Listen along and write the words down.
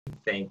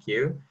Thank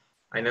you.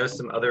 I know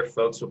some other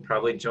folks will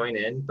probably join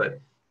in, but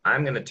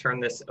I'm going to turn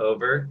this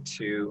over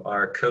to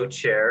our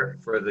co-chair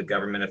for the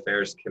Government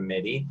Affairs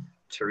Committee,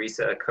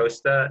 Teresa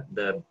Acosta.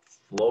 The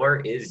floor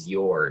is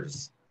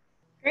yours.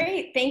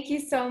 Great, thank you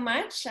so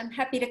much. I'm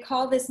happy to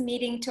call this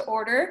meeting to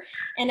order.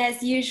 And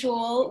as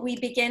usual, we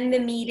begin the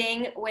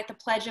meeting with a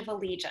Pledge of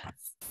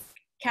Allegiance.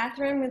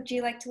 Catherine, would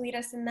you like to lead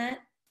us in that?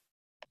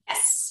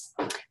 Yes.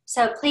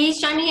 So please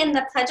join me in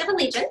the Pledge of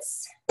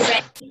Allegiance.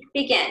 Ready,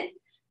 begin.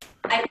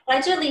 I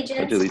pledge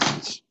allegiance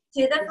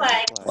to the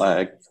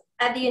flag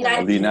of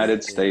the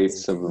United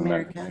States of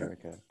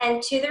America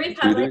and to the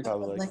republic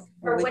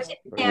for which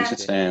it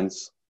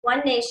stands,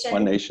 one nation,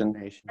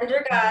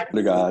 under God,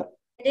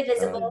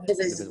 indivisible,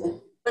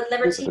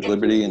 with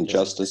liberty and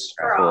justice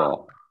for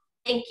all.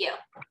 Thank you.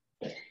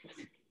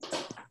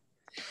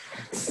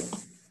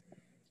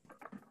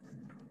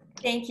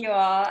 Thank you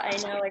all. I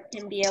know it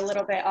can be a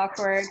little bit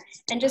awkward.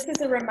 And just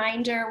as a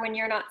reminder, when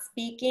you're not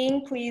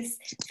speaking, please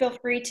feel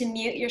free to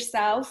mute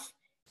yourself.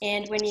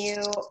 And when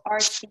you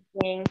are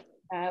speaking,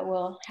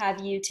 we'll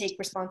have you take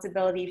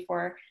responsibility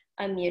for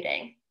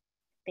unmuting.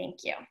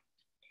 Thank you.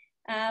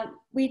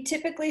 We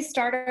typically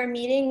start our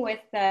meeting with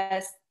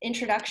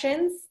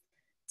introductions,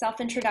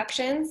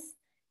 self-introductions.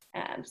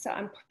 So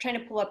I'm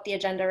trying to pull up the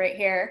agenda right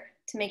here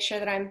to make sure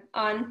that I'm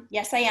on.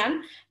 Yes, I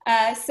am.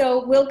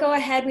 So we'll go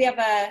ahead. We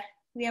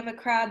have a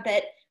crowd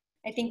that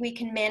I think we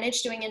can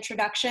manage doing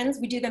introductions.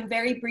 We do them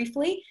very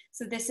briefly.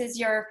 So this is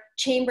your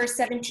chamber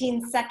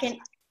 17-second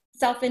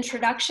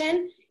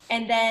self-introduction.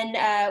 And then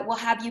we'll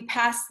have you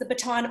pass the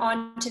baton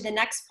on to the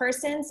next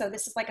person. So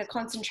this is like a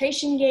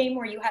concentration game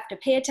where you have to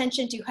pay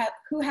attention to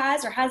who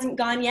has or hasn't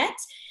gone yet.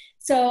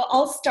 So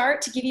I'll start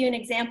to give you an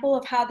example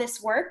of how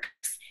this works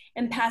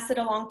and pass it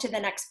along to the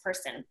next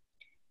person.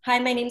 Hi,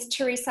 my name is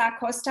Teresa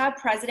Acosta,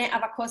 president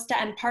of Acosta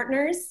and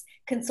Partners,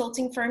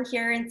 consulting firm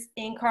here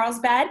in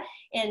Carlsbad,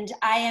 and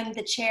I am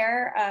the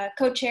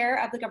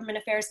co-chair of the Government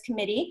Affairs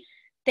Committee.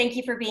 Thank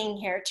you for being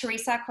here.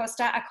 Teresa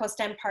Acosta,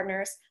 Acosta and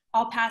Partners.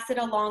 I'll pass it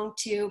along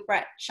to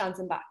Brett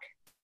Schanzenbach.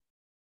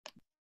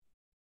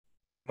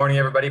 Morning,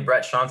 everybody.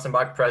 Brett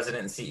Schanzenbach,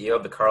 president and CEO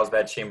of the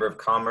Carlsbad Chamber of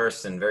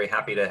Commerce, and very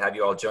happy to have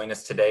you all join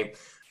us today.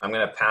 I'm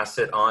going to pass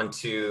it on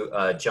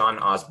to John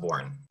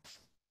Osborne.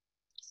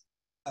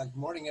 Good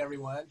morning,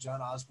 everyone.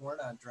 John Osborne.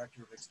 I'm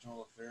Director of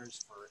External Affairs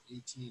for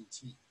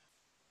AT&T.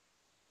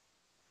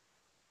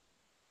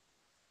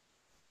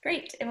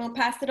 Great, and we'll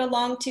pass it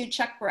along to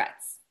Chuck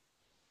Barretts.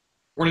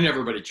 Morning,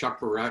 everybody. Chuck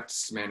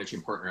Barretts,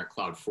 managing partner at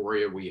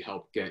Cloudforia. We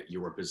help get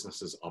your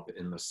businesses up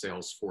in the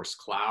Salesforce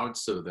cloud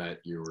so that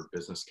your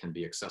business can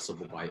be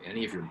accessible by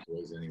any of your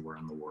employees anywhere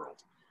in the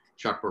world.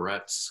 Chuck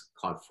Barretts,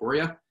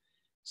 Cloudforia.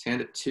 Let's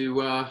hand it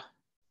to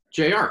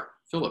J.R.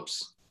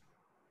 Phillips.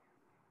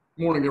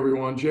 Morning,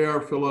 everyone.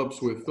 J.R.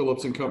 Phillips with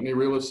Phillips & Company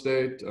Real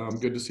Estate.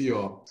 Good to see you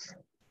all.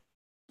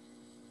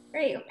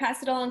 Great. We'll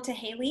pass it along to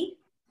Haley.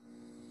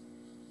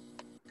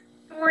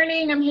 Good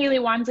morning. I'm Haley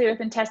Wansley with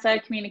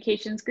Intesa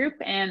Communications Group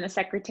and the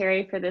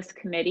secretary for this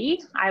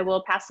committee. I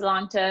will pass it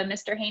along to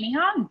Mr. Haney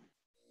Hong.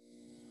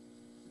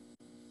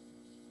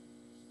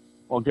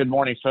 Well, good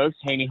morning, folks.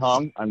 Haney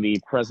Hong. I'm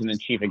the President and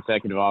Chief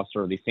Executive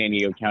Officer of the San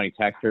Diego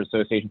Taxpayers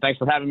Association. Thanks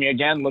for having me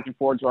again. Looking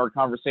forward to our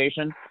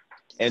conversation.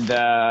 And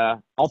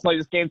I'll play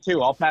this game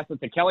too. I'll pass it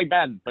to Kelly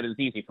Batten, but it's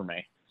easy for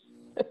me.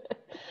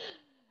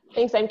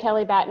 Thanks, I'm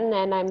Kelly Batten,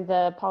 and I'm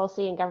the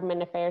Policy and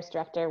Government Affairs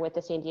Director with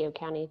the San Diego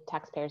County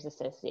Taxpayers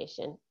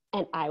Association.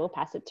 And I will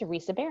pass it to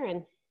Risa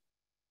Barron.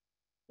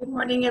 Good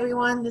morning,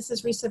 everyone. This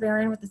is Risa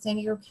Barron with the San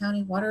Diego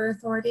County Water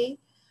Authority.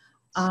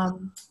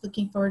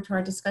 Looking forward to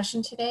our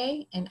discussion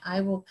today, and I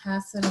will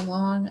pass it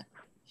along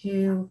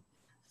to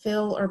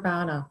Phil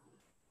Urbano.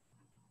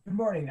 Good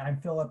morning, I'm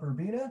Philip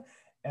Urbina.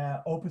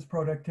 Opus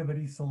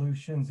Productivity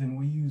Solutions, and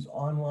we use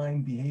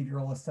online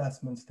behavioral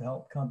assessments to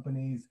help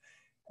companies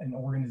and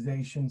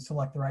organizations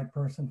select the right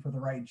person for the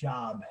right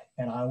job.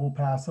 And I will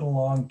pass it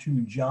along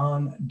to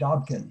John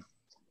Dobkin.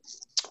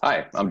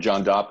 Hi, I'm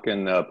John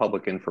Dobkin,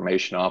 Public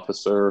Information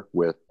Officer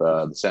with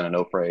the San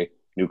Onofre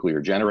Nuclear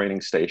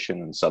Generating Station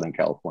in Southern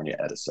California,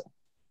 Edison.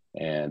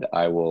 And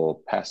I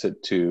will pass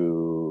it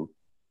to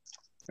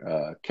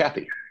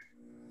Kathy.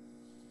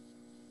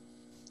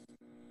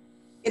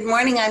 Good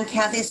morning, I'm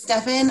Kathy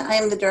Steffen. I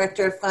am the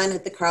Director of Fund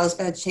at the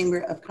Carlsbad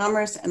Chamber of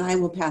Commerce, and I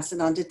will pass it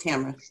on to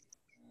Tamara.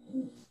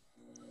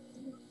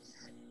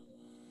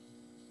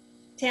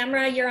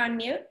 Tamara, you're on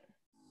mute.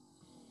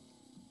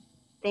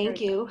 Thank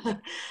you.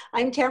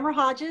 I'm Tamara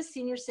Hodges,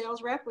 Senior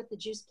Sales Rep with the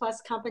Juice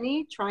Plus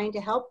Company, trying to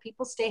help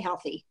people stay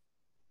healthy.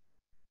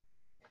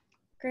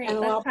 Great.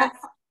 And I'll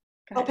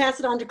pass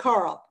it on to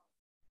Carl.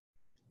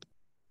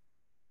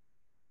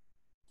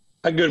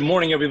 Good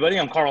morning, everybody.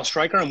 I'm Carl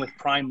Stryker. I'm with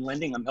Prime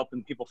Lending. I'm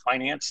helping people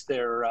finance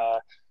their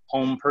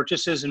home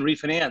purchases and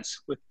refinance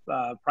with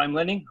Prime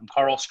Lending. I'm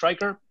Carl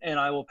Stryker, and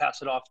I will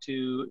pass it off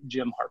to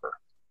Jim Harper.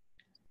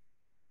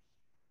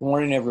 Good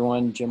morning,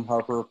 everyone. Jim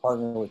Harper,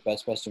 partner with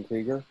Best &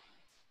 Krieger.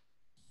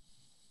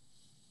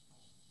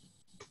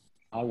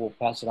 I will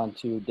pass it on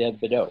to Deb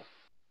Bideau.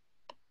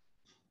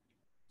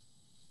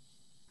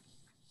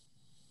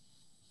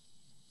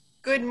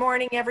 Good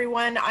morning,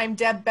 everyone. I'm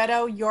Deb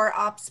Beto, your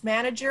ops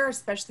manager,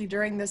 especially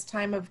during this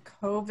time of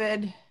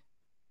COVID.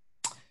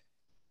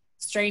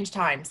 Strange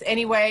times.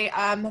 Anyway,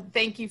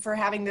 thank you for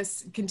having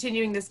this,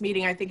 continuing this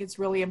meeting. I think it's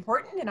really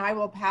important, and I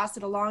will pass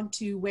it along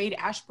to Wade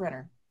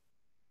Ashbrenner.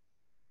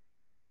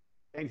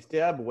 Thanks,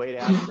 Deb. Wade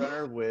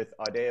Ashbrenner with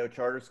Adeo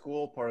Charter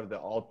School, part of the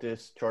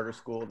Altus Charter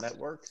School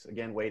Networks.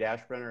 Again, Wade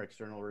Ashbrenner,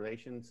 External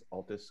Relations,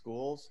 Altus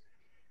Schools.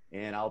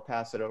 And I'll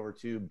pass it over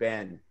to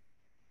Ben.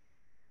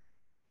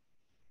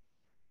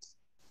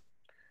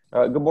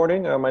 Good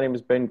morning. My name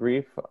is Ben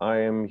Grief. I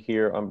am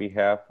here on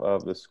behalf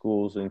of the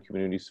Schools and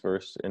Communities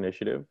First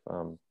initiative.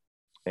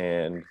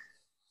 And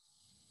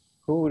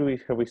who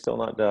have we still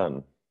not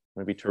done?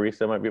 Maybe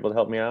Teresa might be able to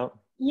help me out.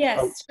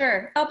 Yes,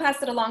 sure. I'll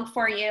pass it along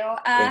for you.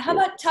 How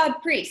about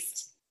Todd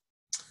Priest?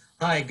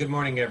 Hi, good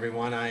morning,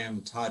 everyone. I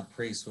am Todd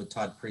Priest with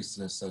Todd Priest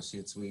and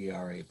Associates. We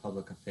are a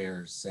public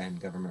affairs and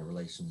government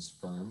relations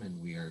firm,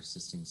 and we are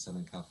assisting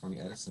Southern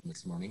California Edison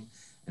this morning.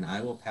 And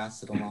I will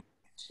pass it along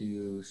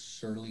to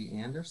Shirley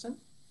Anderson.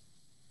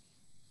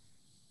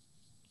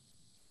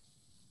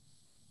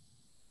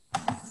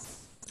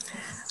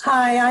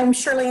 Hi, I'm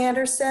Shirley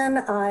Anderson.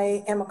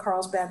 I am a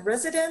Carlsbad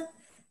resident,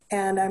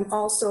 and I'm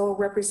also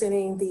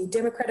representing the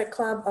Democratic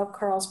Club of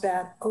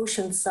Carlsbad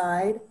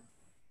Oceanside.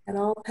 And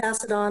I'll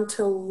pass it on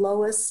to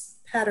Lois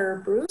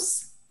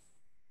Petter-Bruce.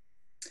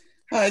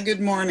 Hi,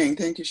 good morning.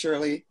 Thank you,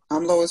 Shirley.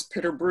 I'm Lois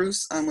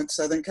Petter-Bruce. I'm with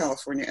Southern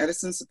California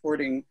Edison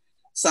supporting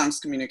Songs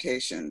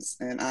Communications,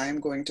 and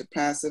I'm going to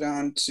pass it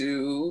on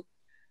to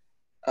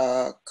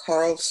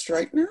Carl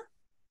Streitner.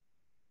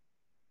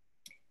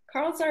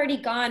 Carl's already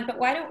gone, but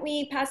why don't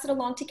we pass it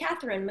along to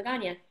Catherine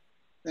Magana?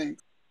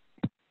 Thanks.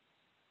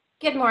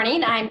 Good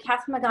morning. I'm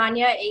Catherine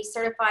Magana, a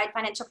certified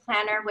financial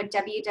planner with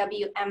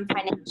WWM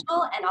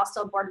Financial and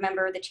also a board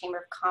member of the Chamber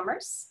of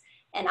Commerce.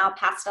 And I'll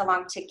pass it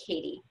along to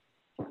Katie.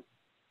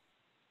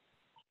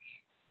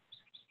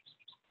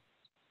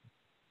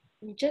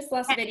 We just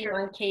lost video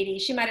on Katie.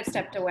 She might have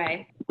stepped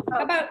away.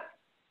 How about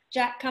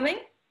Jack Cumming?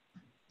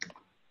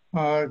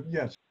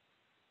 Yes.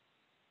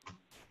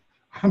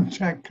 I'm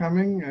Jack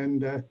Cumming,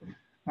 and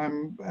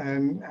I'm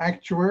an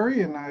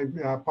actuary, and I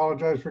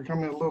apologize for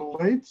coming a little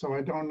late, so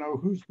I don't know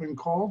who's been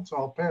called, so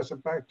I'll pass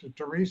it back to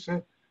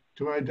Teresa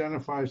to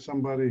identify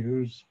somebody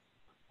who's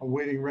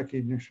awaiting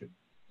recognition.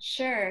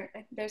 Sure.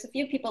 There's a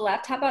few people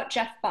left. How about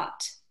Jeff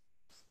Bott?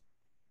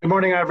 Good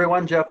morning,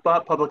 everyone. Jeff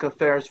Bott, Public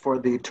Affairs for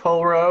the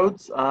toll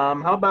roads.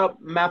 How about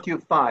Matthew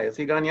Fye? Is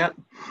he gone yet?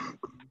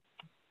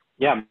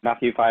 Yeah,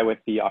 Matthew Fye with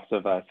the Office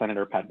of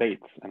Senator Pat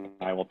Bates, and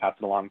I will pass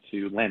it along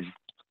to Lynn.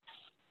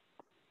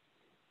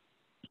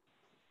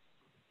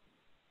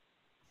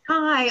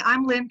 Hi,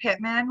 I'm Lynn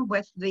Pittman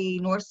with the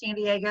North San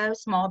Diego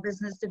Small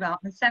Business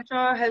Development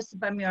Center, hosted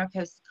by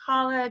Miracosta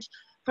College,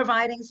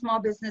 providing small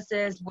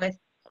businesses with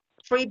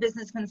free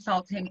business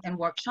consulting and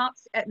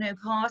workshops at no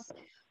cost.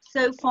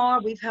 So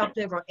far, we've helped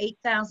over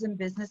 8,000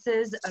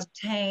 businesses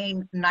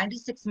obtain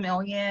 $96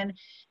 million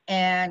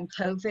in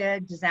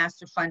COVID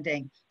disaster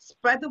funding.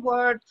 Spread the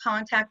word,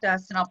 contact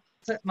us, and I'll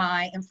put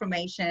my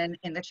information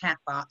in the chat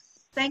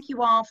box. Thank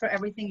you all for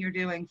everything you're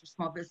doing for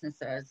small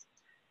businesses.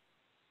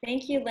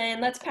 Thank you,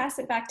 Lynn. Let's pass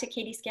it back to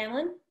Katie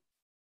Scanlon.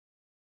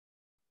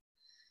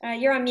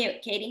 You're on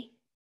mute, Katie.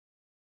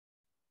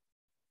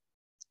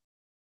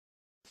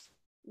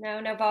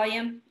 No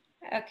volume?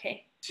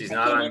 Okay. She's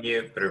not on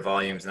mute, but her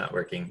volume's not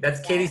working.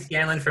 That's Katie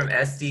Scanlon from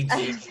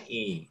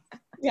SDGE.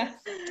 Yeah,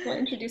 we'll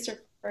introduce her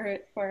for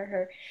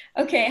her.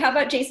 Okay, how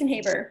about Jason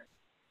Haber?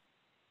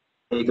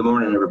 Hey, good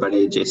morning,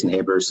 everybody. Jason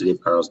Haber, City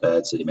of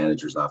Carlsbad, City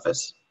Manager's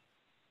Office.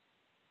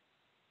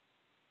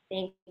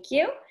 Thank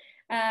you.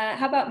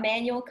 How about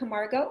Manuel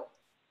Camargo?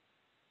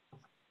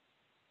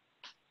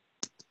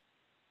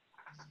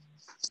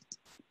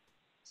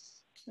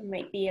 There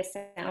might be a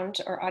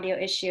sound or audio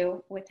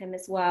issue with him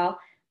as well.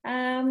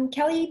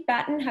 Kelly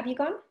Batten, have you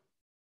gone?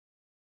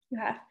 You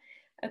have.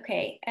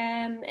 Okay.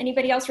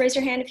 Anybody else raise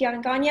your hand if you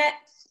haven't gone yet?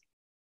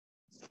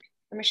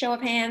 From a show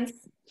of hands.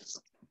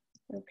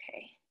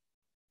 Okay.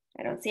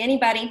 I don't see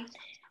anybody.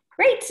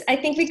 Great. I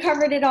think we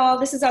covered it all.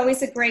 This is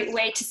always a great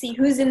way to see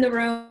who's in the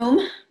room,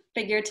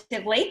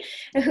 figuratively,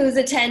 who's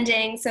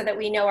attending, so that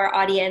we know our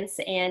audience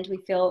and we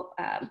feel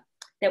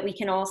that we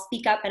can all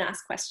speak up and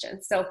ask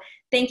questions. So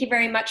thank you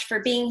very much for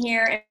being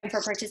here and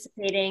for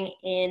participating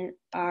in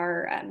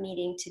our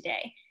meeting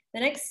today.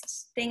 The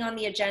next thing on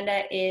the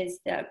agenda is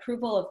the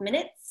approval of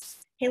minutes.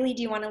 Haley,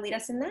 do you want to lead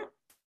us in that?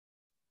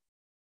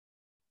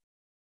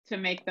 To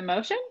make the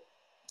motion?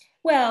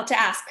 Well, to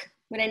ask,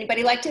 would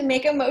anybody like to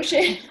make a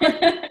motion?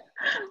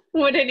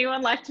 Would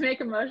anyone like to make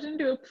a motion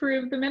to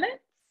approve the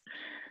minutes?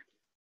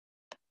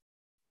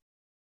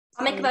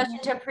 I'll make a motion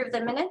to approve the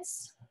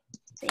minutes.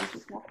 Thank you,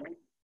 Catherine.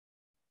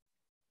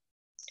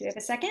 Do we have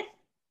a second?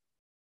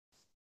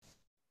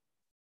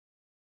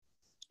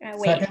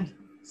 Wait.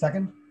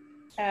 Second.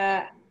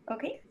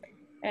 Okay.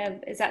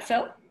 Is that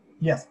Phil?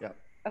 Yes. Yeah.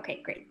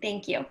 Okay, great.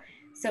 Thank you.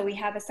 So we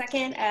have a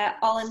second.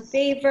 All in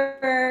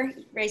favor,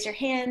 raise your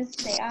hand,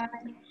 say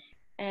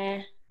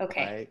aye.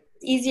 Okay. Aye.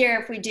 It's easier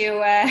if we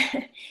do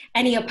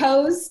any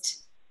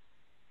opposed?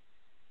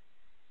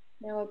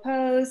 No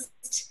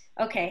opposed.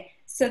 Okay.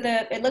 So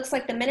it looks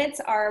like the minutes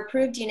are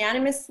approved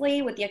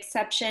unanimously with the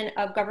exception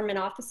of government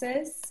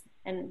offices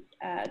and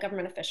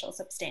government officials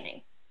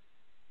abstaining.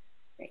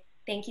 Great.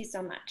 Thank you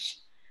so much.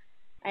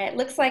 It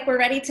looks like we're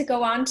ready to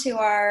go on to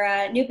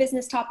our new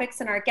business topics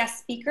and our guest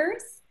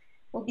speakers.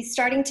 We'll be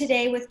starting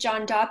today with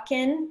John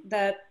Dobkin,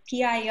 the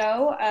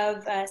PIO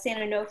of San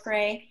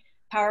Onofre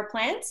Power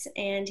Plant,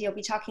 and he'll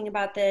be talking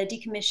about the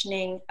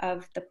decommissioning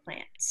of the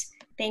plant.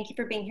 Thank you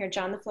for being here,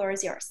 John. The floor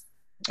is yours.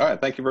 All right,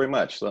 thank you very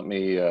much. Let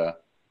me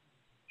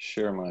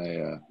share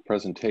my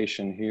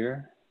presentation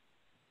here.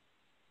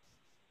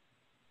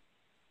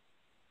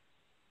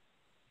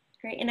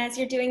 Great, and as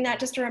you're doing that,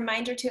 just a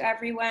reminder to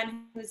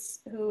everyone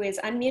who is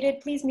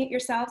unmuted, please mute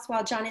yourselves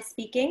while John is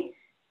speaking.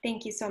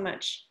 Thank you so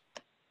much.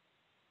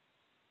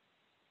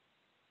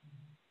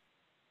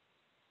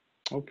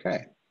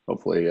 Okay,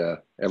 hopefully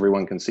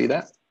everyone can see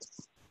that.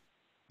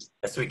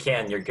 Yes, we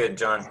can. You're good,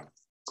 John.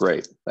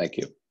 Great, thank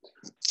you.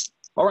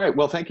 All right,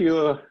 well, thank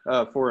you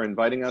for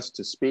inviting us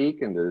to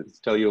speak and to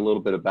tell you a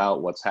little bit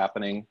about what's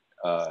happening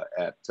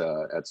at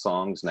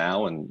SONGS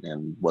now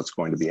and what's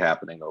going to be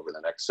happening over the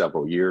next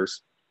several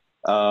years.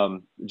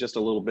 Just a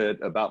little bit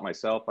about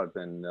myself. I've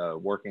been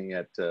working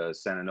at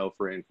San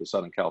Onofre for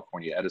Southern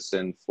California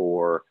Edison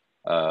for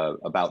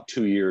about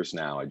 2 years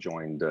now. I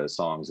joined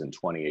SONGS in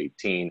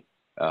 2018.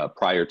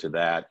 Prior to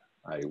that,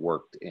 I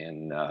worked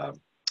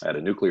at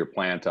a nuclear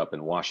plant up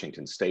in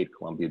Washington State,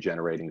 Columbia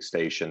Generating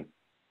Station,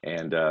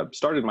 and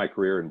started my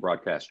career in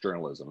broadcast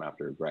journalism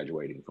after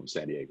graduating from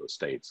San Diego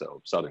State.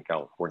 So Southern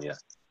California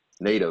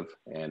native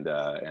and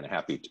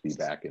happy to be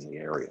back in the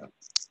area.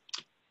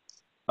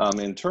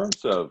 In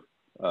terms of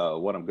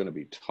what I'm going to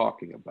be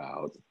talking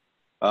about,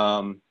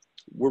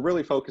 we're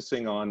really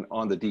focusing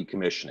on the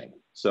decommissioning.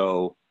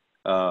 So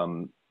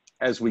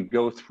as we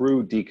go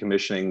through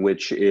decommissioning,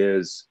 which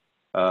is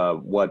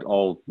what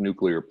all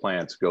nuclear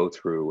plants go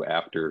through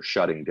after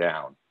shutting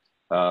down,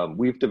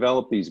 we've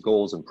developed these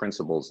goals and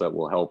principles that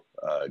will help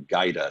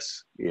guide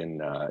us in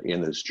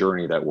this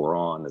journey that we're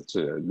on. That's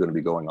going to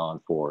be going on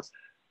for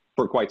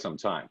quite some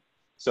time.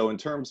 So in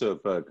terms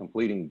of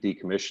completing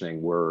decommissioning,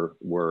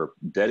 we're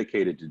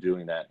dedicated to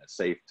doing that in a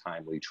safe,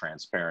 timely,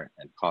 transparent,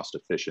 and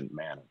cost-efficient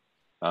manner.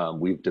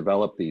 We've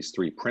developed these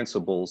 3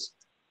 principles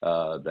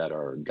that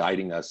are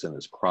guiding us in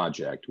this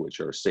project, which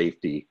are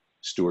safety,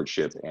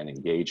 stewardship, and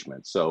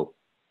engagement. So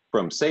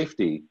from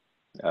safety,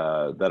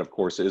 that of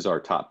course is our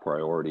top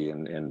priority,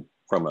 and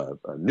from a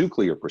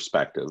nuclear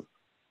perspective,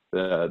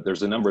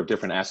 there's a number of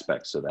different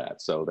aspects to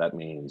that. So that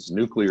means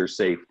nuclear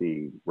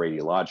safety,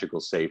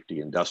 radiological safety,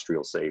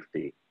 industrial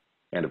safety,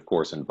 and of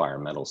course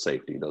environmental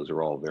safety. Those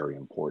are all very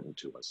important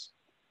to us.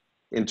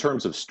 In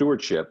terms of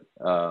stewardship,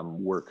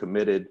 we're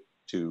committed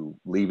to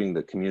leaving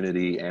the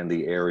community and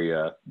the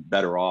area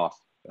better off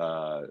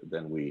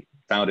than we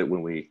found it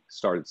when we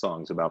started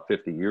SONGS about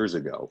 50 years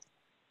ago.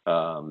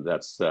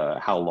 That's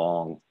how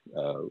long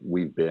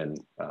we've been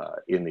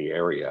in the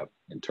area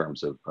in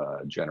terms of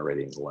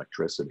generating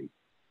electricity.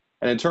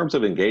 And in terms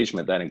of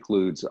engagement, that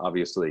includes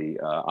obviously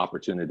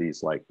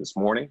opportunities like this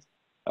morning,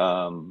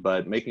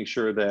 but making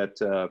sure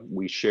that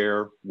we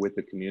share with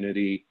the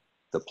community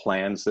the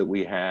plans that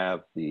we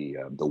have, the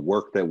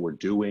work that we're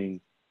doing,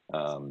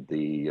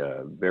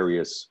 the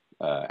various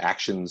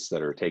actions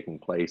that are taking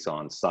place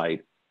on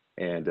site,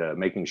 and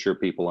making sure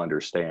people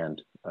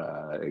understand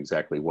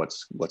exactly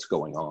what's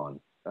going on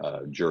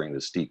during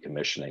this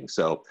decommissioning.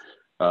 So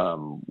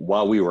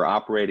while we were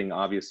operating,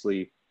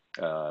 obviously,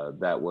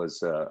 that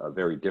was a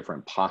very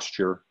different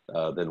posture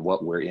than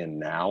what we're in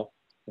now.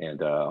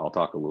 And I'll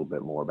talk a little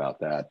bit more about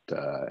that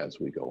as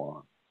we go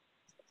on.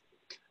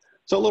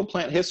 So a little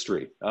plant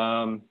history.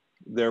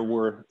 There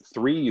were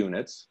 3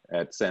 units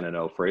at San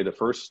Onofre. The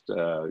first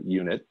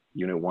unit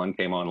 1,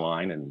 came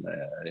online in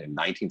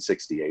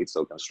 1968.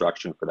 So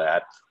construction for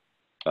that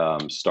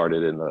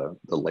started in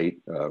the late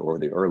or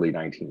the early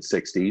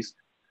 1960s.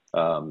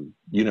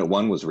 Unit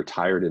 1 was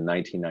retired in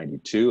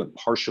 1992 and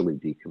partially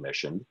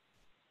decommissioned.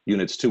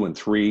 Units 2 and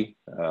 3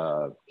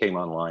 came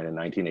online in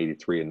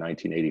 1983 and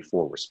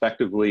 1984,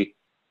 respectively.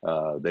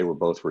 They were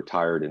both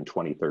retired in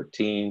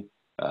 2013,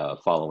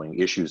 following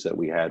issues that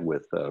we had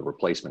with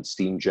replacement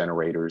steam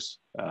generators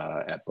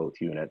at both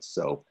units.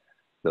 So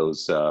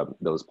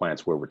those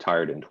plants were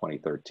retired in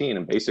 2013,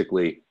 and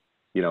basically,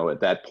 you know,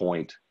 at that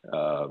point,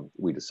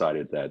 we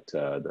decided that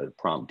the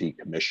prompt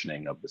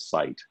decommissioning of the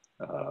site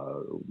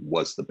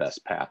was the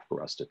best path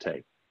for us to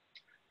take.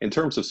 In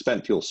terms of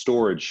spent fuel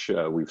storage,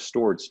 we've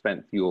stored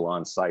spent fuel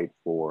on site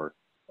for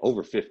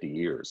over 50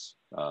 years.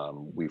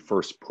 We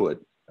first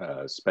put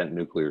spent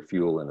nuclear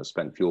fuel in the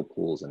spent fuel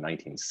pools in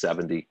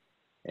 1970,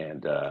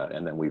 and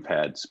then we've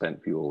had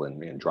spent fuel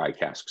in dry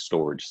cask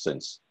storage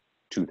since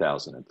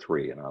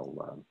 2003, and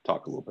I'll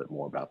talk a little bit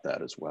more about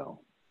that as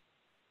well.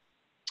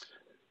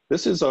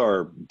 This is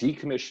our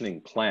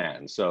decommissioning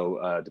plan.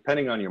 So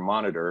depending on your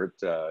monitor,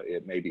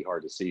 it may be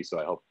hard to see, so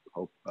I hope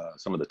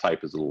some of the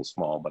type is a little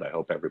small, but I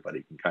hope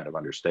everybody can kind of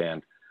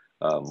understand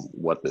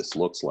what this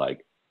looks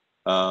like.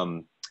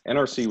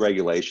 NRC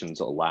regulations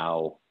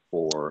allow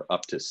for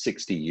up to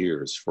 60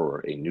 years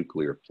for a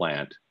nuclear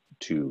plant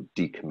to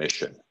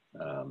decommission,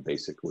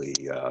 basically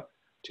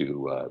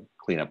to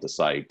clean up the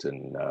site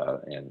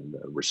and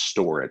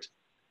restore it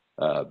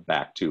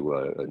back to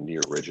a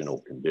near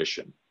original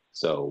condition.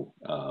 So,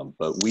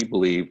 but we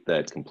believe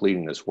that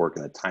completing this work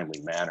in a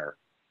timely manner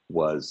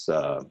was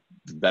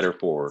better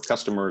for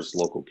customers,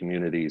 local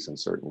communities, and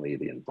certainly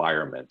the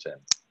environment.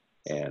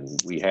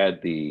 And we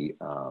had the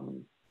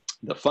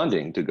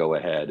funding to go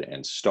ahead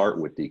and start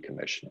with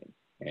decommissioning.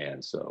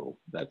 And so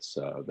that's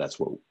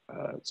what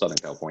Southern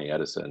California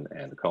Edison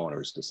and the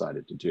co-owners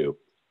decided to do.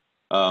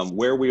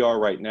 Where we are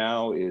right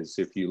now is,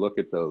 if you look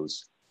at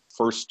those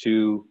first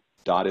two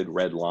dotted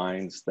red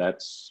lines,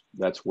 that's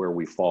where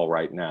we fall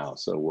right now.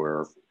 So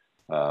we're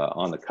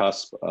on the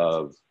cusp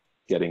of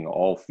getting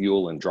all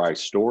fuel and dry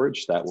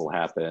storage. That will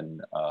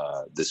happen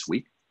this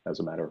week, as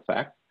a matter of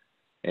fact.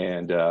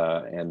 And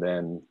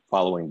then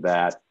following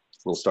that,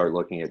 we'll start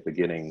looking at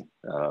beginning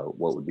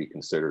what would be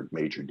considered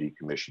major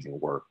decommissioning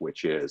work,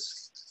 which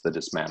is the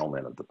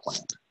dismantlement of the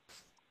plant.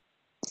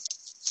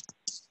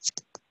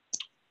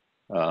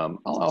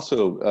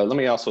 Let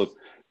me also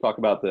talk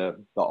about the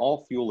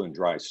all fuel and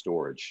dry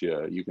storage.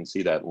 You can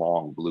see that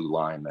long blue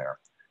line there.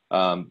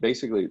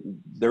 Basically,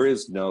 there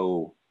is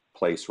no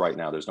place right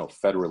now, there's no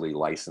federally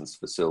licensed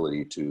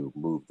facility to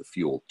move the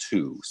fuel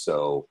to.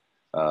 So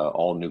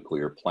all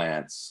nuclear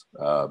plants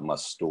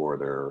must store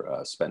their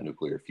spent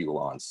nuclear fuel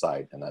on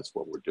site, and that's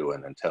what we're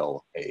doing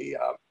until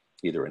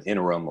either an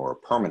interim or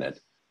a permanent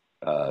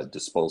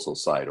disposal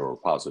site or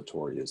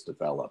repository is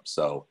developed.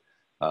 So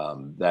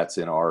that's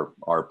in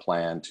our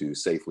plan to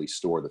safely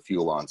store the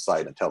fuel on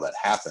site until that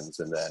happens.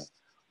 And then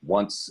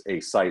once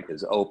a site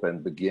is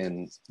open,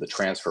 begin the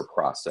transfer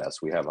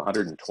process. We have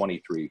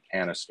 123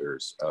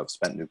 canisters of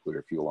spent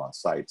nuclear fuel on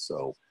site.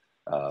 So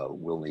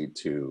we'll need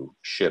to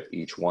ship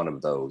each one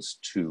of those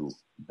to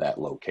that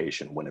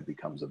location when it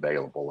becomes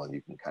available. And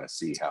you can kind of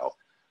see how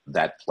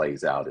that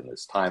plays out in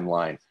this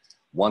timeline.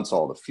 Once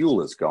all the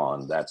fuel is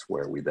gone, that's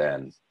where we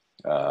then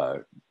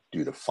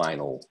do the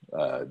final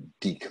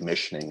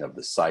decommissioning of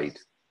the site.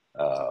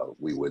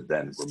 We would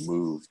then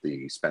remove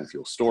the spent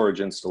fuel storage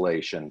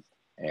installation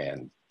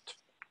and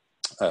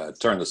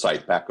turn the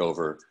site back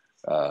over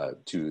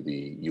to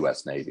the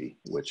U.S. Navy,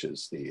 which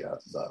is the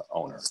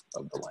owner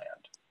of the land.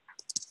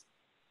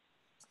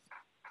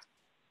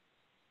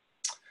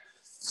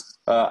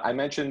 I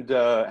mentioned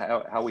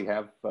how we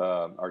have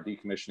our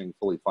decommissioning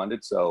fully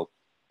funded. So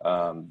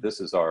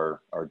this is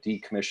our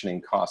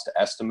decommissioning cost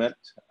estimate,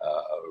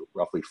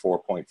 roughly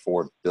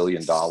 $4.4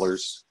 billion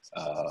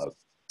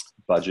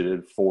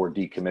budgeted for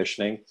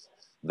decommissioning.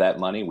 That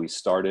money, we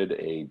started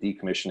a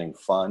decommissioning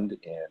fund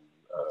in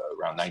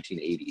around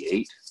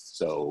 1988.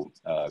 So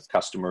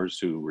customers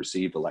who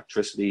received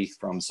electricity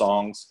from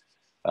songs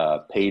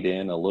paid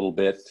in a little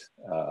bit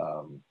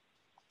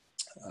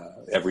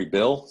every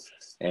bill,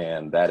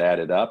 and that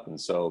added up. And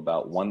so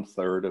about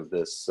 1/3 of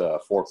this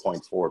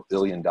 $4.4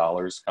 billion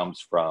comes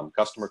from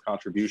customer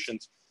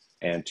contributions,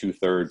 and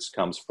 2/3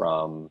 comes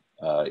from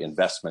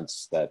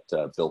investments that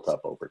built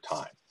up over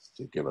time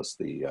to give us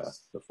the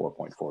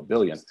 $4.4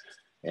 billion.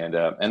 And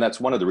that's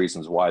one of the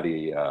reasons why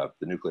the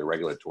Nuclear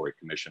Regulatory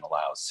Commission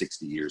allows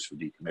 60 years for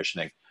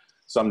decommissioning.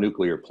 Some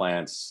nuclear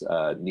plants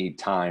need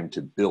time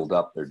to build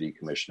up their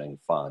decommissioning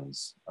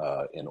funds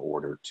in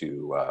order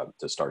to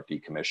start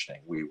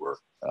decommissioning. We were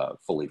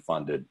fully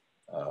funded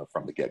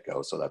from the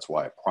get-go, so that's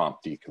why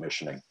prompt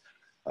decommissioning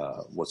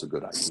was a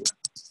good idea.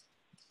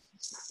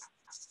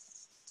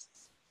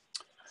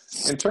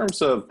 In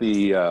terms of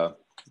the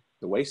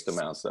waste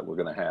amounts that we're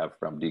going to have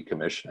from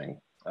decommissioning,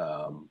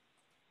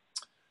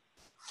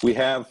 we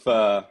have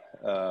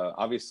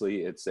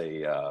obviously it's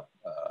a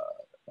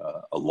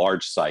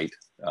large site,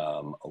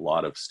 a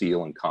lot of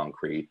steel and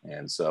concrete,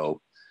 and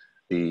so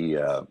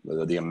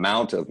the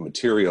amount of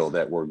material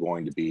that we're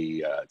going to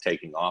be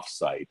taking off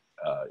site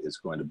is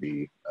going to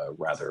be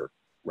rather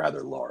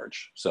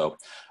large. So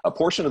a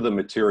portion of the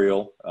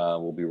material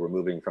we'll be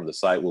removing from the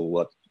site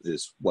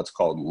is what's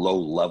called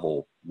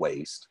low-level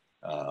waste,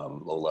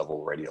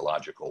 low-level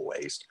radiological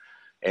waste.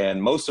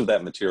 And most of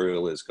that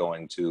material is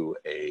going to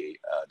a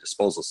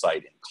disposal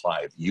site in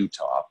Clive,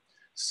 Utah.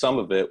 Some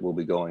of it will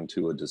be going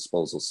to a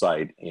disposal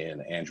site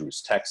in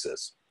Andrews,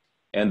 Texas.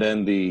 And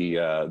then the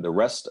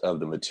rest of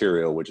the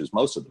material, which is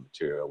most of the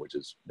material, which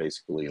is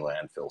basically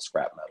landfill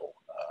scrap metal,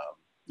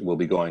 will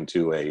be going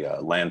to a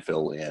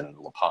landfill in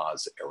La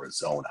Paz,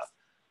 Arizona.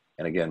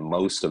 And again,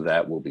 most of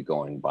that will be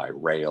going by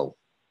rail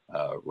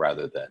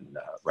rather than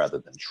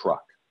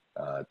truck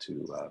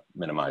to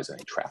minimize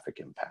any traffic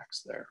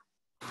impacts there.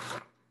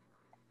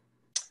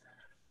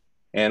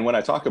 And when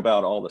I talk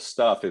about all the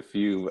stuff, if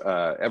you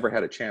ever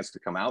had a chance to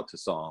come out to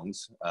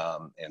Songs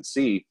and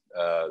see,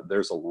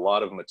 there's a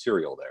lot of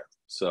material there.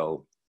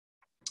 So,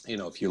 you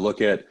know, if you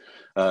look at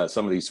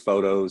some of these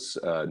photos,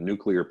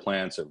 nuclear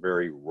plants are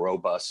very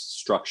robust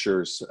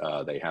structures.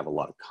 They have a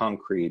lot of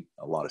concrete,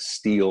 a lot of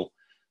steel.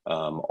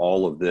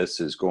 All of this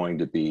is going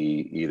to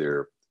be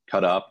either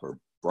cut up or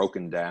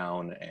broken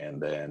down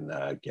and then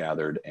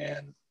gathered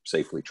and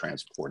safely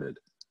transported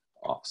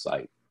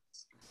off-site.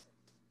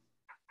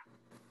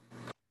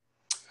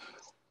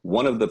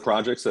 One of the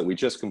projects that we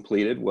just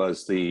completed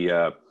was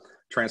the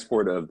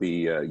transport of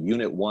the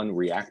Unit 1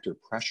 reactor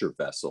pressure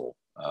vessel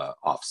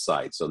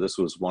off-site. So this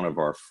was one of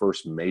our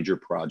first major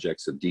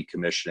projects of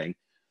decommissioning.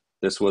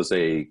 This was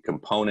a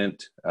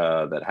component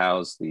that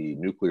housed the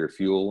nuclear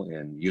fuel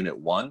in Unit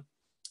 1,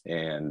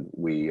 and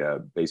we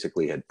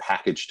basically had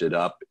packaged it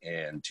up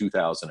in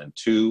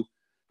 2002,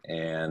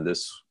 and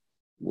this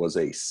was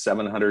a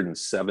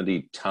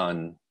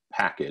 770-ton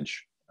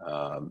package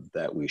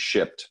that we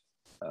shipped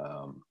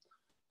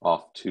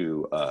off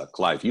to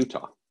Clive,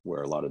 Utah,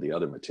 where a lot of the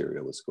other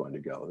material is going to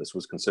go. This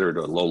was considered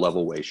a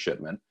low-level waste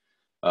shipment.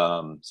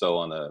 So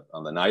on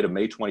the night of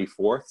May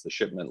 24th, the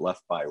shipment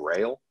left by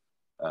rail,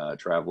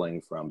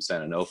 traveling from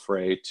San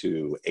Onofre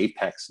to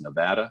Apex,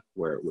 Nevada,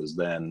 where it was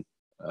then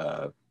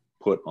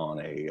put on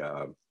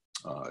a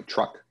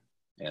truck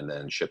and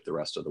then shipped the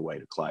rest of the way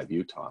to Clive,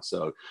 Utah.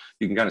 So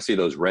you can kind of see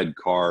those red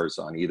cars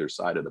on either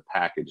side of the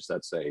package.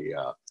 That's a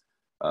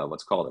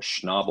what's called a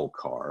Schnabel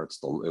car.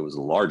 It was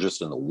the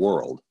largest in the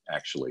world,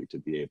 actually, to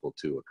be able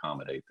to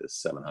accommodate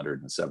this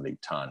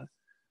 770-ton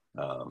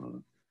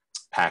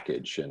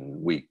package.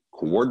 And we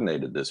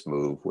coordinated this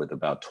move with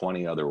about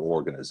 20 other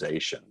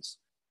organizations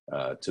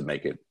to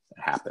make it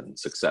happen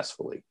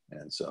successfully.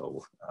 And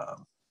so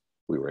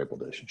we were able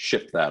to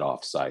ship that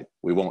off-site.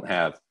 We won't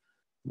have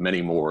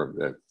many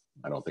more.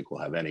 I don't think we'll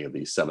have any of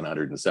these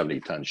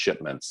 770-ton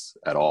shipments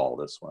at all.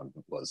 This one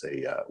was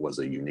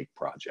a unique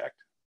project.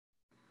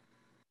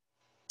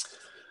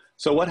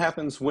 So what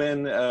happens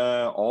when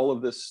all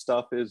of this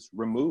stuff is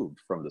removed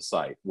from the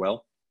site?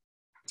 Well,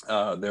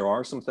 there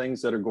are some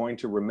things that are going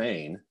to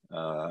remain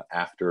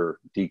after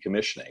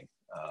decommissioning.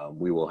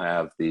 We will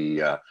have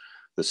the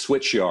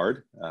switch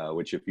yard,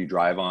 which if you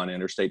drive on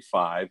Interstate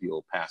 5,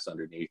 you'll pass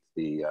underneath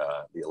the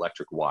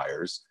electric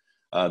wires.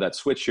 That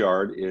switch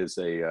yard is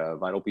a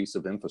vital piece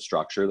of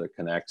infrastructure that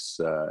connects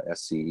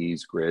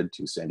SCE's grid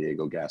to San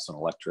Diego Gas and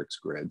Electric's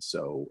grid,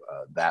 so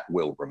that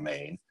will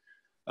remain.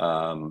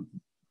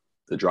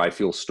 The dry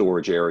fuel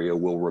storage area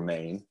will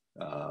remain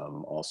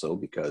also,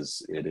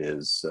 because it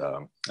is,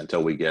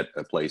 until we get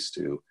a place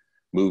to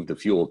move the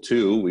fuel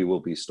to, we will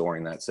be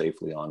storing that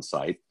safely on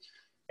site.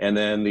 And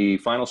then the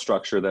final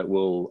structure that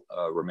will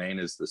remain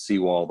is the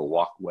seawall, the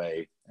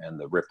walkway, and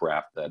the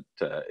riprap that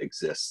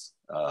exists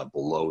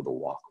below the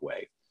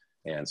walkway.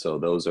 And so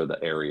those are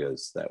the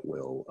areas that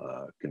will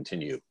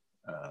continue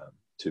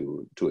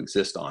to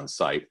exist on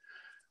site.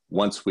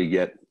 Once we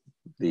get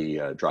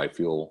the dry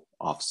fuel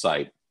off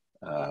site,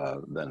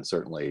 then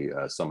certainly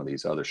some of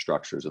these other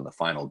structures in the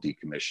final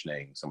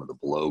decommissioning, some of the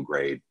below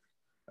grade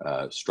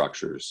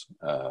structures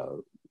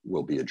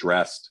will be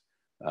addressed.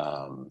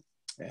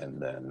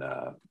 And then,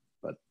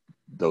 but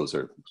those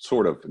are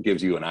sort of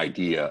gives you an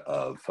idea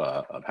of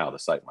how the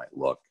site might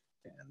look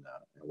and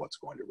what's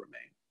going to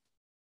remain.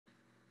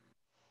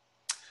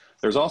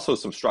 There's also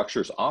some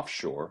structures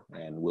offshore,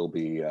 and we'll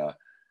be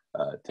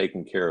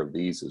taking care of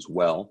these as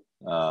well.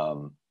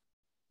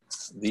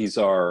 These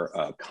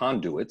are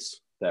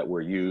conduits that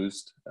were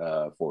used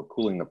for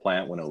cooling the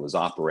plant when it was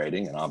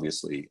operating, and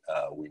obviously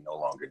we no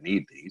longer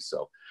need these.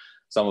 So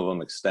some of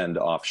them extend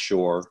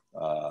offshore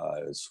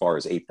as far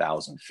as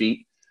 8,000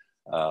 feet.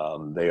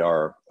 They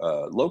are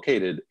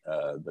located,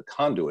 the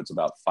conduits,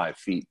 about 5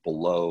 feet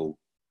below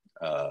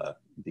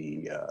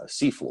the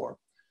seafloor.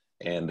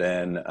 And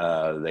then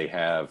they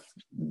have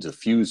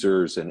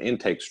diffusers and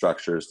intake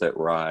structures that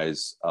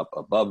rise up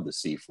above the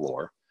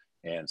seafloor.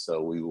 And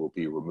so we will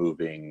be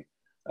removing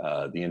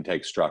the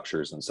intake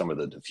structures and some of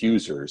the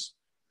diffusers,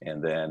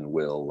 and then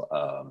we'll,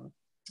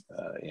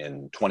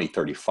 in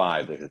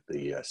 2035,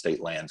 the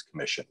State Lands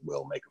Commission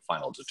will make a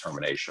final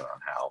determination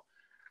on how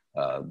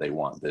they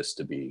want this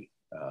to be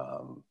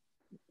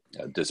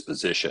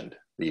dispositioned.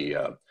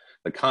 The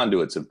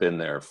conduits have been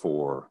there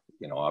for,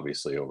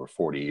 obviously over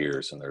 40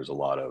 years, and there's a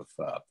lot of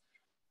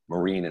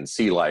marine and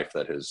sea life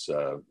that has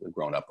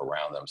grown up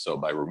around them. So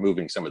by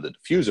removing some of the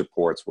diffuser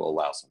ports, we'll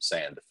allow some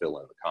sand to fill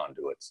in the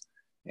conduits,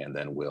 and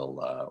then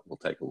we'll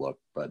take a look.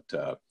 But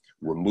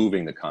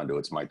removing the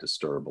conduits might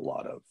disturb a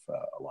lot of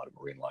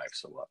marine life,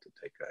 so we'll have to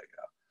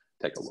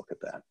take a look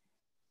at that.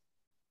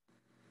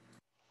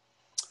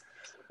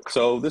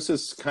 So this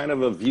is kind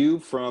of a view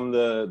from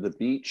the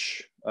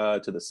beach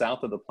to the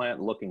south of the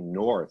plant, looking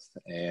north,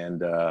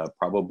 and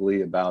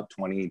probably about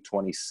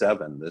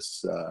 2027,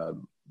 this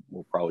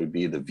will probably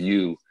be the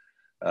view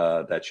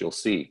that you'll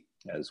see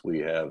as we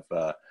have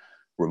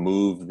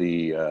removed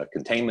the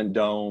containment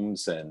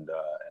domes and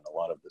a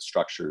lot of the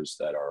structures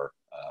that are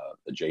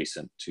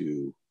adjacent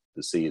to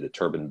the sea, the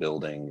turbine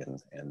building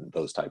and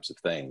those types of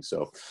things.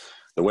 So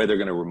the way they're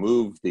going to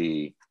remove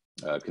the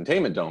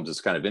containment domes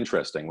is kind of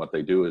interesting. What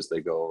they do is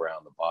they go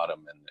around the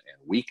bottom and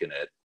weaken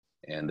it,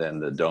 and then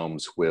the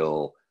domes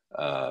will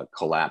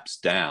collapse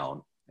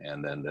down,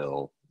 and then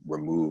they'll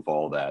remove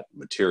all that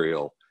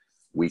material,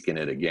 weaken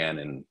it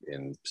again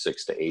in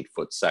 6 to 8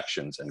 foot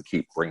sections, and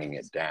keep bringing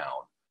it down.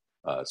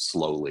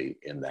 slowly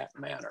in that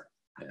manner.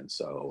 And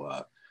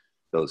so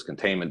those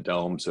containment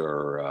domes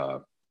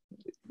are,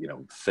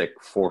 thick,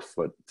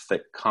 4-foot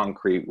thick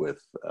concrete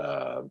with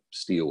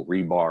steel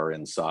rebar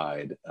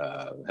inside,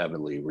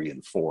 heavily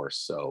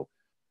reinforced. So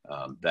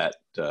that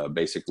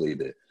basically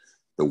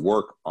the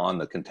work on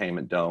the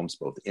containment domes,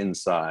 both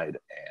inside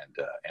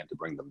and to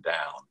bring them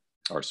down,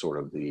 are sort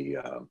of the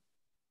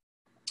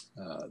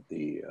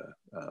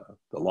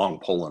long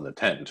pole in the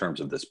tent in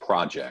terms of this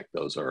project.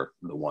 Those are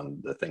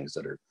the things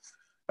that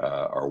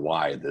are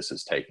why this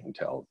is taking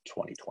till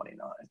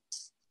 2029.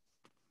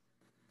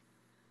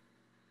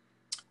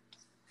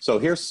 So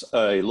here's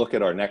a look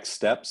at our next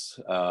steps,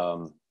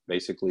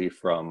 basically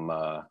from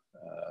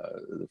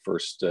the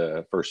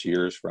first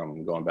years,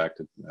 from going back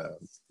to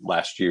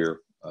last year,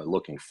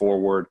 looking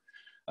forward.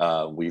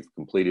 We've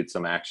completed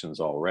some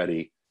actions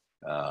already.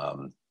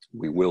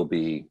 We will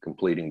be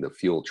completing the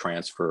fuel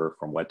transfer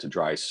from wet to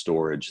dry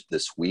storage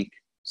this week.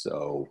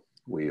 So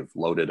we've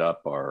loaded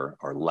up our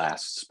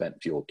last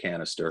spent fuel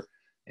canister,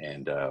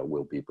 and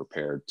we'll be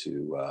prepared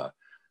to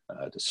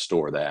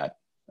store that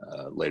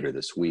later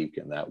this week,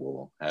 and that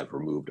will have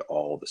removed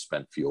all the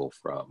spent fuel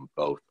from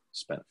both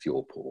spent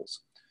fuel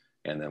pools.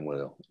 And then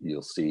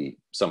you'll see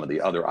some of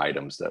the other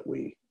items that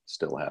we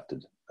still have to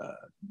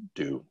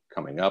do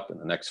coming up in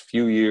the next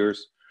few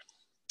years.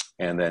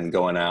 And then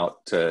going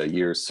out to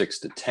years 6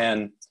 to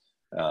 10,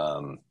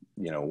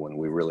 when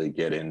we really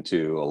get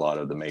into a lot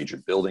of the major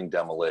building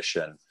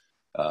demolition,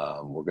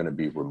 we're going to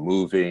be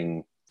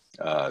removing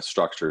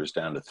structures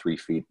down to 3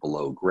 feet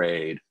below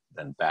grade,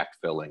 then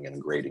backfilling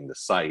and grading the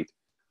site.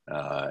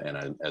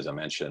 And as I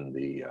mentioned,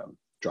 the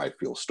dry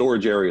fuel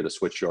storage area, the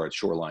switchyard,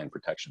 shoreline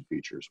protection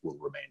features will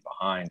remain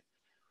behind.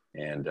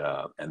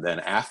 And then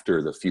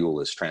after the fuel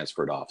is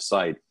transferred off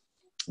site,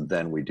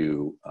 then we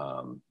do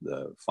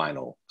the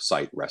final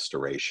site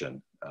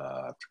restoration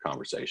after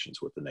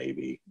conversations with the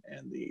Navy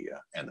and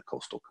the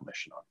Coastal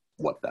Commission on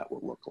what that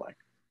will look like.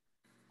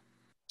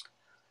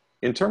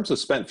 In terms of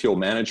spent fuel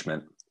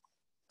management,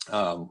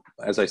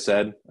 as I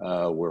said,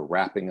 we're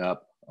wrapping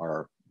up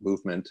our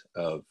movement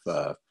of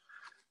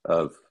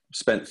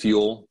spent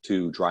fuel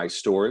to dry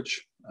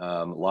storage.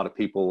 A lot of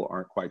people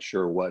aren't quite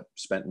sure what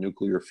spent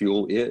nuclear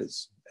fuel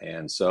is.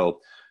 And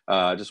so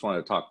I just want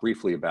to talk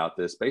briefly about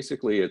this.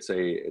 Basically, it's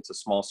a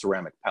small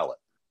ceramic pellet.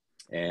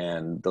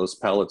 And those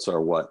pellets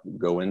are what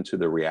go into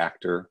the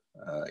reactor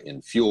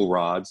in fuel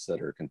rods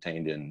that are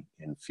contained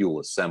in fuel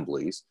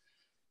assemblies.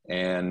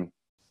 And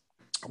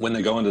when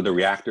they go into the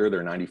reactor,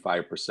 they're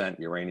 95%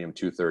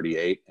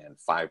 uranium-238 and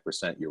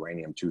 5%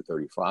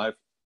 uranium-235.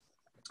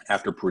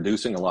 After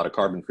producing a lot of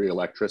carbon-free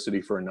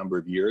electricity for a number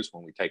of years,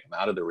 when we take them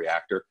out of the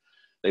reactor,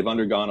 they've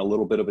undergone a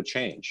little bit of a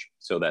change.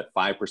 So that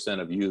 5%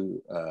 of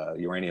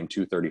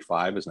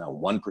uranium-235 is now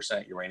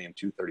 1%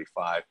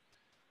 uranium-235.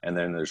 And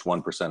then there's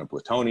 1% of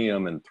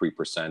plutonium and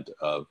 3%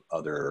 of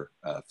other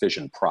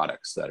fission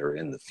products that are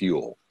in the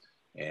fuel.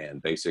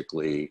 And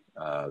basically,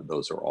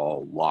 those are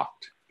all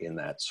locked in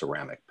that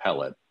ceramic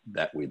pellet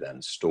that we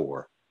then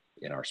store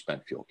in our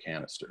spent fuel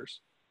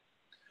canisters.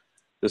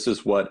 This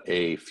is what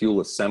a fuel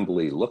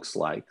assembly looks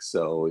like.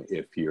 So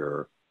if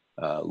you're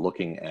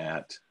looking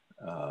at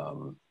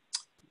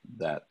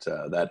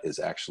that is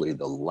actually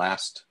the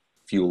last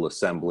fuel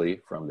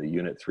assembly from the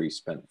Unit 3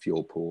 spent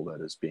fuel pool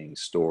that is being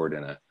stored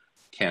in a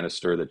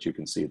canister that you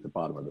can see at the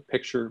bottom of the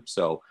picture.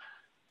 So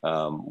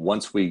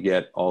once we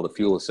get all the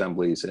fuel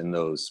assemblies in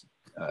those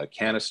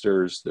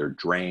canisters, they're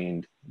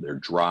drained, they're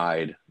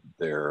dried,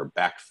 they're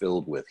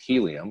backfilled with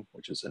helium,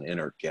 which is an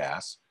inert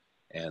gas,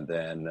 and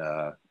then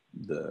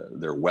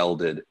they're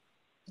welded,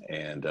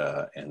 and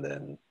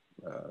then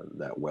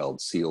that weld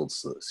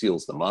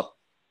seals them up,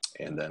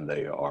 and then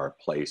they are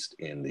placed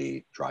in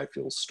the dry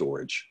fuel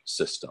storage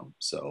system.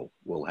 So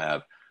we'll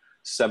have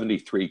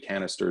 73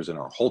 canisters in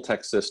our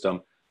Holtec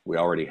system. We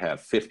already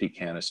have 50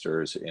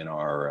 canisters in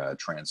our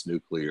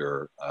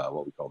transnuclear,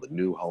 what we call the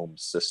New Home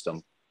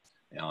system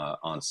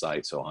on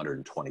site, so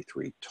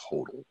 123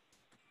 total.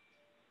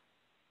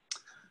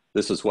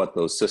 This is what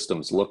those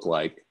systems look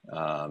like.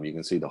 You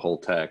can see the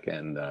Holtec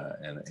and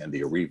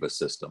the Areva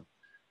system,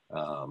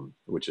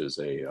 which is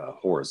a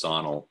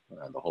horizontal.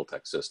 The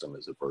Holtec system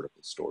is a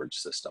vertical storage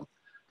system.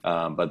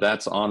 But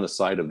that's on the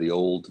site of the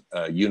old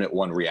Unit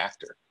 1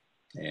 reactor.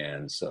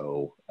 And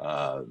so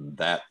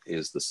that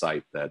is the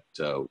site that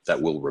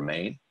will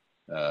remain.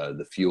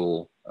 The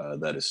fuel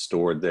that is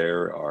stored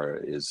there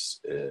it's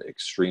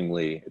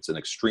an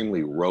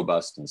extremely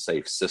robust and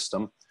safe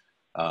system.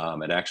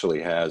 It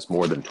actually has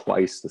more than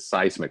twice the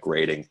seismic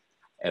rating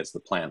as the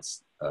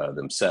plants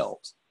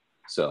themselves.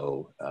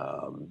 So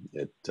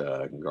it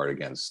can guard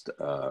against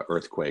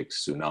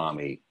earthquakes,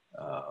 tsunami,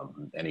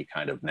 any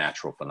kind of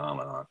natural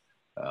phenomenon.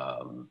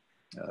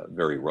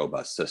 Very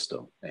robust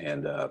system.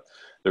 And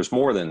there's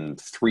more than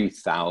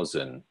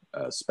 3,000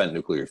 spent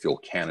nuclear fuel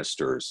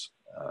canisters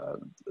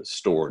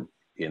stored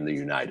in the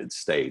United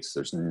States.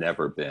 There's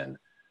never been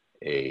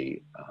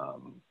a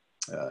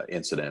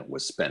incident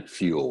with spent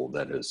fuel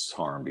that has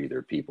harmed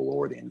either people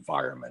or the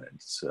environment.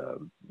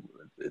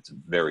 It's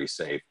very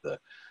safe.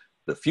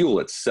 the fuel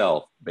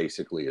itself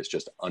basically is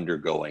just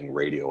undergoing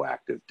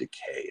radioactive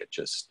decay. It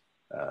just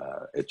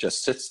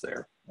sits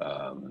there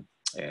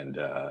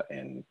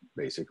and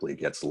basically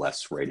gets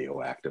less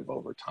radioactive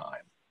over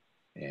time.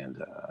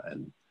 And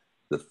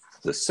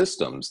the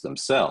systems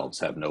themselves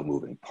have no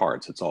moving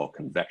parts. It's all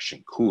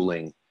convection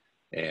cooling,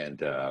 and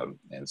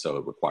so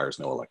it requires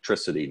no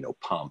electricity, no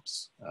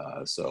pumps.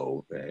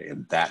 So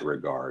in that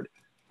regard,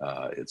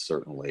 it's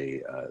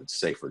certainly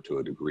safer to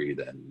a degree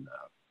than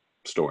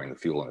storing the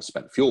fuel in a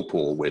spent fuel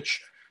pool,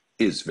 which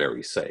is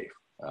very safe.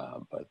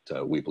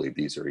 But we believe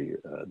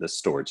this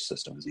storage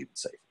system is even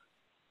safer.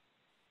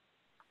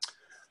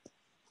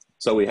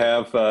 So we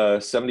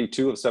have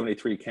 72 of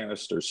 73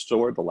 canisters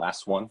stored. The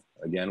last one,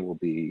 again, will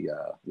be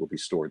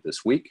stored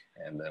this week,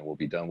 and then we'll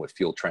be done with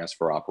fuel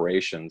transfer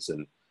operations.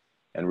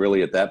 And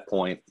really at that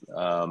point,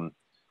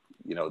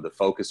 you know, the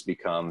focus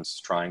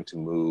becomes trying to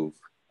move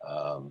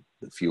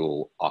the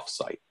fuel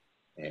offsite.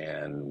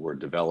 And we're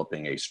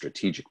developing a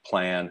strategic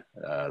plan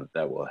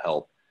that will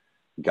help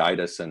guide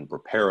us and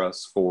prepare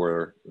us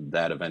for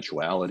that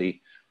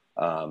eventuality.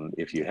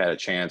 If you had a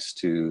chance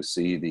to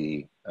see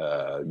the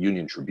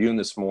Union Tribune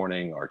this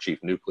morning, our chief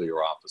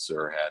nuclear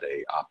officer had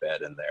a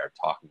op-ed in there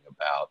talking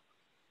about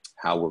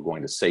how we're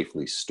going to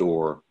safely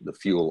store the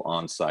fuel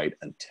on site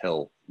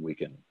until we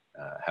can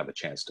have a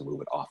chance to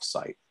move it off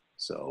site.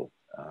 So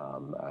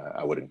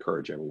I would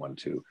encourage everyone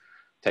to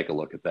take a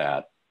look at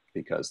that,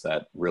 because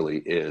that really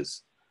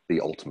is the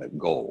ultimate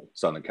goal.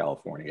 Southern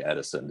California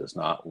Edison does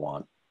not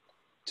want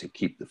to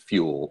keep the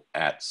fuel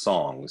at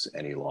Songs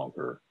any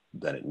longer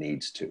than it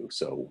needs to.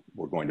 So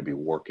we're going to be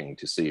working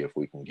to see if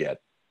we can get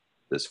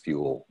this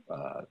fuel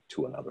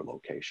to another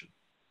location.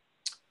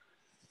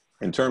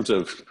 In terms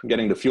of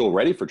getting the fuel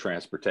ready for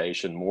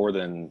transportation, more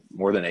than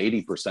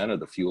 80% of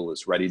the fuel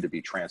is ready to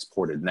be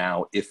transported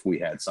now if we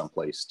had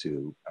someplace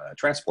to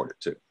transport it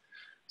to.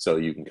 So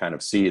you can kind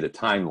of see the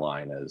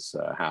timeline as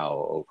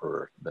how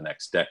over the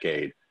next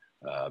decade,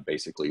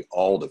 basically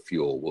all the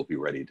fuel will be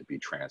ready to be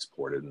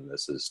transported, and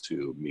this is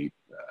to meet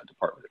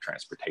Department of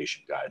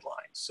Transportation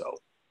guidelines. So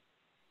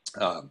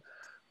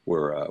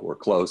we're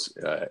close.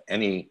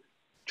 Any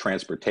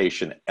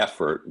transportation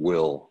effort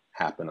will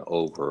happen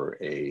over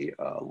a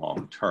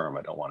long term.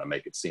 I don't want to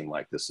make it seem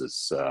like this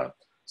is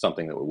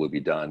something that will be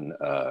done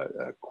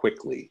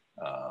quickly.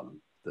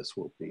 This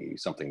will be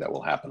something that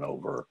will happen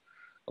over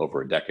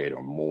a decade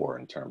or more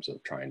in terms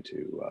of trying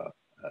to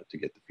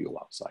get the fuel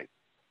outside.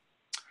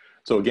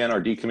 So again,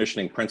 our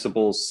decommissioning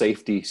principles: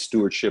 safety,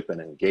 stewardship, and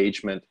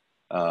engagement.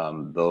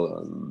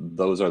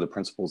 Those are the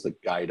principles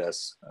that guide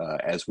us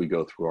as we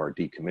go through our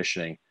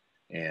decommissioning,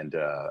 and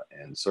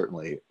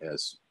certainly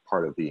as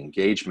part of the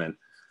engagement,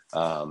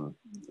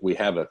 we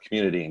have a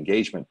community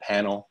engagement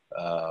panel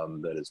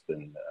that has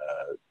been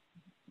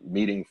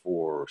meeting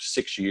for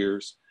 6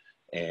 years,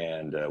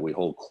 and we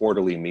hold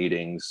quarterly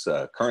meetings.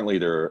 Currently,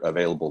 they're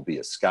available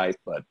via Skype,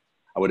 but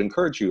I would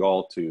encourage you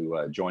all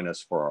to join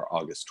us for our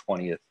August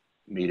 20th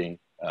meeting.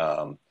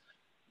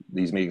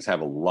 These meetings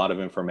have a lot of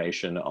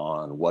information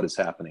on what is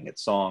happening at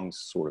Songs,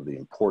 sort of the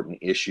important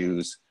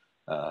issues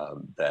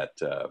that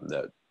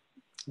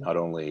not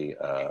only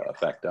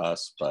affect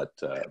us, but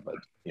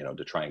you know,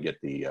 to try and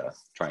get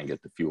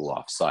the fuel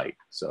off site.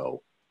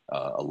 So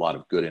a lot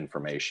of good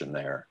information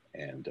there,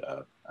 and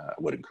I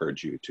would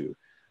encourage you to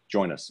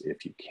join us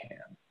if you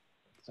can.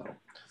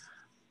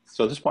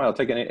 So at this point, I'll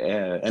take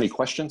any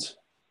questions.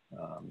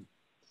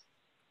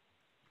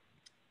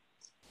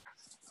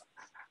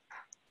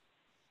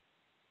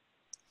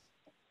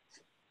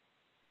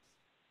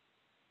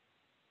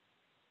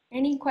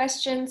 Any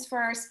questions for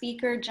our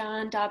speaker,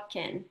 John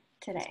Dobkin,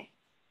 today?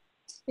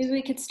 Maybe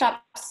we could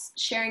stop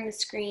sharing the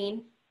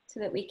screen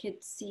so that we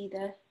could see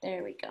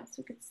there we go. So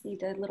we could see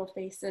the little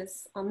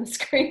faces on the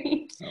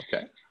screen.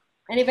 Okay.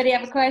 Anybody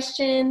have a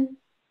question?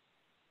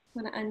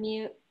 Want to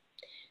unmute?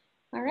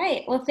 All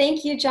right. Well,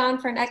 thank you, John,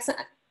 for an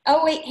excellent.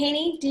 Oh, wait,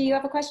 Haney, do you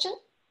have a question?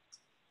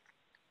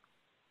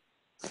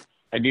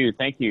 I do.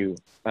 Thank you,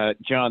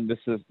 John.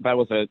 That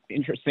was an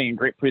interesting and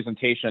great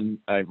presentation.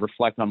 I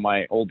reflect on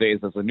my old days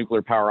as a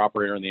nuclear power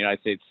operator in the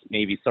United States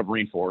Navy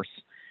submarine force.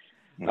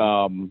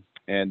 But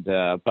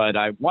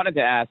I wanted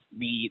to ask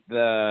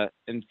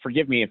and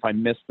forgive me if I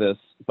missed this,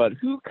 but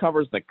who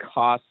covers the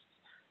costs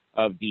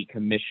of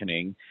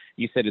decommissioning?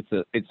 You said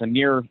it's a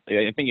near,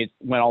 I think it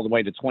went all the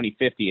way to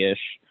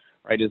 2050-ish,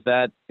 right? Is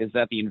that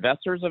the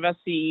investors of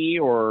SCE,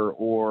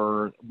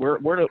 or where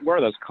are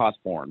those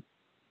costs borne?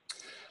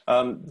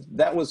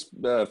 That was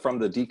from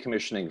the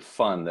decommissioning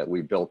fund that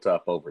we built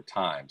up over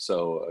time.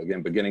 So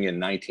again, beginning in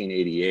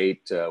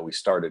 1988, we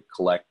started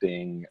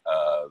collecting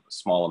a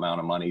small amount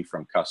of money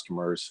from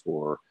customers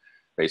for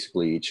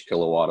basically each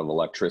kilowatt of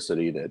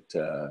electricity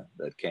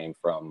that came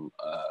from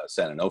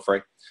San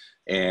Onofre,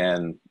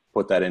 and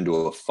put that into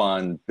a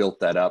fund, built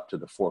that up to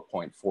the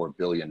 $4.4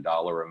 billion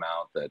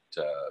amount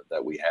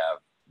that we have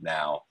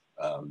now.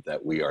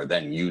 That we are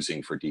then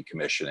using for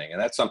decommissioning, and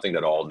that's something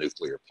that all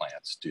nuclear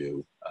plants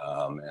do.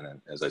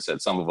 And as I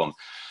said, some of them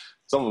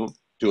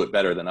do it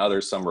better than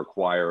others. Some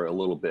require a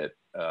little bit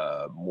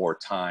more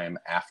time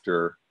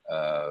after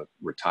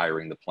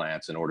retiring the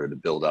plants in order to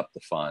build up the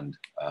fund.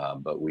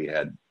 But we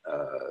had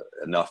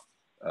enough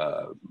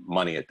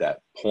money at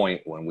that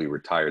point when we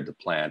retired the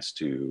plants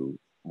to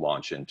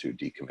launch into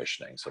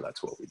decommissioning. So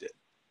that's what we did.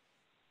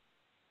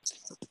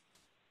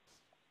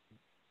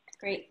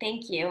 Great,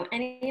 thank you.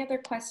 Any other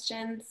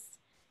questions?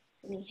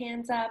 Any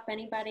hands up,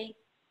 anybody?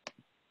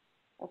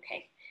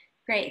 Okay,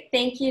 great.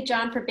 Thank you,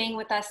 John, for being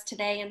with us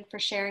today and for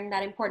sharing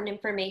that important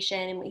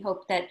information. And we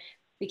hope that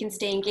we can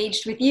stay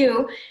engaged with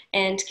you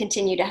and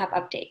continue to have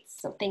updates.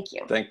 So thank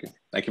you. Thank you.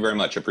 Thank you very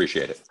much.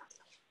 Appreciate it.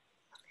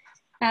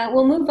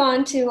 We'll move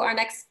on to our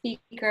next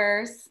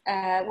speakers.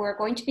 We're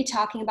going to be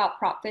talking about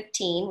Prop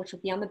 15, which will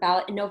be on the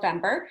ballot in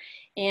November.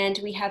 And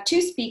we have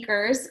two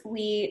speakers.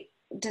 We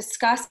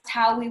discussed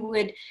how we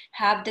would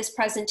have this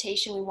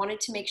presentation. We wanted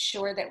to make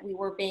sure that we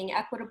were being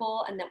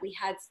equitable and that we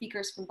had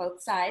speakers from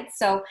both sides.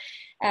 So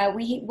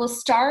we will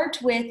start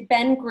with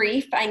Ben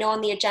Grief. I know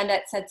on the agenda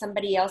it said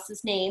somebody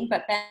else's name,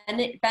 but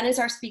Ben is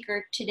our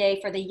speaker today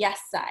for the yes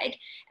side,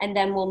 and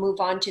then we'll move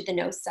on to the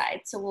no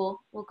side. So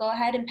we'll go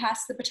ahead and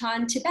pass the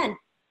baton to Ben.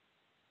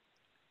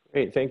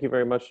 Great, thank you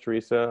very much,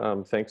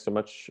 Teresa. Thanks so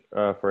much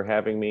for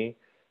having me.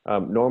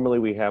 Normally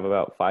we have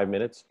about 5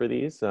 minutes for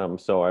these,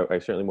 so I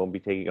certainly won't be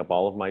taking up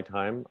all of my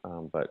time,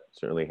 but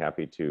certainly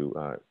happy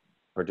to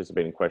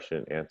participate in question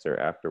and answer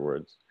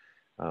afterwards.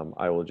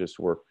 I will just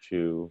work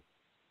to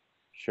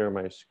share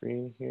my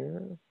screen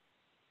here.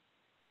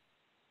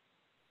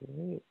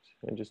 Great,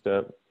 and just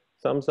a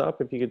thumbs up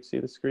if you could see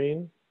the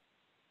screen.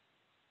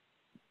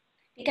 I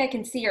think I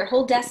can see your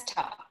whole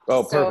desktop.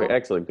 Oh, perfect,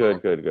 excellent,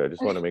 good, good, good.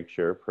 Just want to make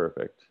sure,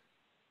 perfect.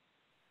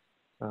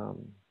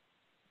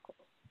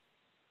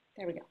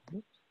 There we go.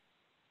 Oops.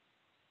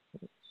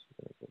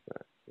 Go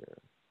back here.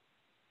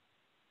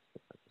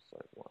 Go back to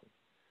slide one.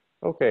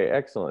 Okay,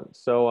 excellent.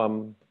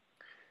 So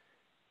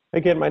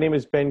again, my name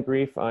is Ben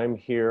Grief. I'm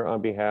here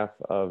on behalf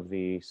of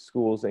the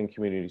Schools and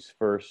Communities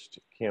First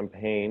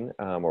campaign,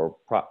 or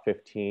Prop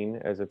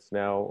 15 as it's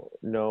now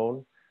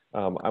known.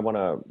 I want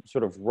to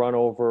sort of run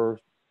over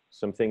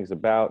some things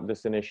about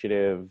this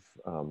initiative,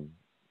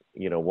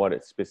 you know, what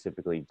it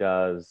specifically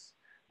does.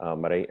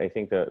 But I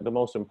think the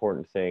most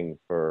important thing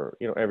for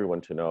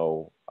everyone to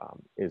know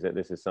is that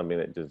this is something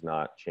that does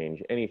not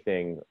change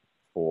anything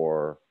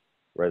for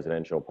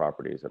residential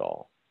properties at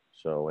all.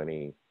 So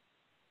any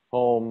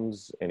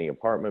homes, any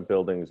apartment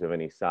buildings of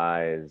any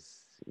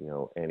size,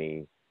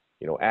 any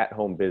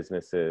at-home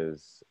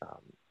businesses.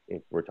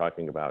 If we're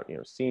talking about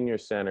senior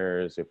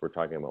centers, if we're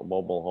talking about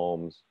mobile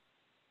homes,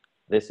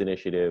 this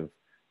initiative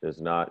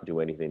does not do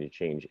anything to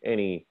change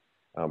any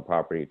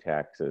property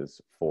taxes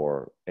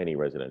for any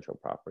residential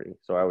property.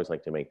 So I always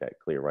like to make that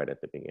clear right at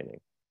the beginning.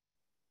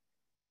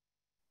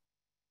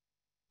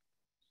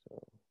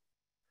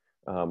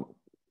 So,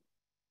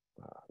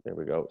 there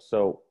we go.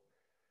 So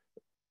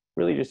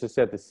really just to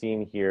set the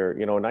scene here,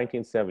 in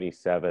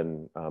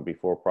 1977,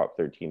 before Prop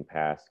 13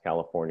 passed,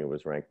 California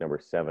was ranked number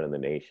 7 in the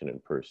nation in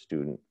per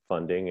student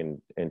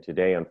funding. And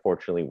today,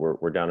 unfortunately,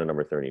 we're down to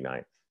number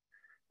 39th.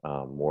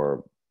 We're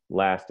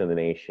last in the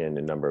nation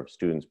in number of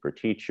students per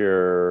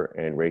teacher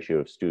and ratio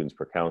of students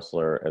per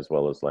counselor, as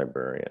well as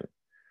librarian.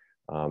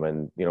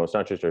 And it's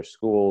not just our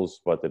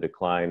schools, but the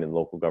decline in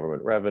local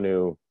government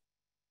revenue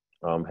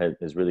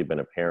has really been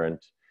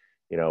apparent.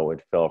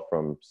 It fell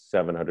from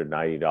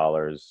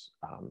 $790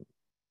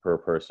 per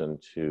person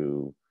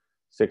to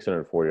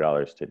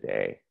 $640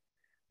 today.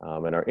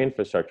 And our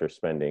infrastructure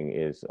spending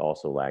is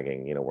also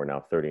lagging. We're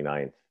now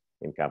 39th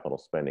in capital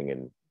spending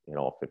in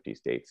all 50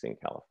 states in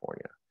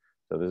California.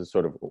 So this is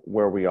sort of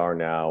where we are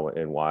now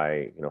and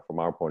why, from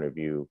our point of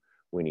view,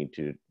 we need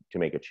to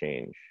make a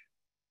change.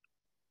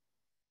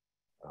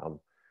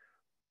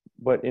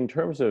 But in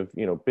terms of,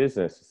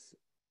 business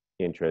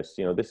interests,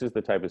 this is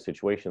the type of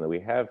situation that we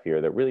have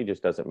here that really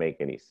just doesn't make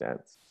any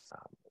sense,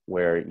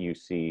 where you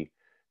see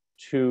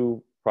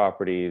two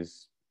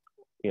properties,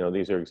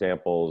 these are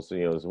examples,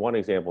 there's one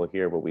example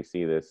here, but we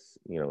see this,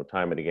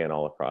 time and again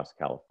all across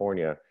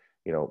California,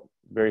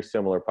 very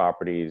similar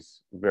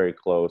properties, very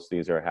close.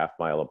 These are a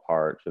half-mile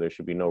apart, so there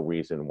should be no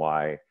reason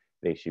why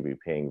they should be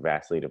paying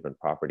vastly different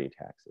property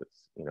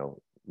taxes.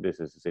 This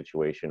is a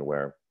situation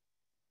where,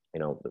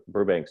 the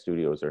Burbank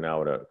studios are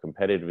now at a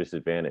competitive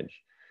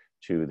disadvantage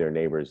to their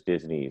neighbors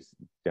Disney's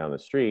down the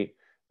street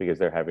because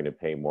they're having to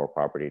pay more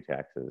property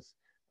taxes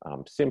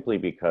simply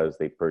because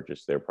they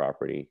purchased their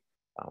property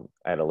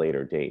at a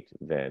later date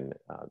than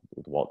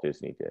Walt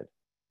Disney did.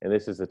 And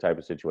this is the type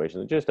of situation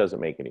that just doesn't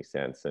make any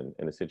sense, and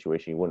a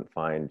situation you wouldn't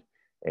find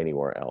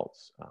anywhere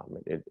else.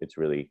 It's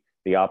really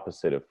the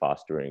opposite of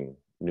fostering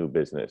new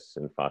business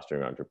and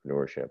fostering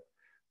entrepreneurship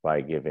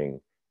by giving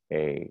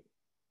a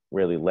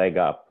really leg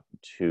up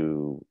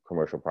to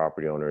commercial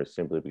property owners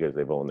simply because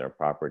they've owned their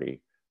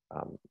property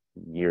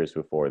years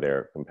before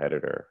their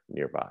competitor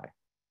nearby.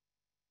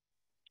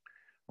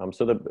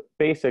 So the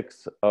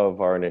basics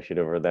of our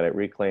initiative are that it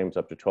reclaims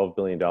up to $12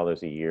 billion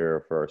a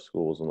year for our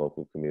schools and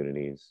local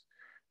communities.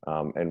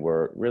 And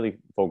we're really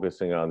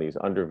focusing on these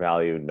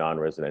undervalued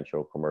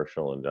non-residential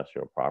commercial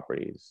industrial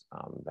properties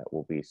that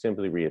will be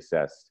simply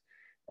reassessed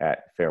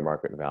at fair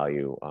market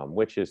value,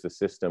 which is the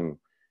system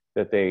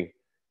that they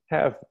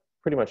have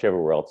pretty much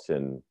everywhere else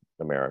in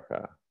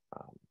America.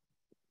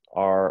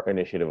 Our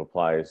initiative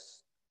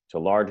applies to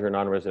larger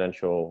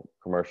non-residential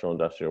commercial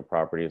industrial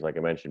properties, like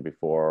I mentioned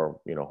before.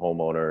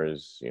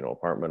 Homeowners,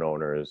 apartment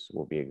owners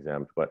will be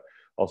exempt, but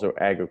also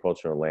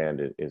agricultural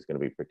land is going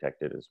to be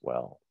protected as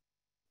well.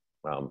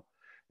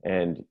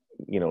 And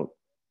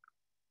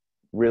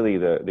really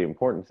the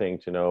important thing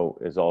to know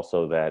is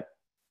also that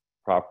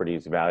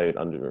properties valued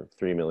under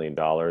 $3 million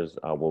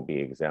will be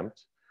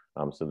exempt.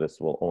 So this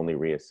will only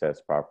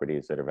reassess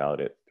properties that are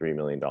valued at $3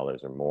 million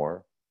or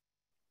more.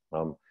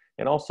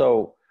 And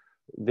also,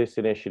 this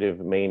initiative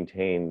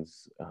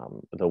maintains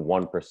the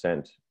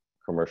 1%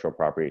 commercial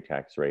property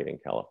tax rate in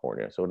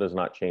California. So it does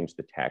not change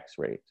the tax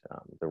rate.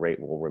 The rate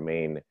will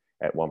remain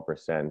at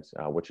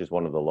 1%, which is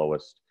one of the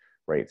lowest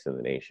rates in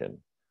the nation.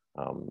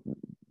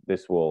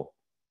 This will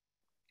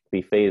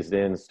be phased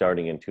in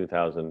starting in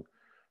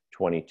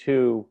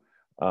 2022,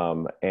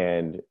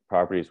 and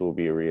properties will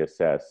be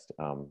reassessed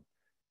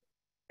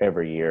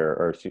every year,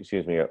 or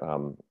excuse me,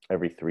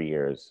 every 3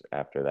 years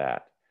after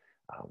that.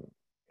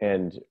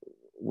 And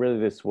really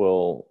this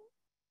will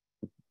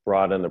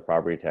broaden the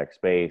property tax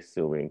base.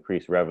 It will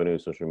increase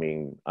revenues, which will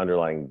mean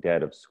underlying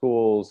debt of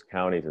schools,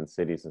 counties, and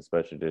cities and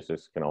special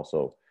districts can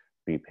also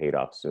be paid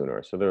off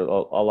sooner. So there are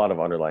a lot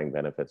of underlying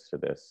benefits to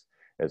this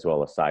as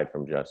well, aside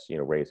from just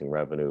raising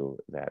revenue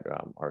that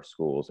our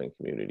schools and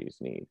communities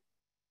need.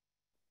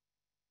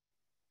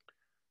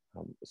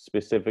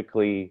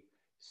 Specifically,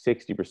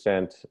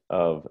 60%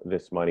 of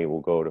this money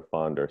will go to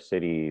fund our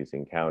cities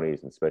and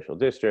counties and special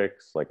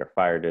districts, like our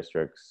fire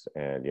districts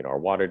and our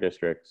water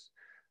districts.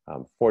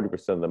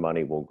 40% of the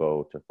money will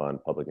go to fund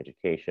public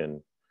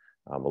education,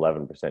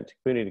 11% to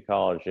community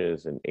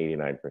colleges, and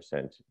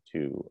 89%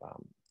 to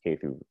K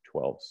through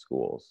 12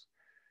 schools.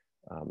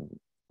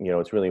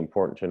 It's really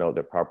important to note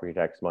that property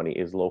tax money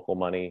is local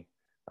money.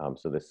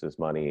 So this is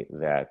money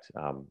that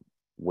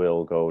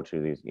will go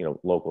to these,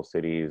 local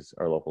cities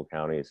or local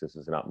counties. This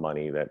is not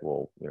money that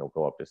will,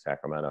 go up to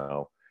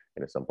Sacramento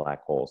into some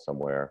black hole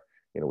somewhere.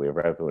 We have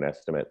revenue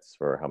estimates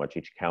for how much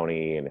each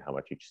county and how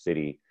much each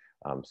city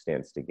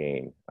stands to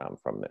gain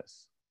from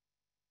this.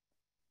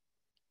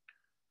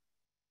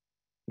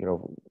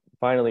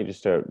 Finally,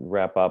 just to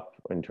wrap up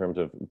in terms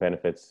of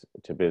benefits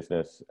to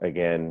business,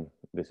 again,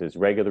 this is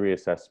regular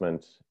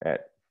reassessment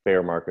at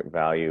fair market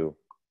value.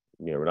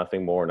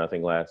 Nothing more,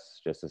 nothing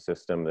less, just a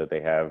system that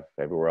they have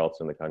everywhere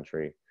else in the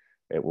country.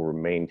 It will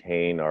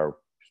maintain our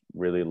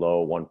really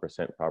low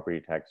 1% property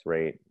tax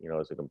rate.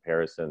 As a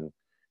comparison,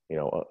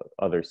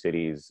 other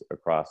cities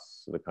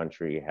across the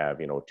country have,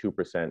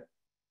 2%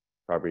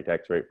 property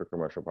tax rate for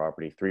commercial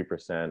property,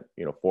 3%,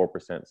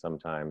 4%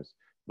 sometimes,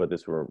 but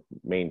this will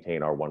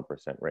maintain our 1%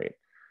 rate.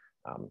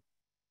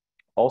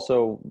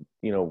 Also,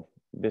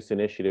 this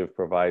initiative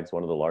provides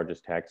one of the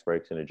largest tax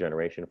breaks in a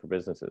generation for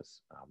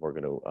businesses. We're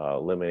going to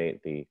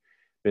eliminate the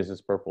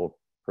business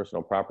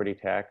personal property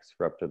tax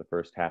for up to the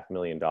first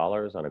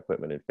 $500,000 on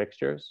equipment and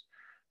fixtures.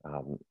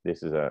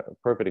 This is a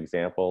perfect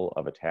example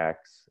of a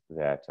tax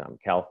that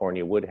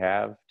California would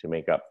have to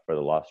make up for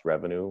the lost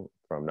revenue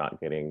from not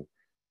getting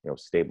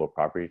stable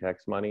property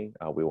tax money.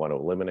 We want to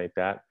eliminate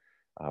that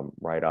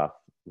right off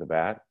the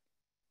bat.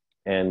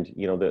 And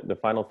the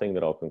final thing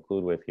that I'll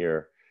conclude with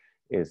here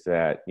is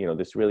that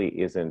this really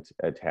isn't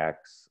a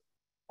tax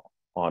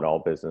on all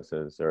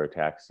businesses or a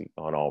tax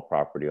on all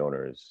property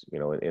owners,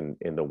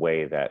 in the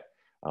way that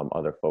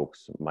other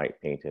folks might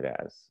paint it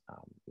as.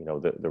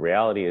 The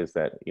reality is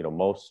that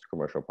most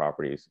commercial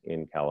properties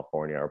in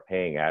California are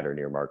paying at or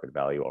near market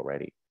value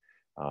already.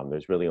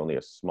 There's really only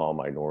a small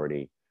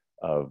minority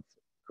of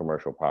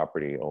commercial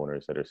property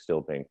owners that are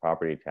still paying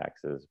property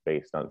taxes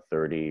based on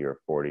 30 or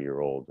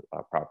 40-year-old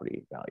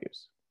property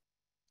values.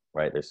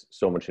 Right? There's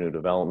so much new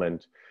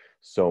development,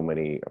 so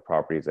many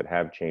properties that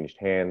have changed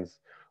hands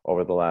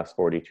over the last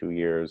 42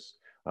 years.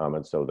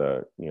 And so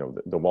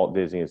the Walt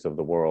Disneys of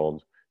the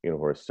world,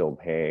 who are still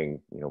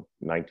paying,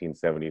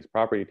 1970s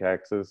property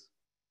taxes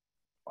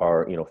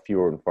are,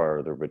 fewer and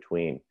farther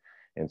between.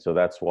 And so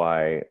that's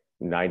why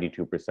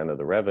 92% of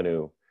the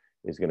revenue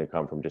is going to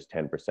come from just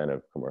 10%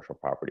 of commercial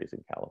properties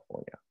in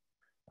California.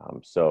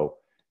 So,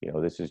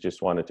 this is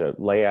just wanted to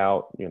lay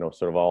out,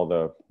 sort of all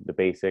the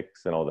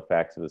basics and all the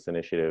facts of this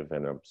initiative.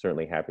 And I'm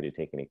certainly happy to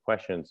take any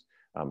questions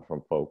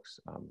from folks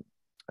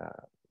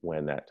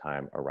when that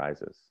time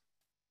arises.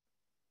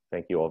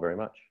 Thank you all very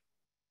much.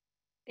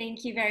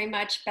 Thank you very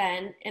much,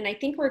 Ben. And I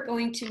think we're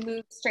going to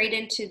move straight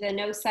into the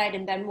no side,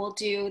 and then we'll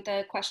do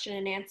the question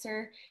and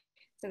answer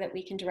so that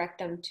we can direct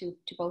them to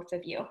both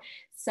of you.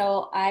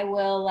 So I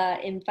will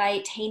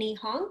invite Haney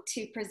Hong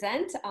to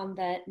present on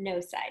the no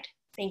side.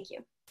 Thank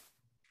you.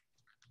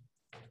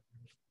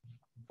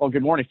 Well,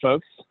 good morning,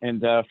 folks.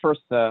 And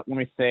first, let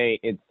me say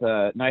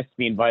it's nice to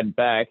be invited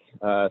back.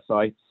 So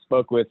I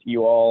spoke with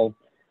you all,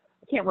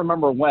 I can't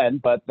remember when,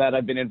 but that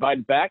I've been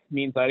invited back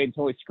means I didn't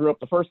totally screw up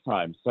the first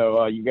time.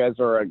 So you guys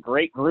are a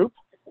great group.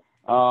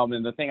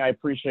 And the thing I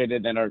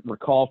appreciated and I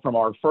recall from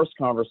our first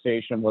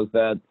conversation was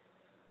that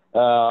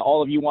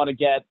all of you want to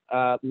get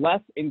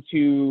less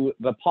into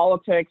the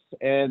politics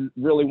and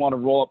really want to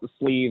roll up the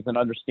sleeves and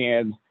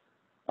understand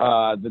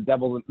the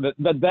devil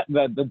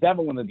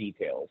in the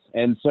details.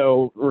 And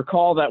so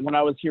recall that when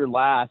I was here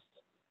last,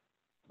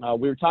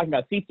 we were talking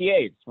about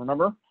CCAs,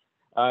 remember?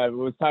 We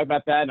was talking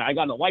about that, and I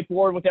got on the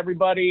whiteboard with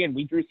everybody, and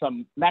we drew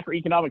some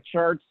macroeconomic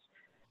charts,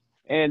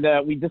 and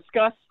we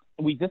discussed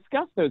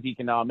those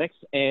economics,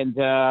 and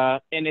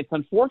it's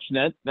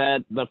unfortunate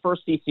that the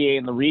first CCA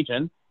in the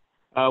region,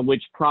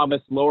 which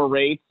promised lower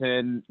rates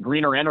and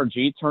greener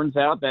energy, turns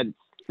out that it's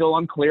still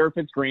unclear if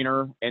it's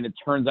greener, and it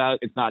turns out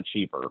it's not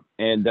cheaper.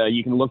 And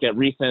you can look at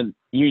recent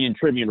Union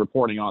Tribune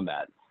reporting on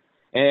that.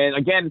 And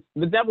again,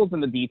 the devil's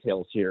in the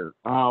details here.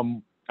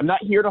 I'm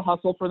not here to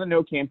hustle for the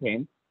no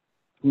campaign.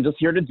 I'm just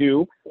here to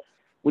do,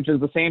 which is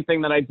the same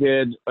thing that I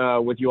did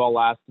with you all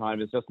last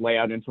time, is just lay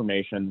out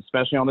information,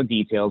 especially on the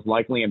details,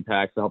 likely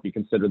impacts to help you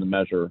consider the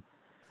measure.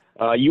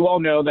 You all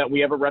know that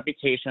we have a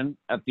reputation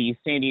at the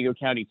San Diego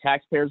County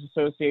Taxpayers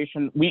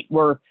Association.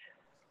 We're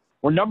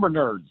number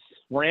nerds.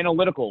 We're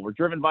analytical. We're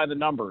driven by the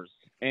numbers.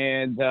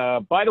 And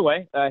by the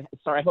way,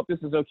 sorry, I hope this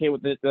is okay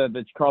with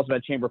the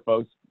Carlsbad Chamber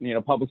folks,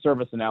 public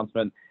service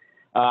announcement.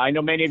 I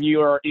know many of you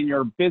are in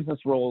your business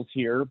roles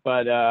here,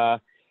 but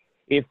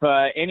if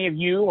any of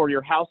you or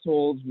your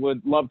households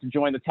would love to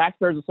join the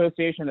Taxpayers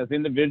Association as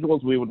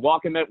individuals, we would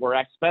welcome it. We're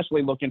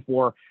especially looking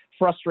for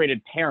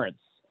frustrated parents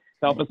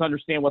to help us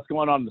understand what's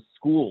going on in the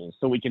schools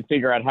so we can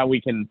figure out how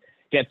we can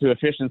get to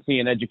efficiency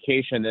and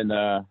education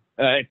and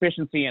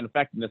efficiency and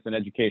effectiveness in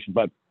education.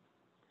 But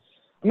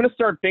I'm going to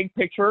start big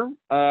picture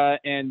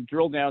and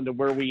drill down to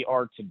where we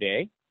are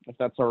today, if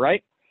that's all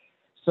right.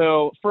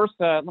 So first,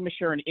 let me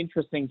share an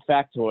interesting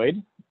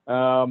factoid.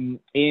 In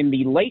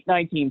the late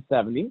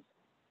 1970s,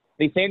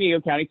 the San Diego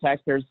County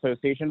Taxpayers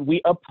Association,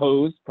 we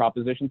opposed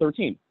Proposition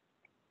 13.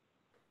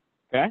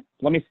 Okay,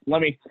 let me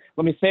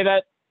say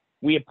that.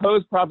 We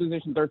opposed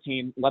Proposition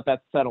 13. Let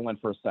that settle in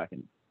for a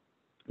second.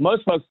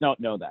 Most folks don't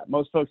know that.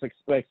 Most folks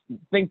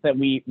think that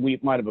we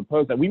might have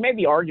opposed that. We made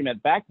the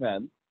argument back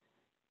then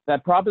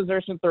that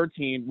Proposition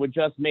 13 would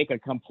just make a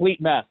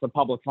complete mess of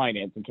public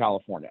finance in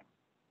California.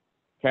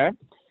 Okay,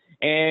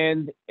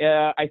 and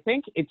I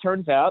think it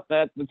turns out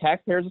that the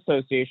Taxpayers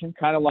Association,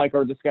 kind of like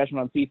our discussion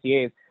on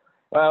CCAs,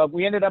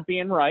 we ended up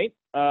being right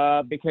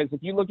because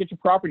if you look at your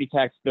property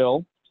tax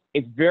bill,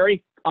 it's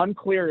very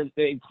unclear.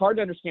 It's hard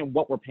to understand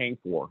what we're paying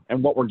for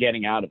and what we're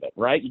getting out of it,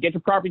 right? You get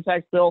your property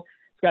tax bill,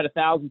 it's got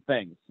 1,000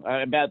 things.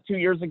 About 2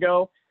 years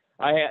ago,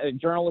 a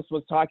journalist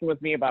was talking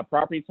with me about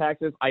property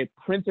taxes. I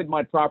printed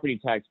my property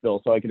tax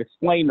bill so I could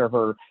explain to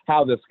her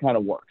how this kind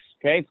of works,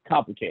 okay? It's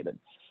complicated.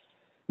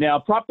 Now,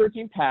 Prop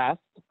 13 passed.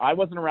 I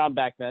wasn't around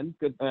back then,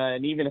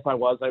 and even if I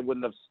was, I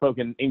wouldn't have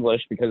spoken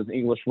English because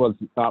English was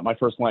not my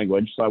first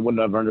language, so I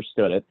wouldn't have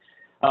understood it.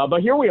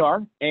 But here we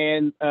are,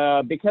 and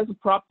because of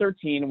Prop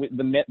 13,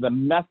 the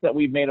mess that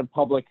we've made of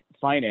public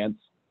finance,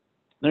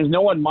 there's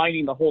no one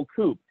minding the whole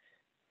coop.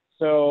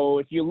 So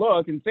if you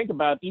look and think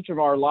about each of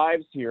our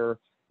lives here,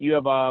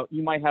 you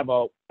might have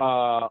a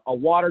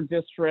water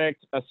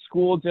district, a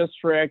school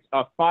district,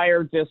 a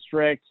fire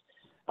district,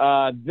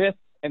 this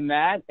and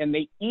that, and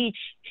they each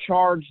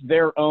charge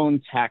their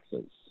own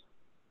taxes,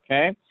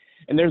 okay?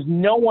 And there's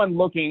no one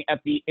looking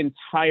at the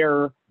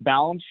entire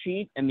balance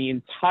sheet and the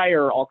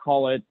entire, I'll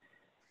call it,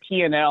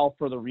 P&L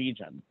for the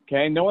region,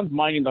 okay? No one's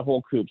minding the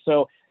whole coop.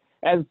 So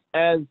as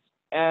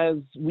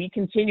we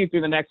continue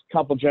through the next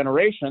couple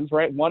generations,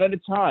 right, one at a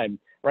time,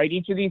 right,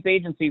 each of these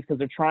agencies, because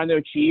they're trying to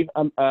achieve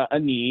a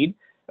need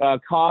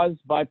caused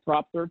by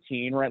Prop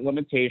 13, right,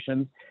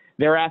 limitations,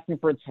 they're asking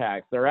for a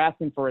tax, they're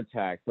asking for a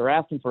tax, they're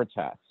asking for a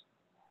tax.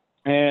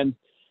 And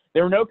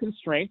there are no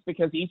constraints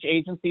because each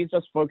agency is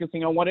just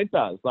focusing on what it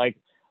does. Like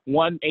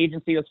one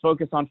agency that's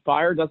focused on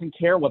fire doesn't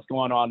care what's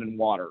going on in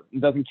water,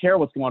 doesn't care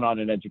what's going on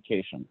in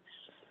education.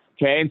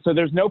 Okay, and so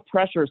there's no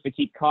pressures to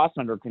keep costs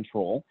under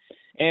control.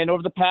 And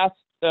over the past,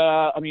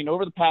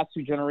 over the past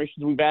 2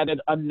 generations, we've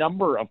added a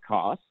number of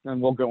costs, and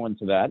we'll go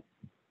into that.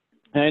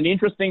 And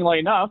interestingly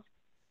enough,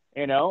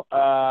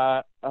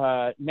 now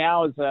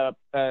is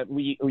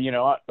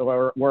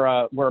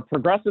we're a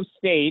progressive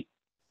state,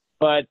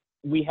 but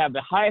we have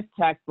the highest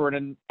tax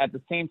burden. At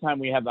the same time,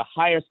 we have the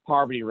highest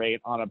poverty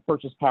rate on a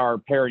purchase power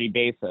parity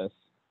basis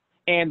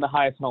and the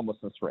highest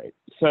homelessness rate.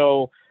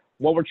 So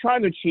what we're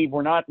trying to achieve,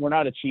 we're not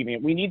achieving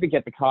it. We need to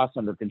get the costs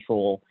under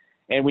control,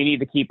 and we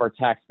need to keep our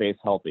tax base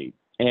healthy.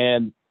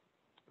 And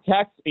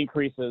tax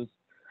increases,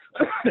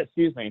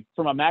 excuse me,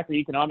 from a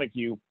macroeconomic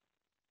view,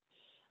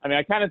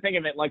 I kind of think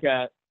of it like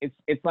it's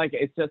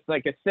just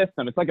like a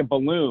system. It's like a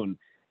balloon.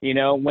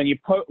 When you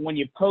push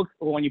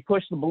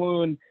the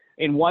balloon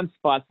in one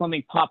spot,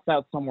 something pops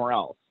out somewhere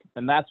else,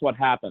 and that's what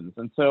happens.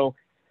 And so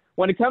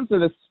when it comes to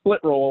the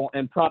split roll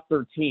and Prop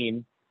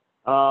 13,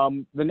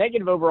 the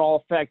negative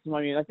overall effects,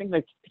 I think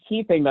the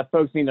key thing that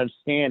folks need to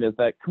understand is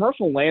that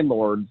commercial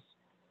landlords,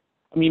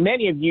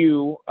 many of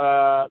you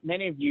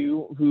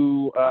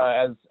who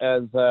as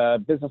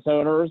business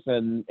owners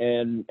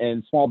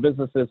and small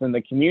businesses in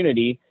the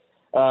community,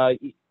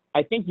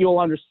 I think you'll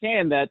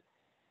understand that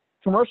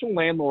commercial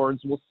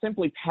landlords will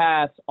simply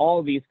pass all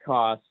of these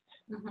costs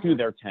to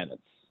their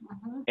tenants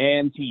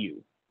and to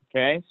you,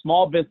 okay?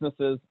 Small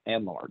businesses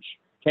and large,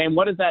 okay? And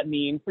what does that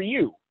mean for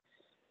you,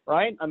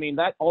 right? I mean,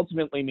 that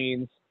ultimately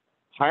means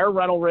higher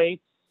rental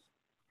rates.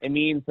 It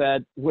means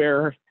that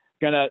you're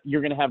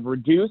gonna have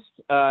reduced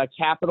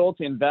capital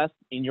to invest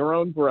in your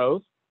own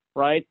growth,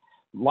 right?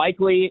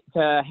 Likely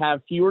to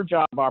have fewer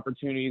job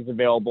opportunities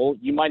available.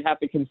 You might have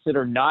to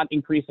consider not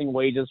increasing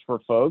wages for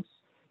folks.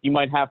 You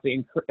might have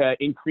to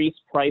increase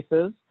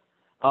prices.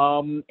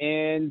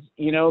 And,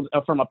 you know,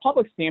 from a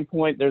public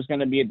standpoint, there's going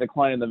to be a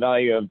decline in the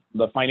value of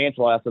the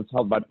financial assets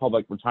held by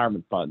public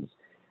retirement funds.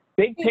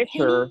 Big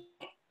picture.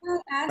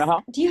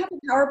 Do you have a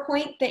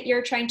PowerPoint that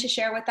you're trying to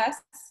share with us?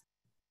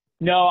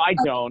 No, I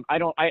don't. I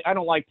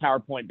don't like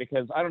PowerPoint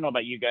because I don't know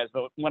about you guys,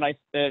 but when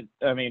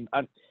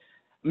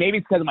maybe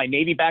it's because of my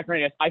Navy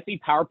background. I see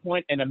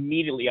PowerPoint and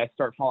immediately I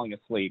start falling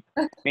asleep.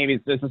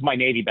 Maybe this is my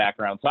Navy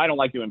background, so I don't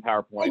like doing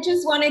PowerPoint. I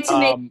just wanted to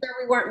make sure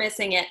we weren't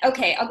missing it.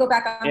 Okay, I'll go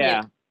back on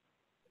mute.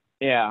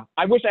 Yeah.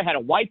 I wish I had a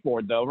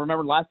whiteboard though.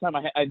 Remember last time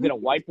I did a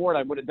whiteboard?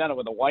 I would have done it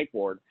with a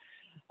whiteboard.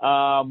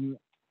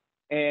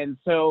 And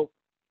so,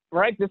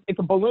 right, it's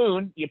a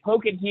balloon. You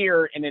poke it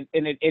here, and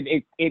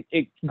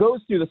it goes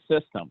through the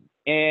system,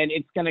 and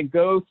it's going to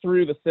go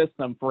through the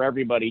system for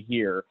everybody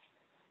here.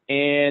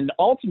 And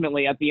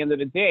ultimately, at the end of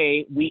the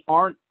day, we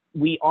aren't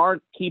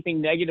keeping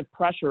negative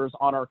pressures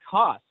on our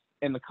costs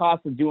and the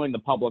cost of doing the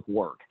public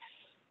work.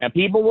 And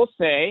people will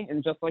say,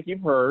 and just like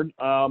you've heard,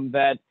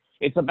 that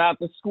it's about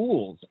the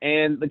schools.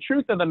 And the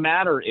truth of the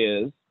matter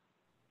is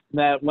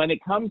that when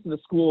it comes to the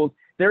schools,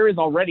 there is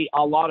already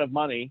a lot of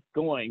money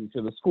going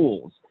to the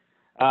schools.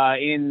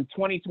 In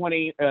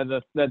 2020,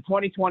 the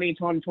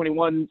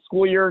 2020-2021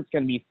 school year, it's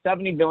going to be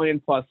 $70 billion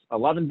plus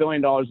 $11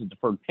 billion of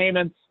deferred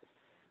payments.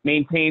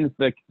 Maintains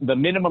the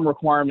minimum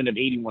requirement of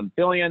 $81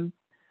 billion.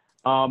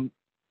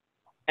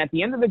 At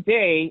the end of the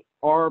day,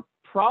 our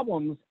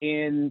problems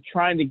in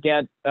trying to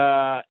get,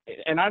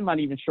 and I'm not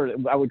even sure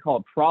that I would call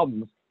it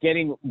problems,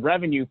 getting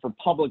revenue for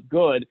public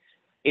good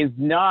is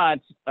not,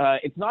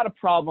 it's not a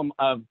problem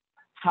of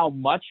how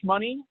much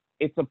money,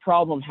 it's a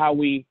problem of how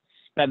we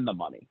spend the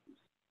money.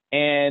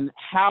 And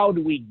how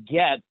do we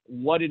get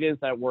what it is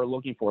that we're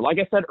looking for? Like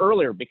I said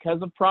earlier, because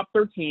of Prop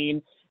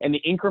 13 and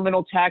the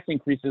incremental tax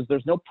increases,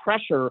 there's no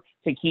pressure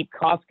to keep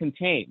costs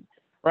contained,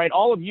 right?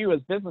 All of you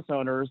as business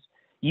owners,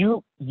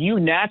 you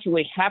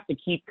naturally have to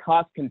keep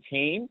costs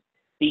contained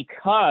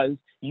because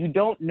you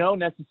don't know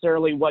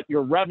necessarily what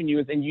your revenue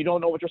is and you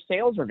don't know what your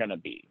sales are going to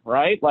be,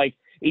 right? Like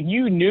if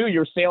you knew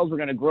your sales were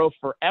going to grow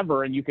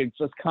forever and you could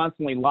just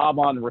constantly lob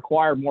on and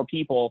require more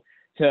people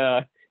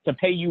to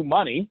pay you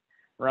money,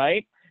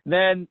 right?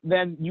 Then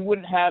you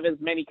wouldn't have as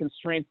many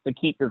constraints to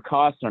keep your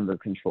costs under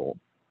control.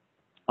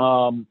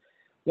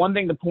 One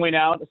thing to point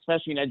out,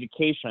 especially in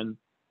education,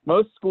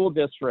 most school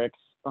districts,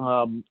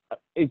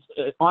 it's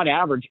on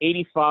average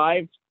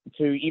 85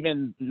 to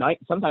even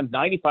sometimes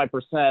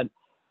 95%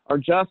 are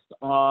just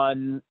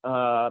on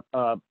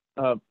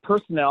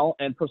personnel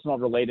and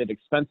personnel-related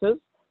expenses.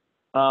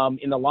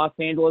 In the Los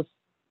Angeles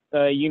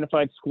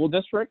Unified School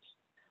District,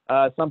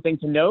 something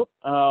to note,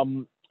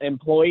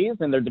 employees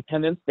and their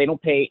dependents, they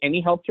don't pay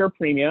any healthcare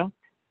premium,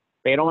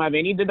 they don't have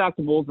any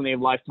deductibles, and they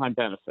have lifetime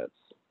benefits.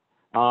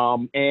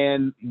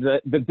 And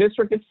the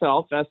district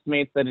itself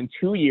estimates that in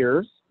 2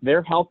 years,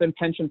 their health and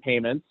pension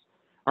payments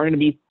are going to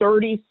be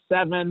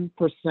 37%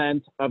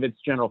 of its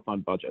general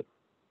fund budget.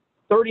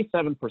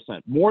 37%,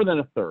 more than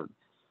a third.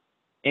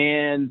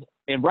 And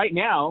right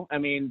now, I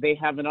mean, they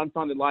have an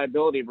unfunded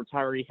liability of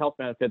retiree health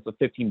benefits of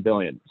 $15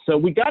 billion. So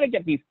we got to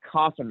get these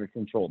costs under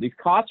control. These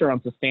costs are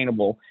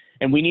unsustainable,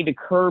 and we need to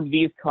curb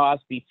these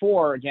costs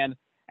before, again,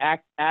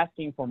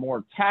 asking for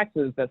more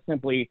taxes that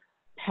simply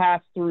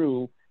pass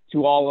through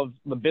to all of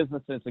the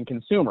businesses and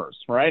consumers,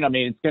 right? I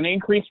mean, it's going to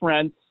increase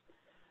rents.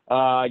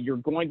 You're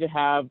going to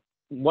have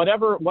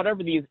whatever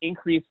these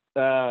increased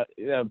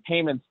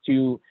payments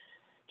to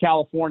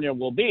California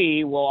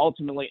will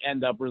ultimately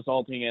end up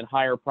resulting in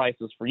higher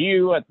prices for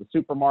you at the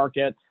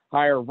supermarket,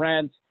 higher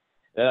rent,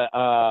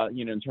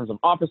 in terms of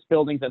office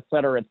buildings, et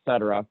cetera, et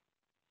cetera.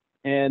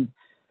 And,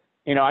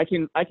 I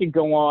could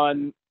go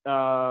on,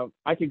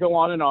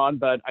 and on,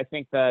 but I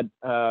think that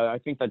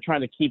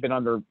trying to keep it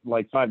under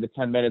like 5 to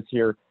 10 minutes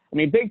here. I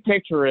mean, big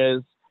picture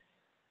is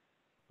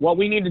what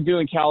we need to do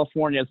in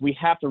California is we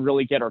have to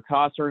really get our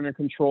costs under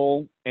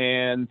control.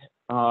 And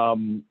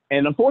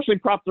unfortunately,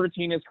 Prop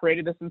 13 has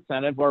created this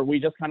incentive where we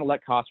just kind of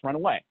let costs run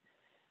away.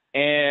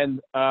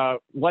 And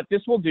what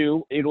this will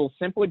do, it'll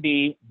simply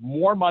be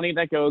more money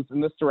that goes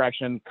in this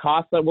direction,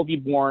 costs that will be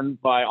borne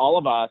by all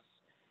of us,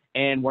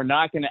 and we're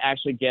not going to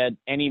actually get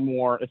any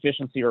more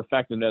efficiency or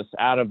effectiveness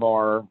out of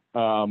our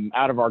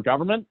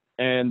government.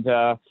 And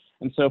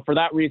so for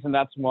that reason,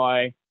 that's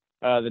why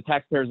the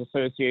Taxpayers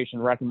Association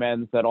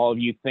recommends that all of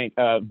you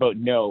vote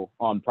no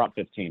on Prop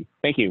 15.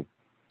 Thank you.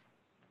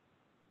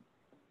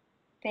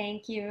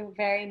 Thank you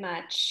very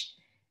much.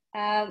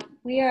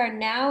 We are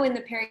now in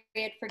the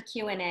period for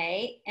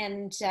Q&A,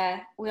 and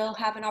we'll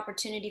have an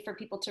opportunity for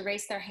people to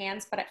raise their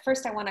hands. But at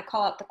first, I want to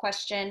call out the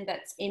question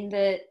that's in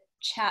the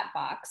chat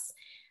box.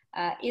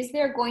 Is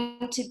there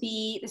going to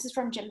be, this is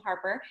from Jim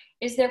Harper,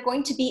 is there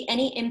going to be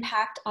any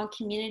impact on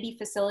community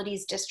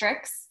facilities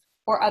districts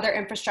or other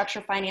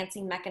infrastructure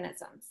financing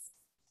mechanisms?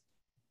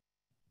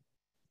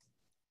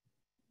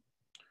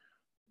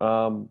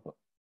 I'm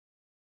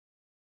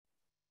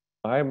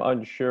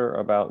unsure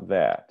about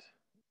that.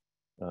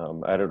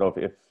 I don't know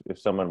if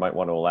someone might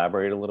want to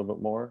elaborate a little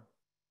bit more.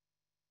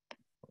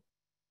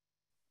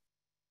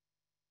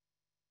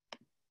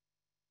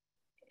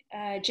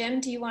 Jim,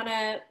 do you want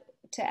to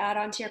add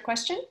on to your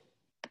question?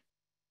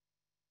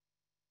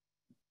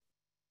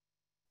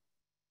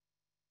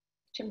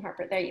 Jim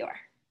Harper, there you are.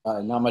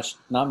 Not much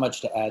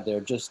to add there.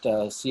 Just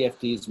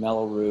CFDs,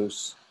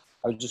 Mello-Roos.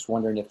 I was just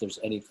wondering if there's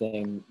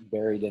anything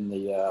buried in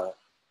the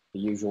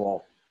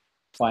usual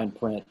fine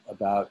print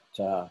about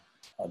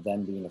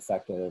them being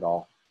affected at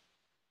all.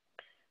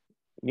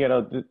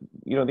 The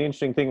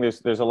interesting thing,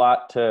 there's a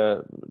lot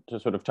to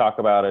sort of talk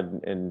about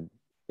in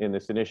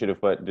this initiative,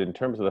 but in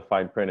terms of the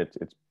fine print,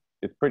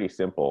 it's pretty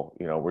simple.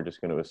 We're just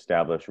going to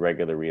establish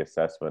regular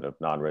reassessment of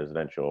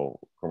non-residential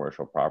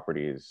commercial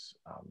properties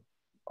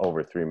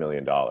over $3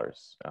 million,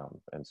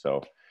 and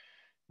so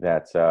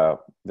that's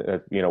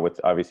with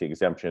obviously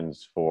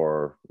exemptions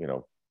for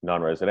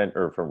non-resident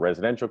or for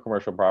residential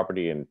commercial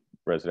property and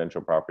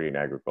residential property and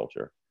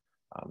agriculture.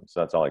 So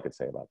that's all I could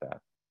say about that.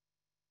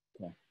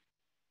 Okay.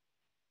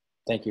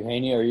 Thank you.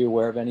 Haney, are you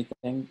aware of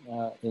anything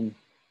that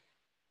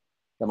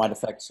might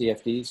affect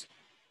CFDs?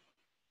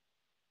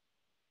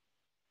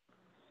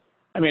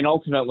 I mean,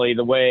 ultimately,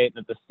 the way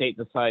that the state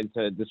decides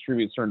to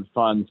distribute certain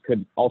funds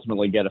could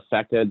ultimately get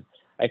affected.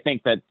 I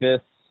think that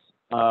this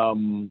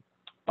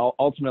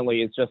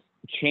ultimately is just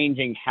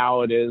changing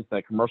how it is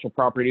that commercial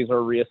properties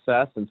are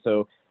reassessed. And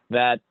so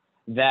that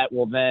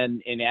will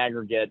then, in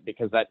aggregate,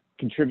 because that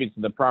contributes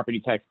to the property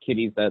tax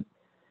kitties that,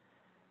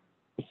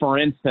 for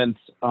instance,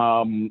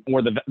 or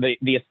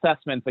the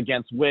assessments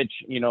against which,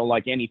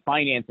 like any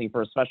financing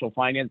for a special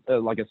finance,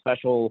 like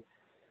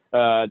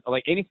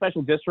any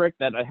special district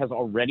that has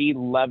already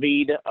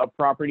levied a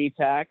property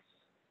tax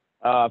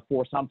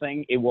for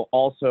something, it will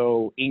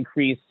also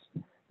increase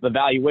the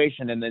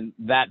valuation and then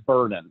that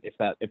burden, if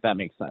that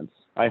makes sense.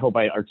 I hope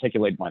I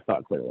articulated my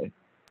thought clearly.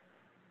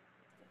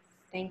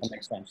 Thank you. That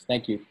makes sense.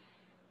 Thank you.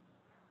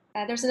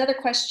 There's another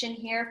question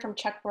here from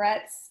Chuck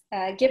Bretz.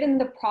 Given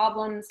the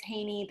problems,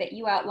 Haney, that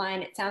you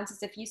outline, it sounds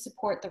as if you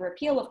support the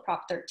repeal of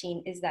Prop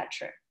 13. Is that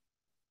true?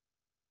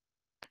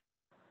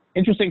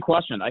 Interesting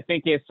question. I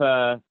think if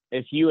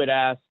you had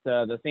asked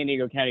the San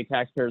Diego County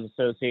Taxpayers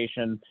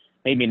Association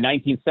maybe in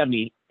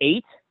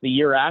 1978, the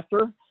year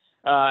after,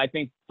 I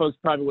think folks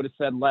probably would have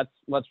said,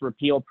 let's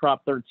repeal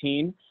Prop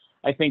 13.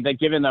 I think that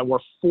given that we're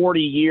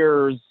 40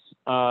 years,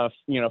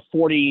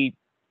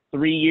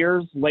 43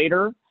 years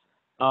later,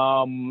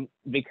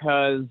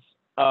 because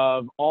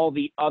of all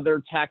the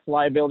other tax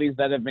liabilities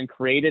that have been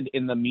created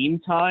in the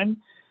meantime,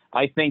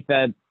 I think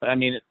that,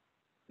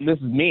 this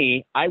is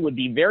me, I would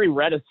be very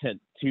reticent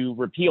to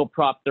repeal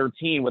Prop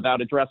 13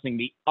 without addressing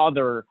the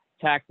other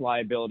tax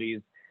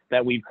liabilities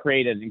that we've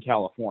created in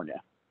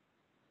California.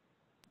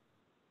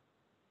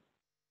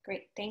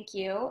 Great, thank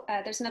you.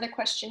 There's another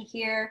question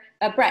here.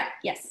 Brett,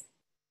 yes.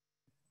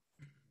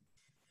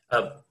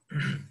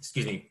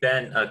 Excuse me,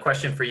 Ben, a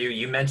question for you.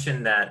 You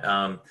mentioned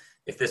that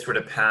if this were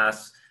to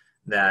pass,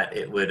 that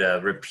it would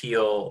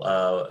repeal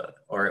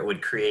or it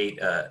would create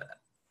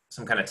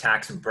some kind of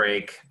tax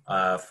break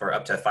for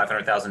up to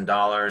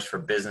 $500,000 for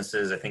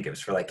businesses. I think it was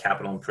for like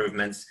capital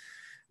improvements.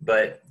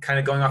 But kind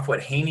of going off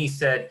what Haney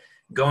said,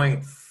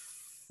 going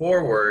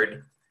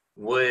forward,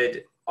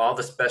 would all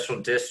the special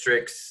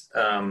districts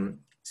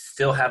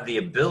still have the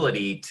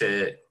ability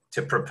to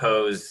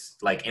propose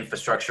like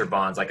infrastructure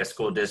bonds, like a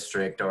school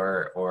district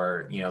or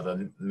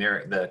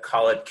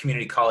the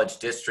community college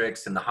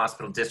districts and the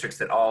hospital districts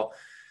that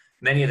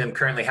many of them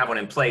currently have one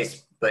in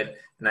place,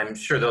 and I'm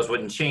sure those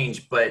wouldn't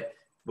change, but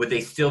would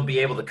they still be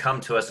able to come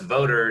to us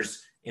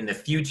voters in the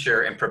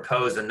future and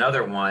propose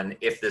another one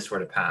if this were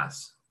to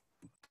pass?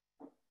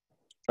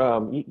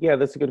 Yeah,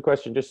 that's a good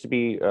question. Just to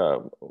be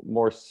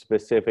more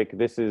specific,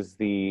 this is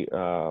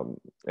an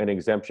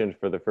exemption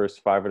for the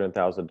first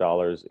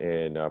 $500,000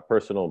 in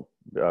personal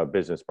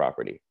business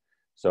property.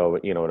 So,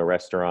 in a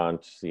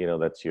restaurant,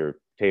 that's your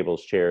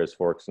tables, chairs,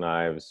 forks,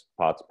 knives,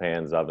 pots,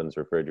 pans, ovens,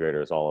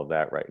 refrigerators, all of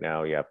that. Right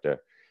now, you have to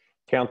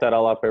count that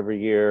all up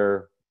every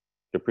year,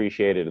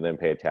 depreciate it, and then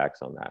pay a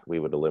tax on that. We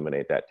would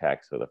eliminate that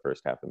tax for the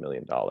first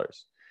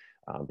 $500,000.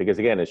 Because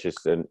again, it's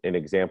just an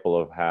example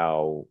of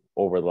how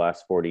over the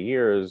last 40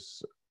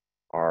 years,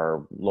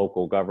 our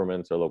local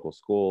governments, our local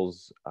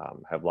schools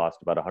have lost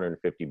about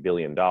 $150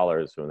 billion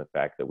from the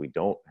fact that we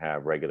don't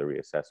have regular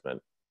reassessment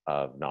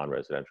of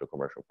non-residential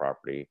commercial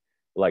property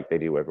like they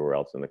do everywhere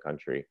else in the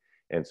country.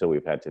 And so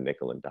we've had to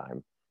nickel and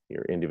dime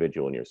your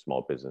individual and your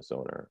small business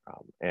owner.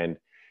 And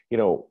you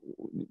know,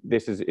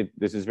 this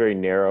is very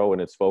narrow in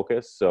its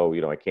focus. So,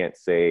 you know, I can't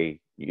say,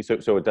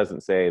 so it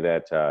doesn't say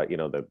that, you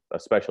know, a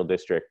special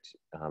district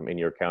in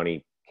your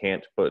county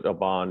can't put a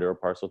bond or a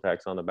parcel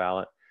tax on the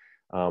ballot.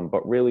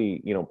 But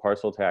really, you know,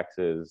 parcel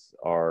taxes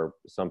are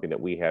something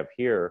that we have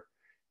here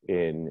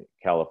in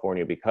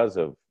California because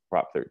of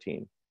Prop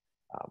 13.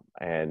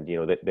 And,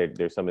 you know,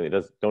 there's something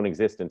that don't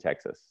exist in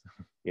Texas,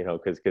 you know,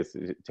 because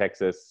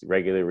Texas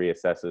regularly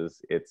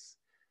reassesses its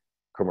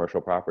commercial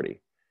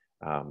property.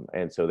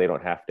 And so they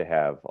don't have to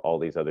have all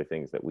these other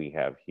things that we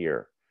have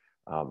here.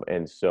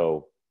 And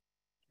so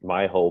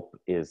my hope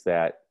is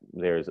that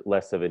there's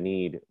less of a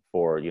need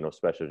for, you know,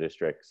 special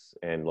districts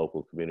and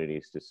local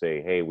communities to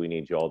say, hey, we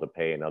need you all to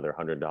pay another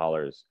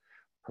 $100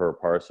 per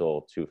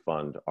parcel to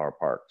fund our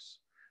parks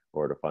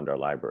or to fund our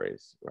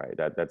libraries, right?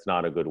 That's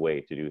not a good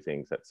way to do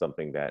things. That's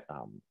something that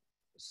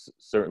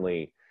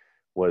certainly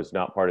was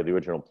not part of the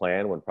original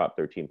plan when Prop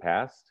 13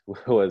 passed,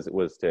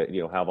 was to,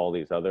 you know, have all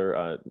these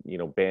other, you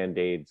know,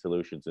 Band-Aid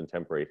solutions and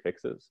temporary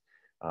fixes.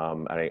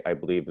 And I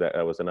believe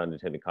that was an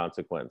unintended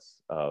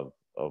consequence of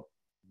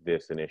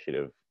this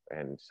initiative.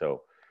 And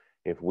so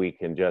if we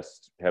can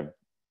just have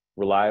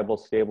reliable,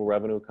 stable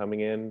revenue coming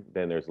in,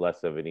 then there's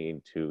less of a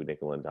need to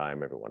nickel and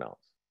dime everyone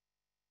else.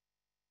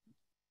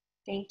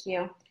 Thank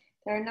you.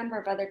 There are a number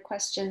of other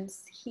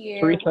questions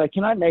here. Teresa,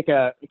 can I make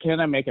a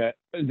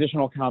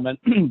additional comment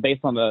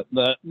based on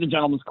the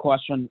gentleman's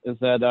question? Is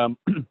that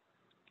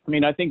I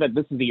mean, I think that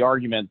this is the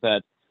argument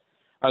that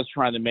I was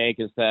trying to make,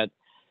 is that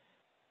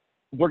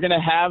we're going to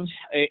have,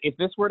 if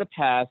this were to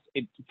pass,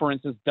 it, for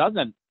instance,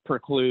 doesn't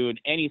preclude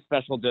any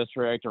special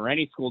district or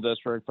any school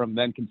district from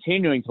then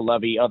continuing to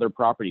levy other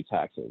property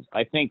taxes.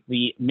 I think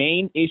the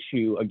main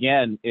issue,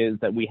 again, is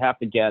that we have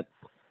to get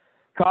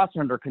costs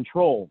under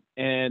control.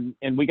 And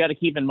we got to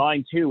keep in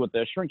mind, too, with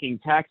the shrinking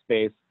tax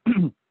base,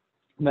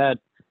 that,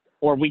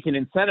 or we can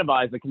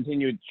incentivize the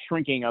continued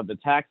shrinking of the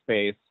tax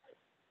base.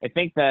 I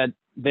think that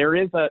there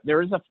is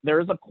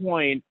a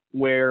point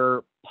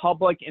where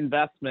public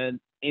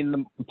investment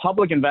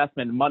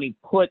money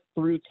put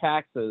through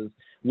taxes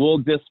will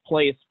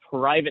displace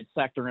private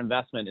sector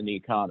investment in the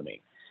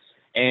economy.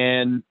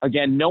 And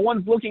again, no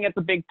one's looking at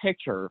the big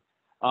picture.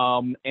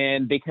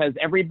 And because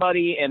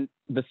everybody and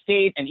the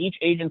state and each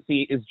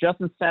agency is just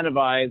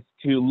incentivized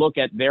to look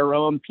at their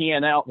own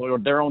P&L or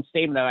their own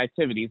statement of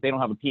activities. They don't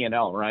have a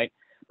P&L, right?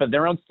 But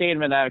their own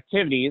statement of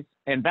activities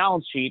and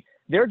balance sheet,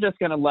 they're just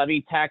going to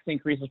levy tax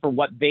increases for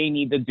what they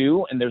need to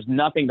do. And there's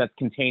nothing that's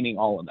containing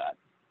all of that.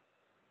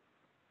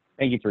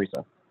 Thank you,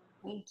 Teresa.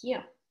 Thank you.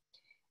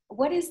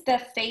 What is the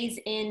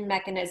phase-in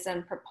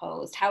mechanism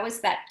proposed? How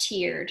is that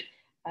tiered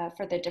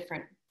for the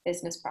different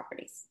business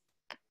properties?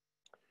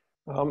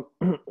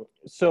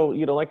 So,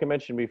 you know, like I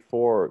mentioned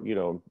before, you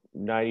know,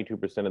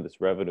 92% of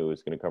this revenue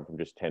is going to come from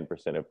just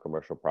 10% of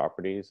commercial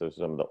properties. Those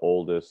are some of the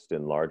oldest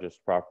and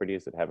largest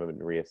properties that haven't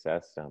been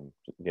reassessed,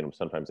 you know,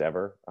 sometimes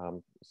ever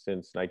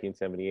since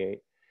 1978.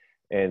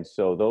 And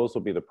so those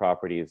will be the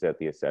properties that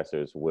the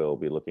assessors will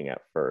be looking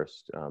at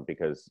first,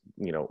 because,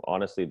 you know,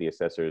 honestly, the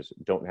assessors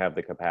don't have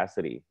the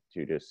capacity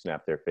to just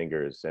snap their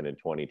fingers and in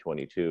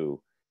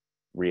 2022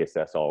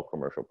 reassess all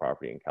commercial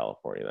property in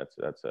California.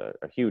 That's a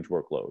huge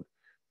workload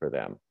for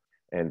them.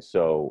 And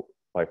so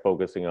by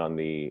focusing on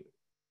the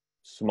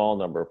small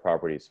number of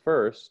properties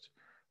first,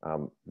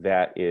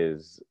 that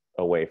is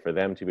a way for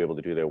them to be able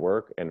to do their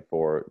work and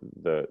for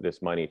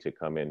this money to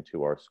come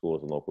into our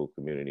schools and local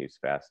communities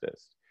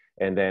fastest.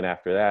 And then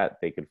after that,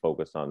 they can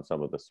focus on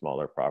some of the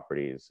smaller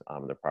properties,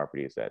 the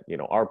properties that, you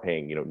know, are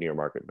paying, you know, near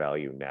market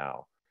value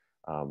now.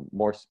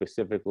 More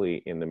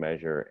specifically in the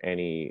measure,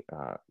 any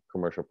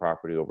commercial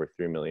property over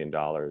 $3 million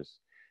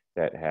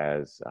that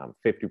has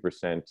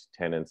 50%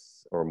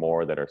 tenants or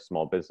more that are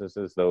small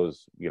businesses,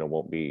 those, you know,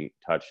 won't be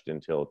touched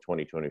until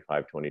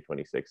 2025,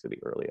 2026 at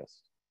the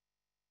earliest.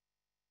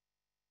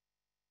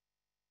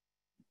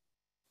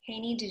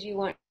 Haney, did you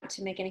want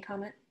to make any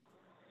comment?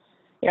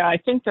 Yeah, I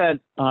think that,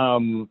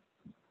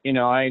 you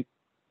know, I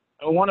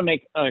want to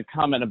make a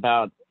comment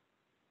about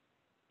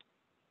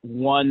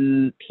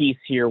one piece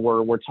here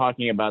where we're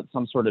talking about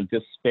some sort of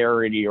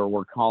disparity, or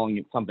we're calling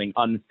it something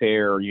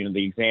unfair. You know,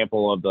 the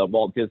example of the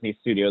Walt Disney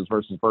Studios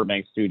versus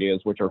Burbank Studios,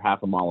 which are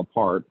half a mile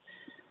apart.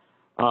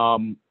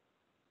 The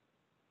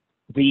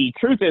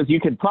truth is, you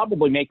could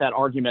probably make that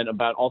argument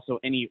about also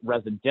any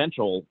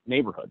residential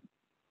neighborhood.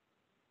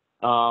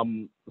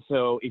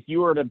 So if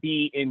you were to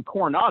be in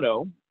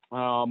Coronado,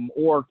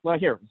 or well,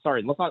 here,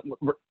 sorry,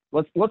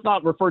 let's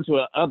not refer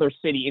to another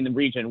city in the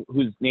region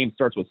whose name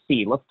starts with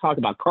C. Let's talk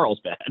about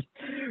Carlsbad,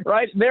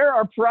 right? There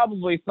are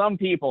probably some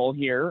people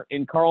here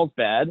in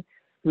Carlsbad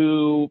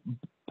who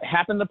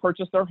happen to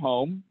purchase their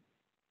home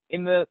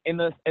in the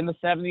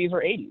 70s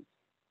or 80s,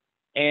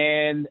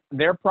 and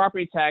their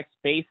property tax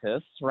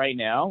basis right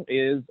now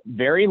is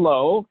very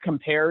low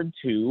compared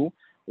to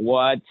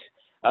what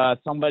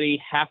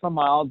somebody half a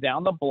mile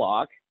down the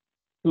block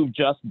who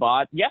just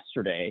bought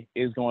yesterday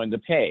is going to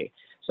pay.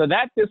 So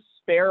that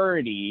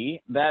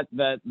disparity, that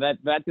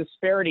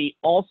disparity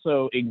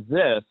also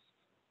exists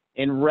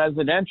in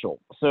residential.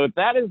 So if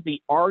that is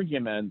the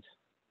argument,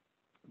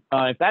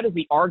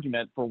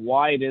 for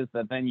why it is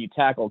that then you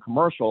tackle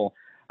commercial,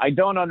 I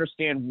don't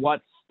understand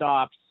what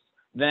stops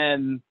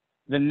then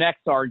the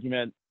next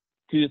argument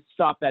to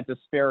stop that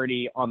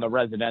disparity on the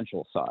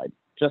residential side.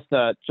 Just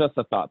a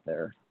thought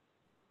there.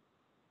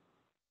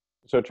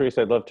 So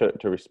Teresa, I'd love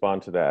to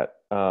respond to that.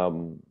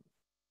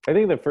 I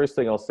think the first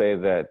thing I'll say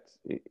that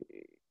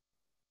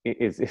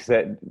is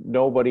that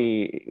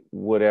nobody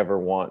would ever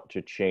want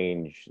to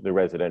change the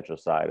residential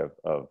side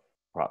of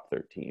Prop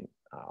 13.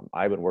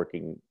 I've been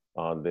working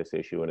on this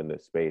issue and in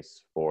this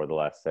space for the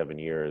last 7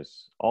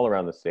 years all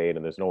around the state,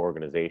 and there's no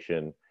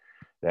organization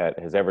that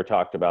has ever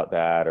talked about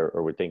that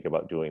or would think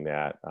about doing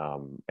that.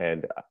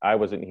 And I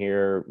wasn't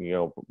here,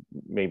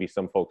 maybe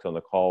some folks on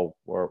the call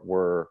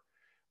were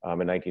in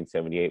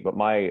 1978, but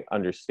my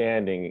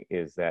understanding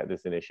is that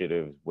this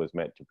initiative was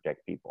meant to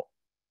protect people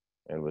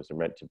and was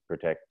meant to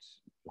protect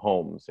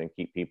homes and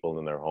keep people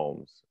in their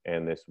homes.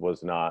 And this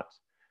was not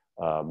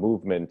a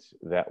movement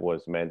that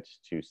was meant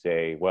to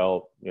say,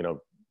 well,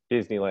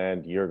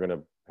 Disneyland, you're going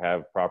to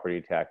have property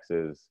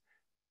taxes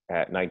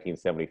at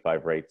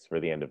 1975 rates for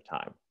the end of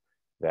time.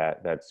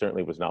 That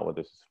certainly was not what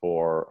this is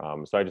for.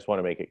 So I just want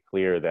to make it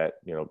clear that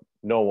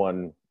no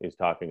one is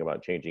talking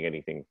about changing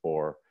anything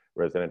for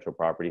residential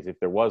properties. If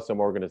there was some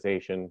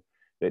organization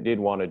that did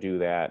want to do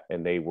that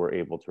and they were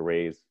able to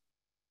raise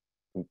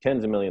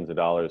tens of millions of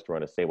dollars to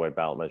run a statewide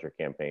ballot measure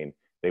campaign,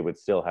 they would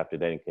still have to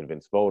then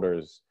convince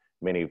voters,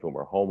 many of whom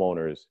are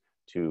homeowners,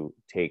 to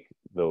take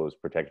those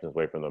protections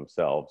away from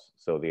themselves.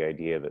 So the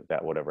idea that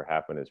that would ever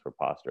happen is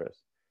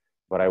preposterous.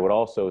 But I would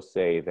also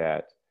say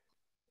that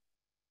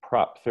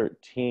Prop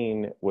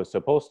 13 was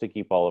supposed to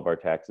keep all of our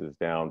taxes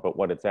down, but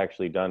what it's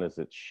actually done is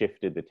it's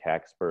shifted the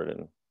tax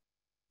burden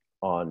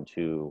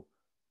onto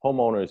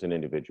homeowners and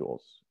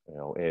individuals.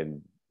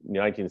 In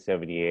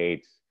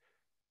 1978,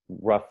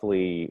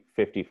 roughly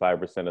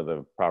 55% of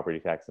the property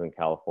taxes in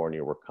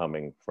California were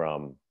coming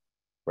from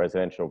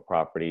residential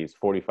properties,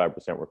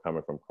 45% were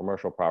coming from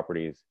commercial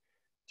properties.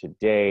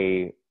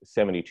 Today,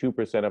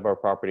 72% of our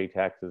property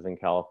taxes in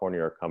California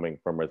are coming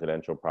from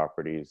residential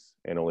properties,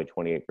 and only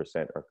 28%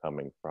 are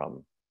coming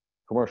from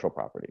commercial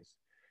properties.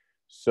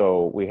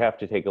 So we have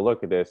to take a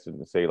look at this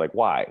and say,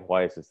 why?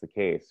 Why is this the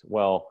case?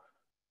 Well,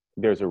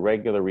 there's a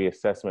regular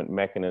reassessment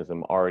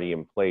mechanism already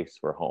in place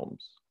for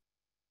homes.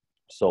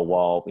 So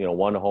while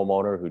one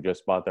homeowner who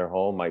just bought their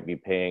home might be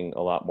paying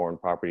a lot more in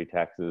property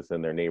taxes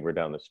than their neighbor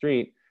down the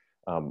street,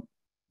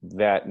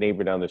 that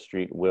neighbor down the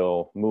street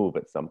will move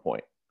at some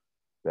point.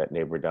 That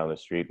neighbor down the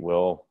street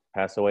will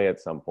pass away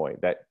at some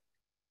point. That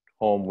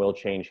home will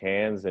change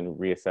hands and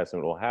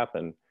reassessment will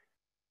happen.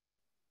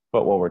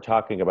 But when we're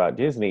talking about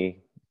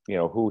Disney,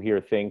 who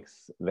here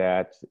thinks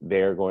that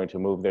they're going to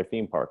move their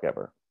theme park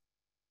ever?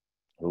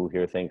 Who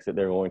here thinks that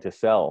they're going to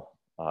sell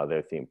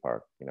their theme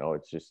park?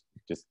 It's just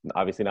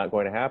obviously not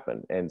going to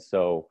happen. And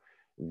so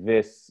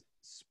this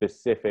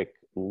specific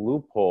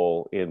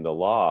loophole in the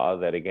law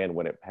that, again,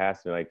 when it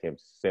passed in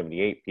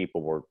 1978,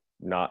 people were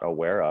not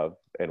aware of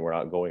and were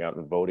not going out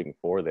and voting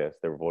for this.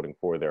 They were voting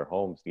for their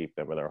homes, to keep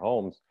them in their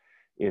homes,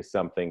 is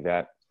something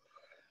that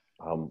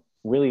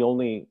really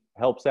only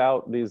helps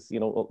out these,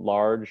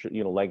 large,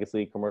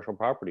 legacy commercial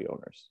property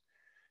owners.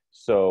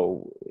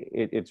 So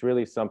it's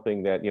really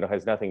something that,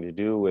 has nothing to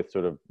do with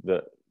sort of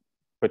the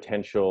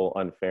potential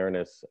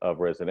unfairness of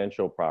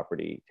residential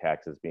property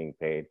taxes being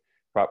paid.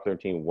 Prop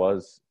 13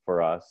 was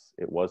for us.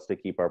 It was to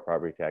keep our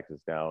property taxes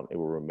down. It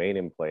will remain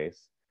in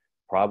place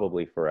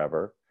probably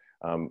forever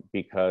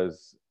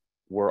because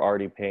we're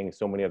already paying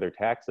so many other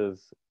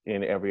taxes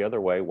in every other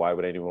way. Why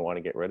would anyone want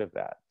to get rid of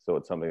that? So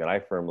it's something that I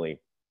firmly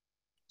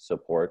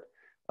support.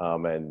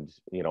 And,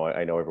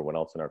 I know everyone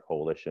else in our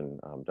coalition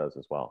does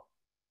as well.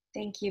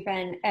 Thank you,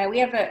 Ben. We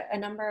have a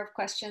number of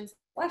questions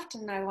left,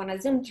 and I want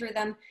to zoom through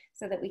them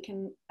so that we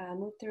can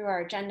move through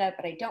our agenda,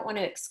 but I don't want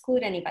to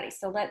exclude anybody.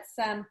 So let's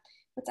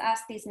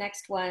ask these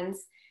next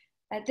ones.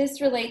 This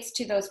relates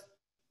to those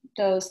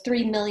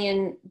 $3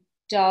 million,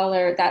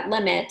 that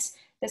limit.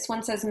 This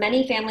one says,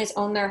 many families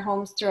own their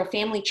homes through a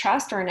family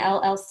trust or an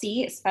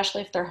LLC,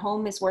 especially if their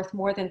home is worth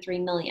more than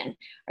 $3 million.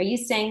 Are you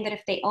saying that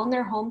if they own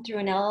their home through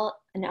an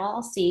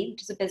LLC,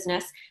 which is a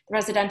business, the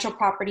residential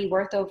property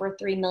worth over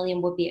 $3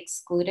 million would be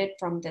excluded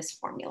from this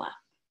formula?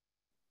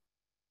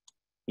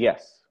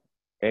 Yes.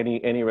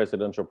 Any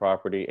residential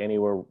property,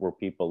 anywhere where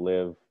people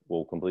live,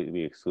 will completely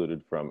be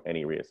excluded from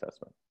any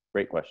reassessment.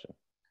 Great question.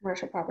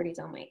 Commercial properties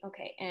only.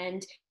 Okay.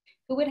 And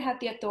who would have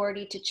the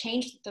authority to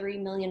change the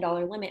 $3 million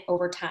limit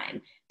over time?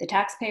 The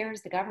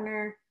taxpayers, the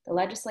governor, the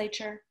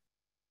legislature?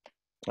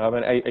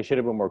 And I should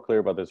have been more clear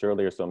about this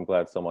earlier, so I'm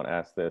glad someone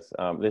asked this.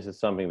 This is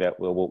something that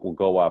will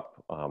go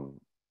up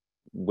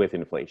with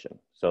inflation.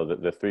 So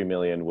the 3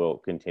 million will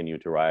continue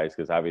to rise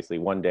because obviously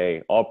one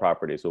day all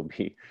properties will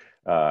be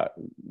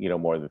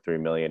more than 3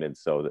 million, and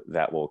so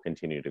that will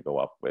continue to go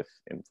up with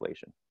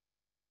inflation.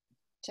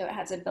 So it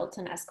has a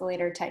built-in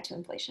escalator tied to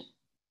inflation.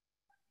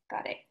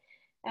 Got it.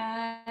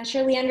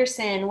 Shirley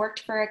Anderson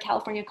worked for a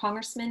California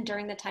congressman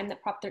during the time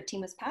that Prop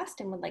 13 was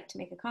passed and would like to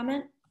make a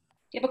comment.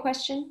 you have a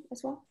question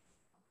as well?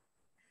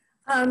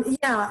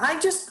 Yeah, I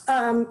just,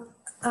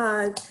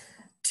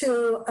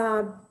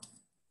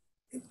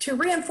 to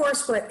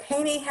reinforce what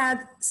Haney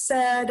had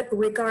said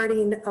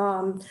regarding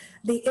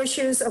the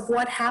issues of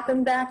what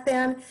happened back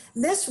then,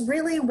 this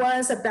really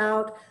was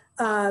about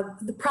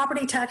the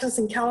property taxes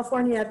in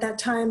California at that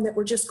time that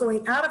were just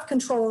going out of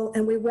control,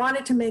 and we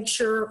wanted to make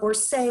sure or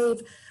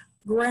save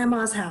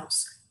grandma's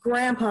house,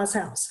 grandpa's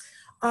house.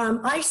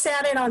 I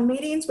sat in on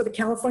meetings with the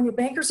California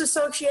Bankers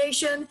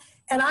Association,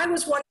 and I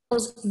was one of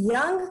those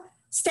young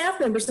staff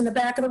members in the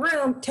back of the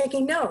room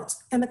taking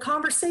notes. And the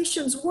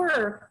conversations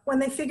were when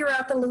they figure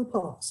out the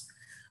loopholes,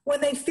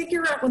 when they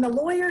figure out, when the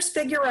lawyers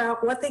figure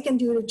out what they can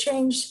do to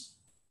change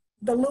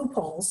the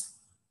loopholes.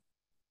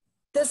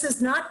 This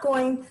is not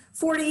going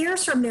 40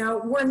 years from now.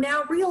 We're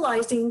now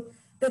realizing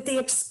that the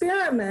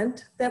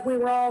experiment that we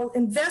were all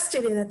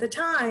invested in at the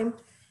time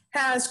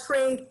has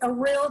created a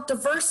real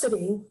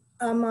diversity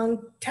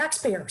among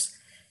taxpayers.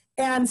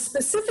 And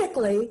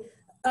specifically,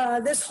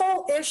 this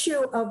whole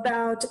issue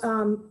about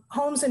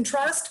homes and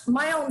trust,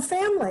 my own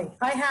family,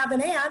 I have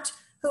an aunt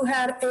who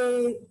had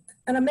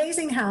an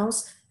amazing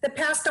house that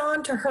passed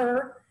on to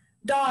her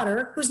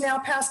daughter, who's now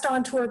passed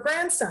on to her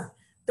grandson.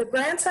 The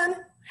grandson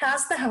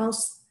has the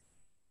house,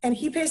 and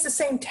he pays the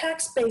same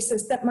tax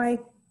basis that my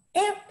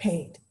aunt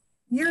paid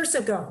years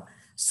ago.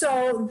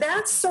 So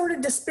that sort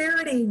of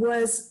disparity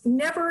was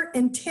never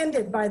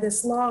intended by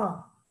this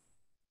law.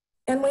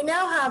 And we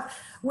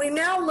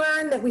now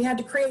learned that we had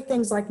to create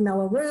things like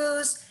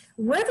Melrose.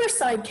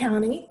 Riverside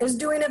County is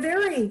doing a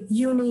very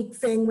unique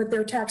thing with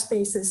their tax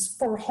basis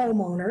for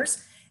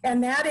homeowners.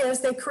 And that is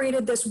they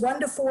created this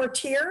 1 to 4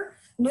 tier.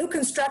 New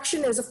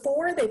construction is a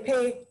 4. They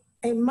pay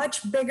a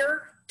much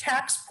bigger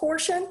tax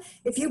portion.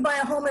 If you buy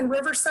a home in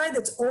Riverside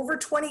that's over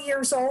 20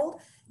 years old,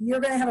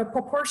 you're going to have a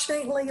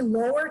proportionately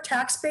lower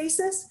tax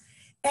basis.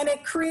 And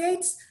it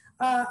creates,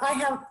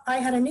 I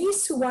had a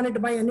niece who wanted to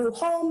buy a new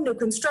home, new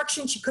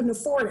construction. She couldn't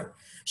afford it.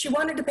 She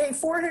wanted to pay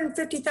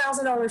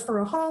 $450,000 for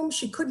a home.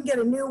 She couldn't get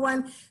a new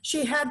one.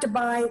 She had to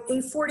buy a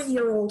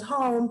 40-year-old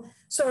home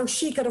so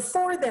she could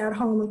afford that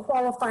home and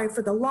qualify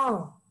for the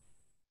loan.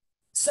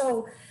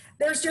 So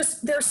there's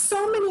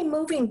so many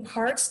moving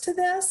parts to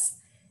this.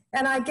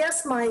 And I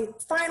guess my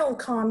final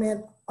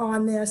comment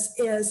on this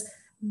is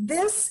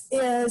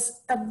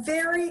a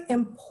very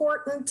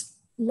important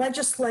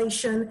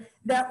legislation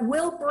that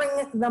will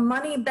bring the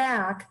money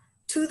back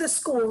to the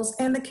schools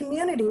and the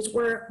communities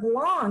where it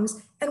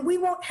belongs, and we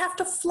won't have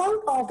to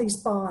float all these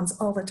bonds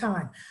all the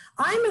time.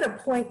 I'm at a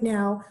point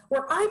now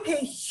where I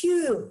pay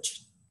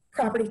huge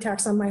property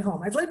tax on my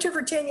home. I've lived here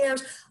for 10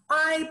 years.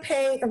 I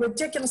pay a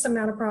ridiculous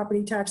amount of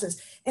property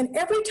taxes. And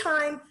every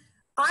time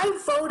I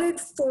voted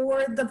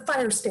for the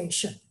fire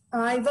station,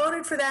 I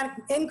voted for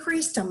that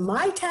increase to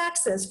my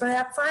taxes for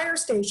that fire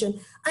station.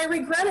 I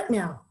regret it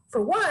now.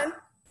 For one,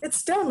 it's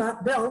still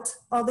not built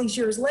all these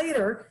years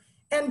later.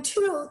 And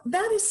two,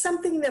 that is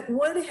something that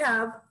would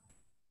have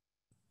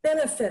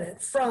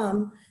benefited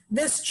from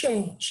this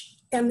change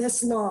and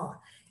this law.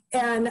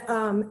 And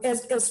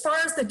as far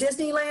as the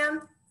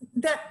Disneyland,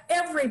 that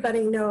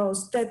everybody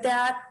knows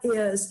that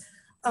is,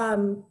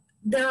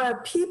 there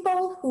are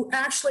people who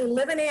actually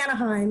live in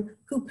Anaheim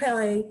who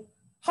pay,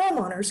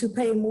 homeowners who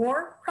pay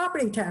more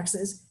property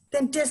taxes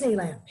than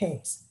Disneyland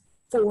pays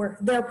for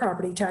their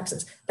property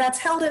taxes. That's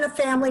held in a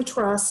family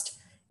trust.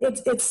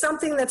 It's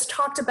something that's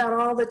talked about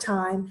all the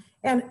time.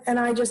 And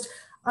I just,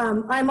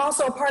 I'm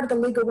also a part of the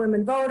League of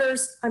Women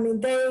Voters. I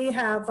mean, they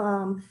have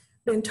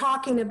been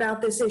talking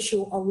about this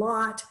issue a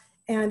lot,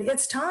 and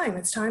it's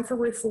time for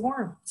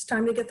reform. It's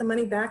time to get the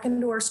money back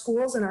into our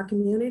schools and our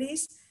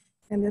communities.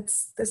 And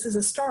this is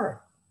a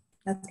start.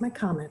 That's my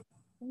comment.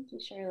 Thank you,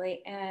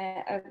 Shirley.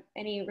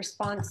 Any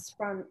response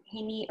from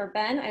Haney or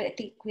Ben? I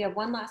think we have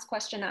one last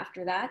question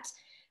after that.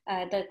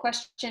 The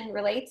question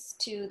relates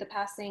to the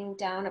passing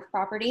down of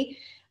property.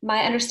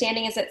 My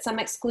understanding is that some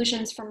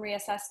exclusions from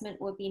reassessment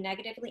will be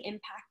negatively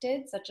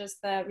impacted, such as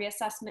the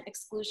reassessment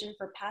exclusion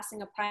for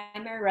passing a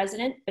primary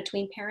resident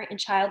between parent and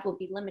child will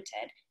be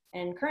limited.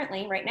 And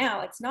currently, right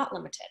now, it's not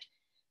limited.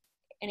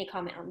 Any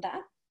comment on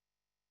that?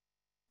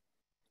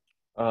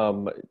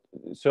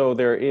 So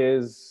there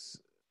is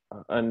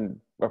a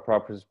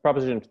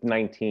Proposition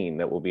 19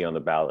 that will be on the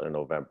ballot in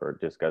November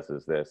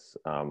discusses this.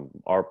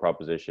 Our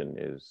proposition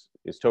is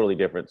totally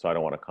different, so I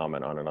don't want to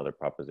comment on another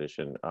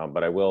proposition.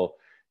 But I will,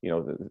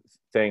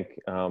 thank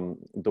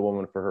the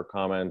woman for her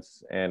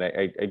comments, and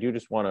I do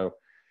just want to,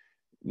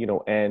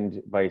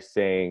 end by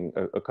saying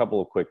a couple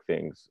of quick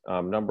things.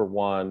 Number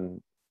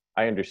one,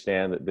 I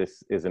understand that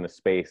this isn't a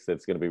space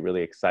that's going to be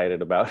really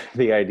excited about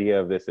the idea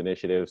of this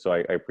initiative, so I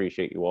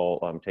appreciate you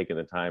all taking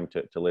the time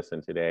to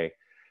listen today.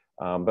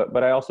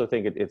 But I also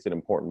think it's an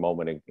important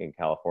moment in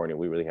California.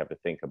 We really have to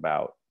think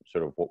about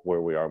sort of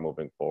where we are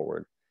moving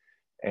forward.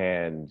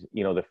 And,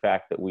 the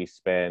fact that we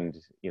spend,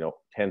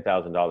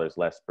 $10,000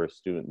 less per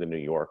student than New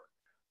York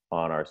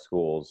on our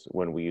schools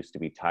when we used to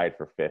be tied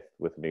for 5th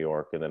with New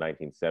York in the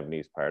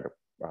 1970s prior to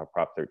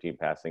Prop 13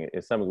 passing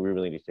is something we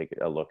really need to take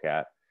a look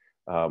at.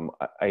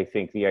 I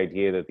think the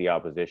idea that the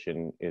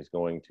opposition is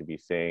going to be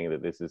saying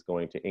that this is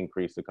going to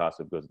increase the cost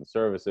of goods and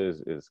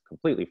services is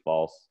completely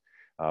false.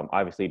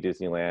 Obviously,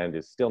 Disneyland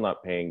is still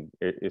not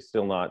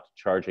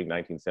charging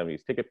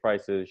 1970s ticket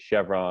prices.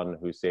 Chevron,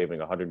 who's saving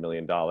 $100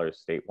 million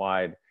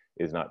statewide,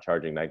 is not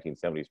charging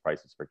 1970s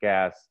prices for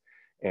gas.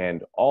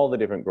 And all the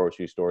different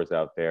grocery stores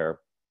out there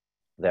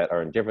that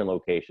are in different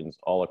locations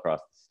all across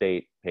the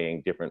state,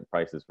 paying different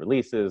prices for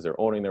leases or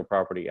owning their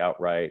property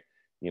outright.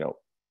 You know,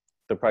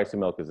 the price of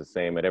milk is the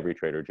same at every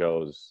Trader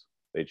Joe's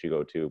that you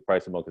go to.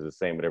 Price of milk is the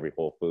same at every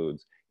Whole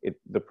Foods.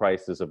 The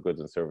prices of goods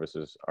and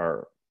services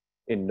are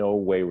in no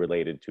way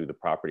related to the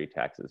property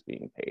taxes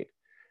being paid.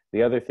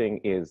 The other thing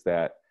is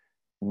that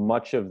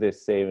much of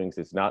this savings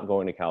is not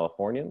going to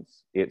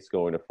Californians. It's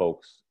going to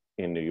folks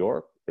in New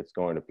York. It's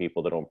going to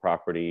people that own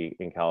property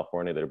in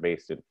California that are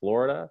based in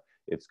Florida.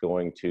 It's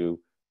going to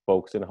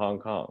folks in Hong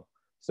Kong.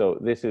 So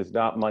this is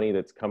not money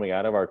that's coming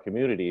out of our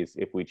communities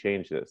if we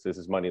change this. This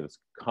is money that's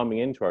coming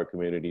into our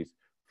communities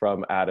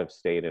from out of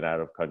state and out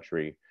of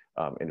country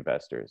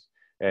investors.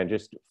 And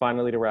just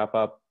finally to wrap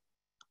up,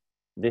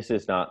 this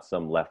is not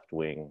some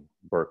left-wing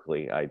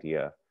Berkeley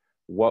idea.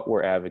 What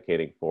we're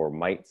advocating for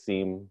might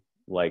seem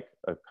like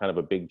a kind of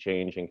a big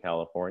change in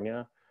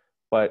California,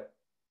 but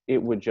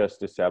it would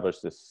just establish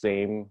the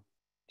same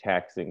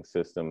taxing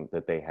system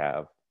that they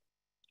have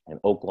in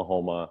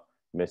Oklahoma,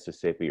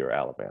 Mississippi, or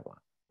Alabama.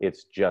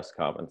 It's just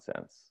common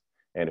sense.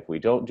 And if we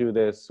don't do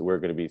this, we're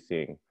going to be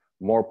seeing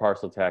more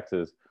parcel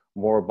taxes,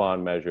 more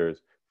bond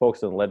measures.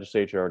 Folks in the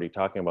legislature are already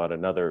talking about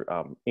another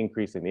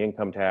increase in the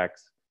income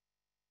tax.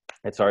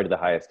 It's already the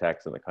highest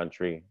tax in the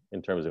country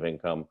in terms of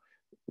income.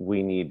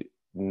 We need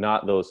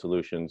not those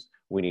solutions.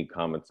 We need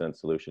common sense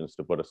solutions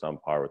to put us on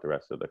par with the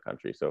rest of the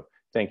country. So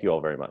thank you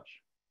all very much.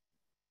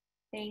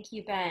 Thank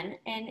you, Ben.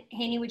 And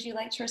Haney, would you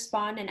like to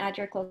respond and add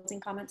your closing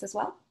comments as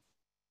well?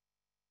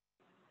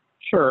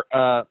 Sure.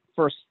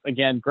 First,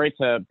 again, great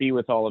to be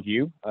with all of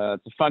you.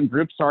 It's a fun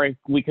group. Sorry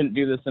we couldn't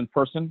do this in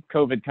person.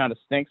 COVID kind of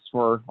stinks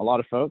for a lot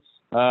of folks.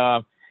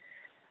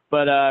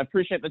 But I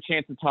appreciate the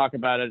chance to talk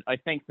about it. I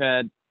think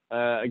that,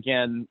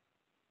 again,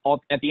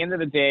 at the end of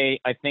the day,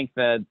 I think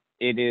that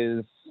it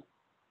is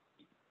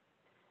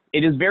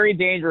very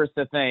dangerous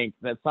to think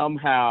that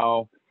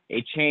somehow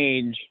a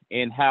change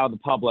in how the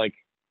public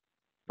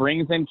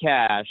brings in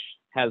cash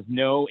has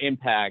no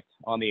impact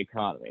on the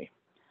economy.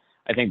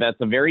 I think that's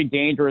a very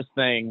dangerous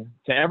thing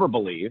to ever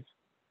believe,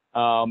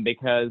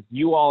 because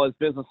you all as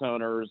business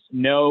owners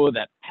know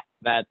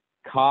that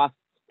costs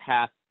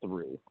pass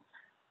through.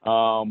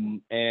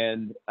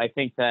 And I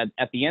think that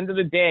at the end of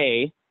the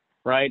day,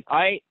 right,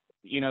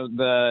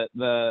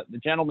 the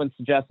gentleman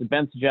suggested,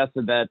 Ben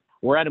suggested that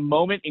we're at a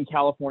moment in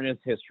California's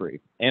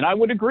history. And I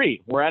would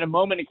agree, we're at a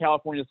moment in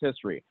California's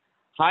history.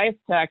 Highest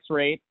tax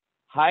rate,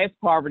 highest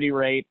poverty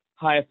rate,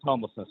 highest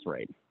homelessness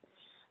rate.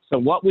 So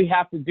what we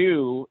have to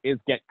do is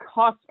get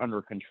costs under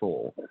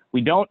control.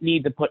 We don't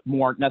need to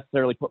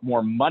necessarily put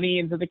more money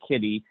into the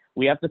kitty.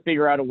 We have to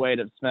figure out a way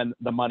to spend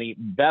the money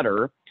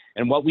better.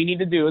 And what we need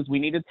to do is we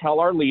need to tell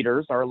our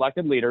leaders, our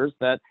elected leaders,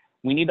 that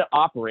we need to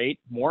operate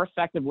more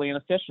effectively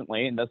and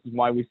efficiently. And this is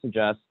why we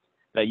suggest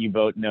that you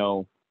vote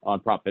no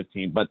on Prop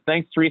 15. But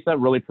thanks, Teresa.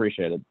 Really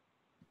appreciate it.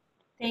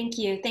 Thank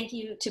you. Thank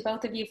you to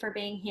both of you for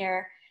being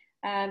here.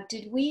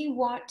 Did we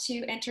want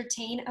to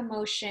entertain a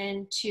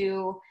motion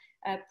to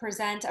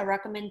present a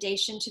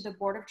recommendation to the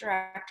Board of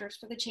Directors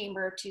for the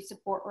Chamber to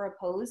support or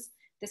oppose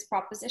this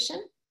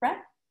proposition? Brett?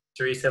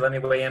 Teresa, let me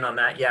weigh in on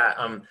that.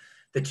 Yeah,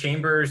 the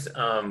Chamber's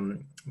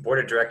Board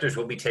of Directors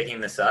will be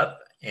taking this up,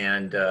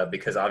 and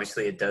because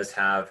obviously it does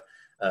have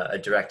a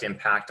direct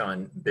impact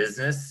on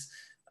business,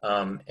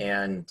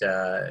 and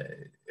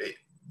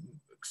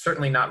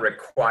certainly not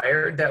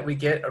required that we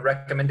get a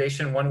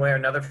recommendation one way or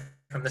another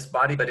from this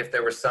body, but if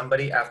there was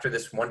somebody after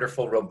this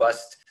wonderful,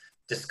 robust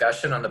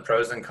discussion on the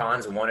pros and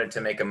cons and wanted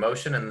to make a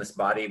motion and this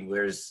body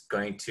was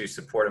going to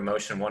support a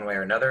motion one way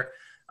or another,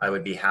 I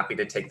would be happy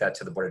to take that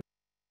to the board.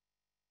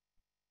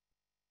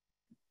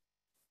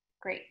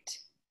 Great.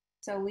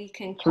 So we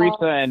can call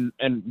Teresa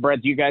and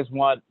Brett, do you guys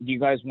want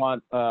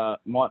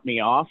me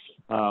off?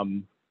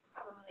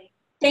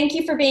 Thank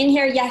you for being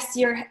here. Yes,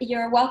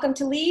 you're welcome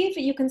to leave.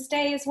 You can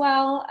stay as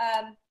well.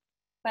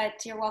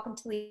 But you're welcome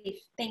to leave.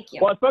 Thank you.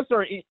 Well, if folks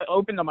are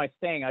open to my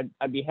staying,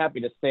 I'd be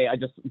happy to stay. I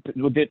just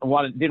didn't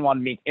want to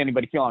make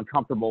anybody feel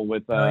uncomfortable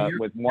with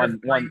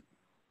one.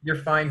 You're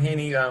fine,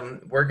 Haney.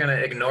 We're going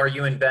to ignore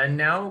you and Ben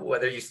now,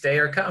 whether you stay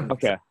or come.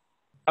 Okay.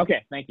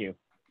 Okay. Thank you.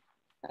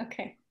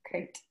 Okay.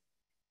 Great.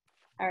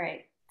 All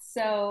right.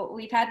 So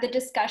we've had the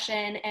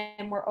discussion,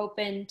 and we're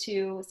open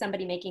to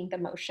somebody making the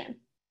motion.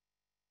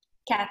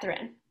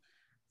 Catherine.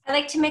 I'd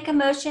like to make a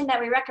motion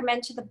that we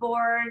recommend to the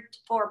board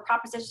for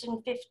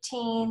Proposition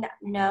 15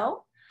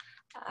 no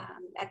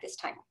at this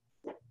time.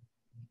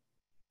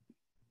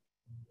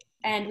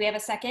 And we have a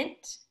second.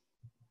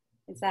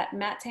 Is that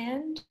Matt's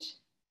hand?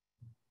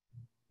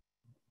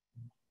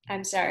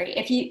 I'm sorry.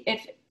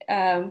 If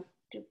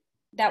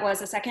that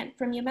was a second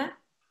from you, Matt?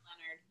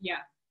 Leonard, yeah.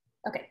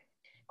 Okay,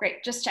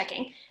 great. Just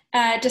checking.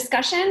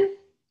 Discussion?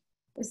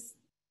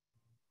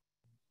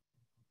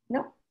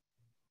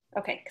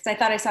 Okay, because I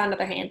thought I saw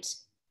another hand,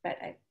 but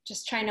I'm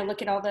just trying to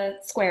look at all the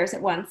squares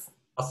at once.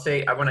 I'll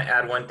say, I want to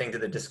add one thing to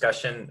the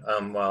discussion.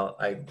 While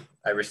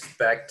I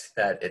respect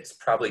that it's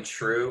probably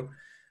true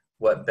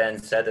what Ben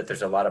said, that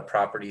there's a lot of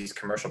properties,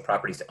 commercial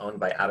properties owned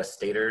by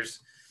out-of-staters.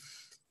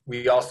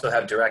 We also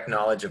have direct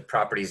knowledge of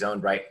properties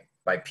owned by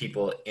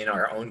people in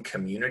our own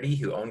community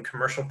who own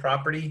commercial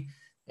property.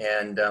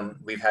 And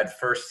we've had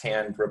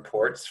firsthand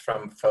reports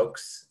from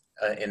folks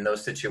in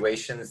those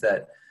situations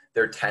that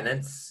their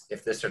tenants,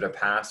 if this were to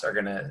pass, are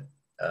gonna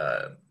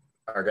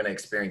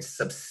experience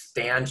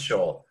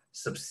substantial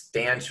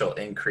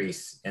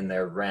increase in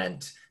their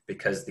rent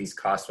because these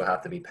costs will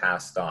have to be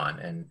passed on.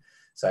 And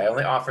so I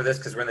only offer this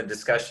because we're in the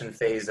discussion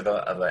phase of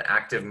an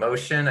active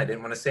motion. I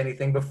didn't want to say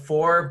anything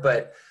before,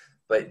 but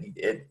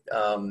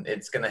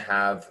it's going to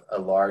have a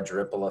large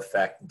ripple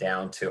effect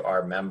down to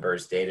our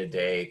members'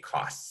 day-to-day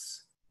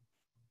costs.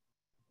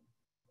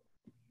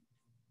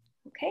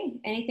 Okay,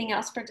 anything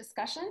else for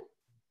discussion?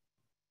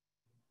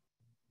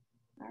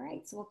 All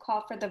right, so we'll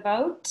call for the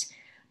vote.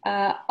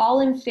 All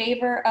in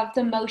favor of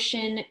the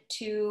motion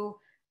to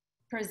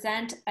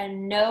present a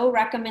no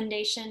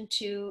recommendation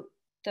to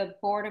the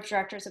Board of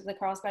Directors of the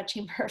Carlsbad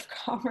Chamber of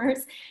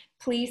Commerce,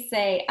 please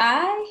say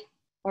aye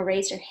or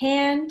raise your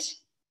hand.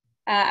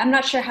 I'm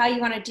not sure how you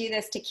want to do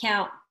this to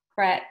count,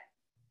 Brett.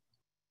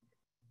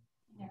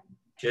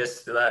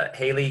 Just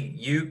Haley,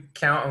 you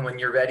count, and when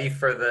you're ready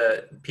for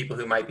the people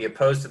who might be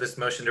opposed to this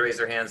motion to raise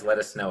their hands, let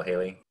us know,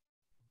 Haley.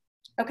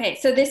 Okay,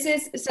 so this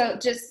is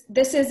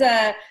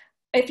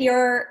if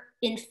you're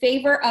in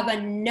favor of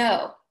a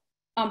no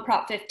on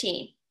Prop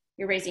 15,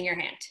 you're raising your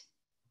hand.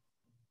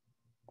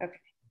 Okay.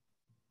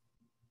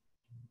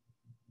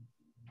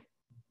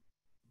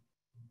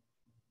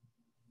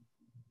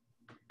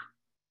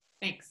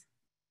 Thanks.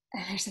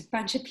 There's a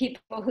bunch of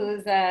people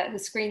whose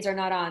screens are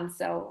not on,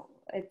 so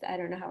I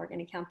don't know how we're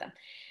going to count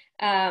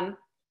them.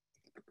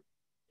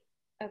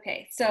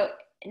 Okay, so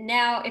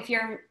now if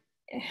you're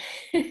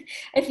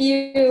if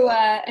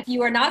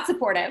you are not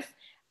supportive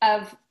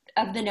of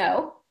the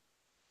no,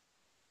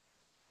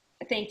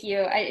 thank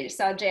you. I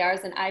saw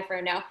JR's an aye for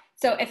a no.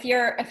 So if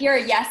you're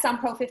a yes on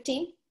Pro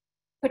 15,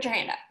 put your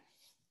hand up.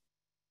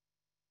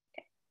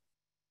 Okay.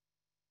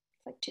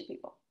 It's like 2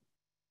 people.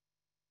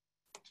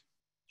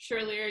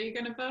 Shirley, are you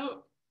going to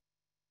vote?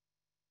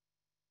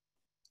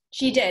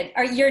 She did.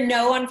 Are you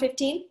no on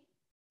 15?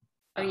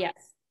 Or yes?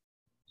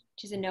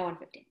 She's a no on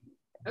 15.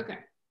 Okay.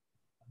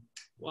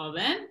 Well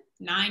then,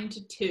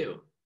 9-2.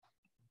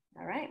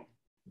 All right.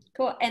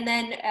 Cool. And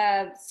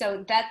then,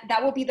 so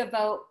that will be the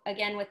vote,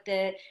 again, with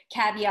the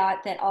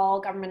caveat that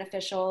all government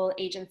official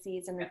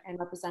agencies and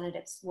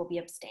representatives will be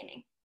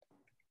abstaining.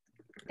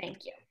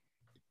 Thank you.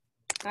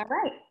 All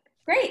right.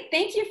 Great.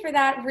 Thank you for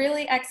that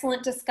really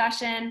excellent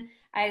discussion.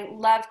 I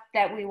loved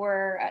that we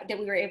were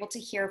able to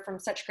hear from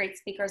such great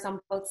speakers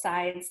on both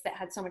sides that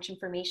had so much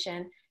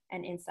information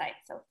and insight.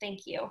 So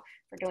thank you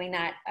for doing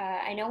that.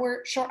 I know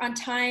we're short on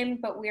time,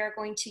 but we are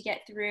going to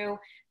get through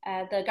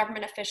the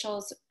government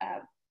officials'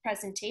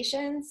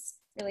 presentations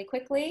really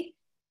quickly.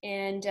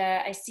 And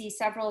I see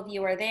several of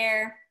you are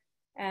there.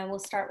 We'll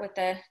start with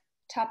the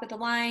top of the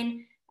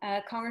line,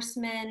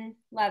 Congressman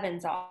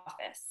Levin's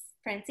office.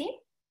 Francine?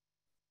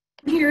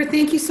 Here,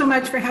 thank you so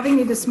much for having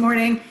me this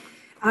morning.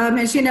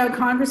 As you know,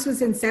 Congress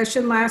was in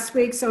session last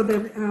week, so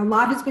a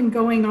lot has been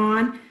going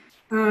on.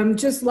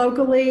 Just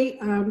locally,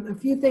 a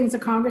few things the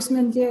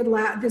congressman did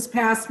this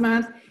past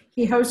month.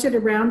 He hosted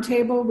a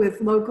roundtable with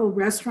local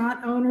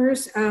restaurant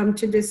owners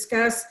to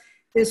discuss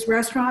this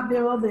restaurant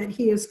bill that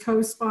he has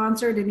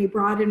co-sponsored, and he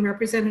brought in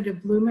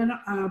Representative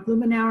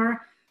Blumenauer,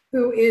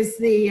 who is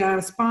the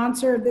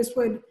sponsor. This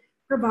would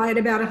provide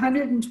about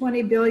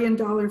 $120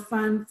 billion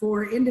fund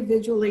for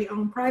individually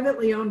owned,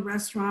 privately owned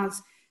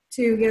restaurants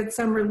to get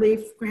some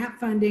relief grant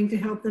funding to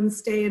help them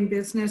stay in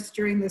business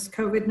during this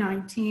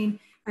COVID-19.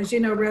 As you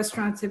know,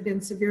 restaurants have been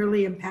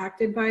severely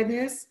impacted by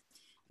this.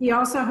 He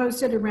also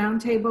hosted a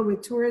roundtable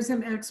with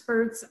tourism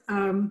experts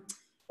from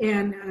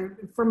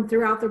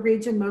throughout the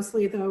region,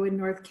 mostly though in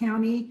North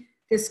County,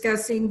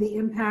 discussing the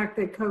impact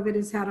that COVID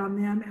has had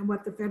on them and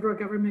what the federal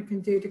government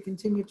can do to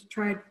continue to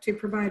try to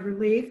provide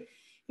relief.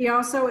 He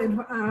also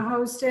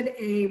hosted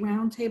a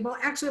roundtable.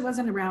 Actually, it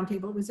wasn't a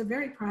roundtable. It was a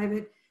very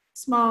private,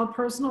 small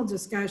personal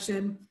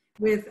discussion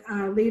with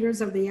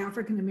leaders of the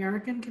African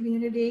American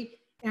community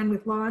and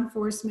with law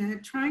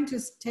enforcement, trying to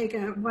take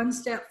one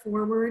step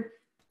forward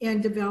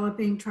in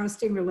developing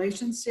trusting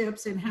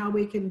relationships and how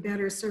we can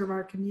better serve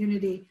our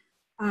community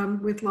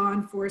with law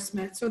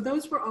enforcement. So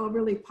those were all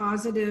really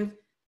positive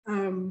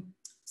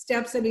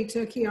steps that he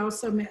took. He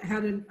also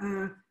had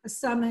a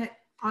summit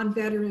on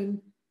veteran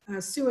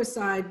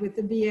suicide with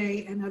the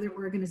VA and other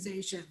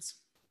organizations.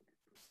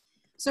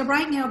 So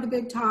right now, the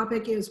big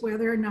topic is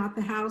whether or not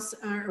the House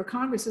or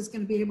Congress is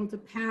going to be able to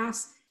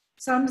pass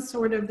some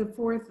sort of the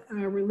fourth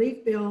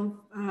relief bill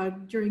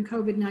during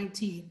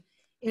COVID-19.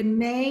 In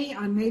May,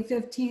 on May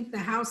 15th, the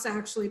House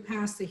actually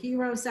passed the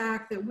HEROES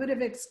Act that would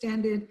have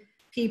extended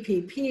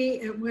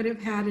PPP. It would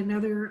have had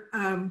another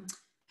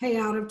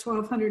payout of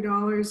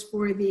 $1,200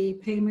 for the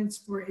payments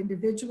for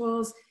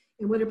individuals.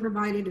 It would have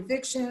provided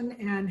eviction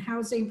and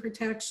housing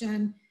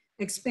protection,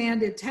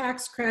 expanded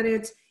tax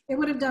credits. It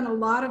would have done a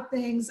lot of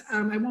things.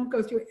 I won't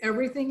go through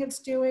everything it's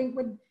doing,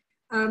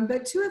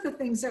 but two of the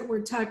things that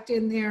were tucked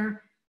in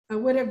there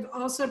would have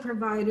also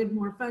provided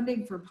more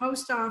funding for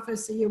post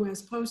office, the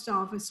U.S. Post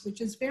Office, which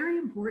is very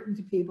important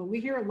to people. We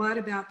hear a lot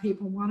about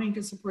people wanting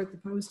to support the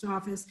post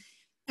office,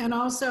 and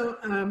also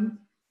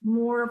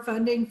more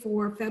funding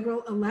for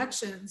federal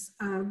elections.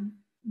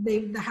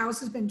 The House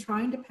has been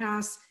trying to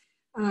pass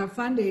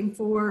funding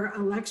for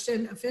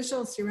election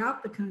officials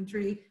throughout the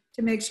country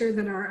to make sure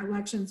that our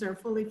elections are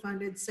fully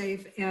funded,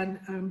 safe, and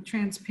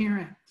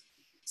transparent.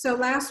 So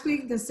last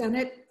week, the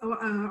Senate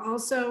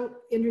also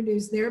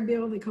introduced their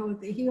bill. They call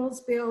it the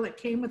HEALS bill. It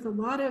came with a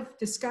lot of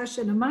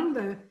discussion among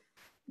the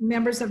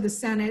members of the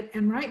Senate.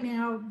 And right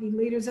now, the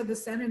leaders of the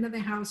Senate and the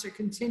House are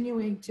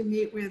continuing to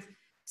meet with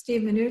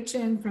Steve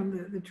Mnuchin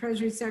from the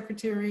Treasury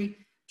Secretary,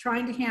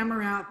 trying to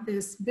hammer out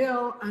this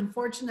bill.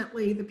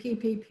 Unfortunately, the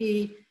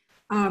PPP,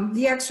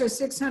 the extra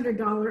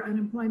 $600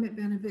 unemployment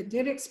benefit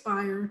did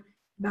expire.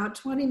 About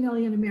 20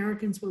 million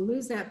Americans will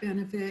lose that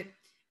benefit.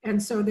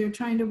 And so they're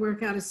trying to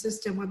work out a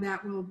system where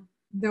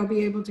they'll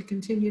be able to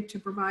continue to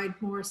provide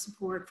more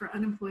support for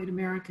unemployed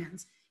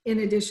Americans, in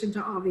addition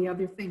to all the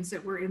other things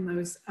that were in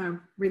those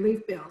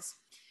relief bills.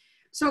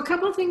 So a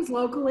couple of things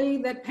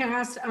locally that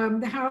passed.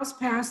 The House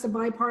passed the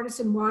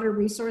Bipartisan Water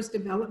Resource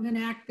Development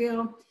Act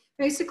bill.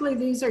 Basically,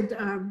 these are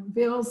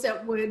bills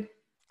that would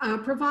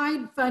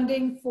provide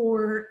funding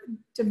for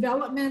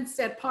developments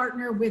that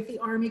partner with the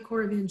Army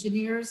Corps of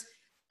Engineers.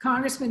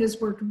 Congressman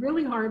has worked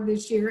really hard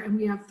this year, and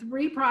we have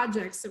 3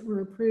 projects that were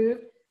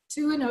approved,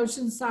 2 in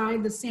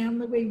Oceanside, the San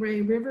Luis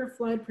Rey River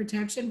Flood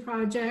Protection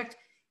Project,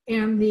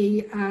 and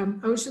the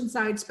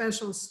Oceanside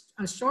Special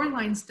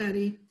Shoreline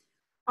Study,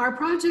 are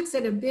projects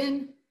that have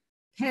been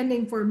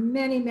pending for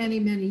many, many,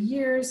 many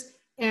years.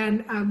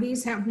 And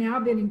these have now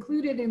been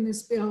included in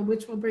this bill,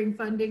 which will bring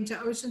funding to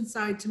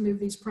Oceanside to move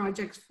these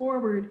projects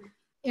forward,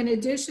 in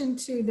addition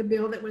to the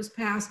bill that was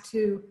passed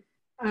to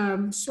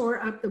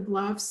shore up the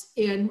bluffs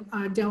in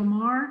Del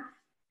Mar,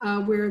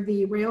 where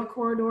the rail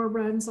corridor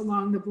runs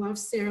along the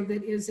bluffs there.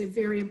 That is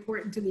very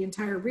important to the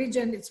entire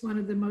region. It's one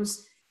of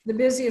the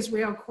busiest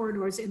rail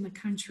corridors in the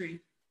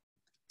country.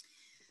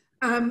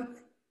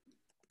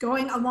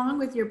 Going along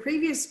with your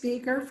previous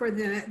speaker,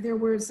 there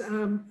was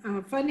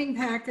a funding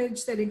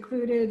package that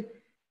included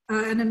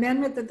an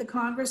amendment that the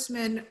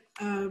congressman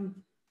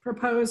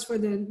proposed for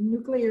the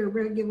Nuclear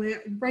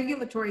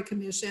Regulatory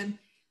Commission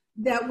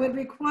that would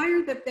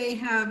require that they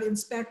have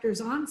inspectors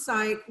on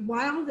site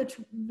while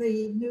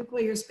the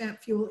nuclear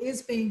spent fuel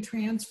is being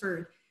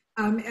transferred.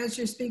 As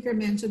your speaker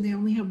mentioned, they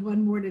only have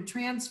 1 more to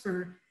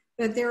transfer,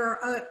 but there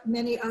are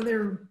many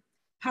other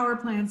power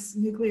plants,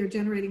 nuclear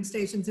generating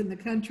stations in the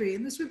country,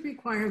 and this would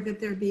require that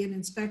there be an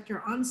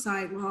inspector on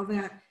site while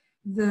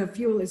the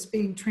fuel is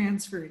being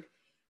transferred.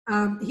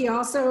 He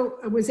also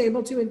was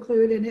able to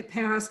include, and it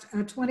passed,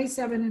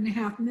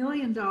 $27.5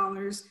 million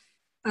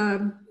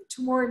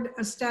toward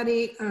a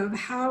study of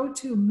how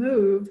to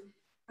move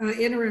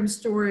interim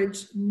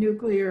storage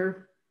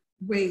nuclear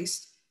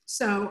waste.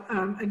 So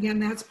again,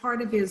 that's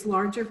part of his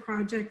larger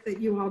project that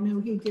you all know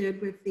he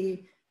did with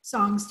the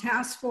SONGS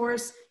task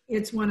force.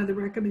 It's one of the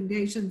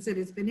recommendations that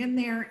has been in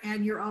there,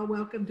 and you're all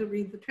welcome to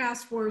read the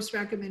task force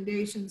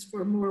recommendations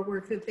for more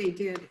work that they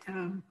did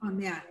on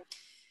that.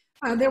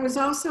 There was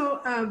also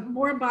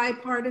more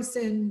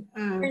bipartisan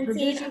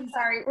provisions. I'm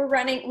sorry,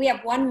 we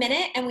have 1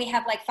 minute and we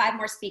have like 5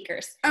 more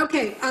speakers.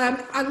 Okay,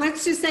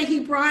 let's just say he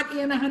brought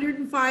in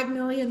 $105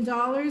 million,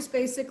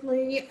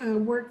 basically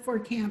work for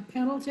Camp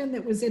Pendleton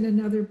that was in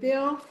another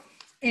bill.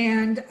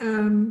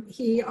 And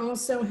he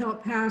also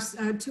helped pass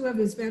 2 of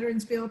his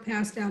veterans bill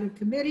passed out of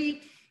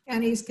committee.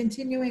 And he's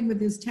continuing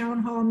with his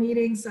town hall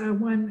meetings,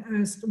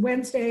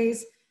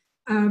 Wednesdays.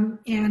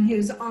 And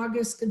his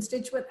August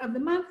constituent of the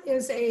month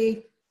is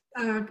a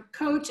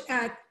coach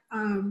at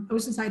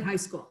Oceanside High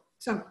School.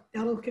 So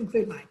that'll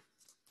conclude mine.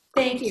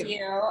 Thank you.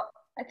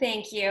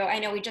 Thank you. I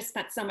know we just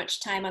spent so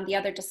much time on the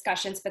other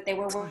discussions, but they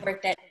were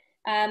worth it.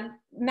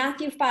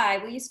 Matthew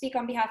 5, will you speak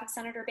on behalf of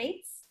Senator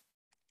Bates?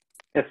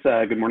 Yes,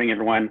 good morning,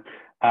 everyone.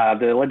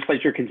 The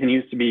legislature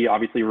continues to be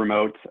obviously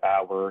remote.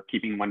 We're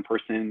keeping 1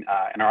 person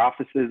in our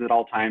offices at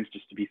all times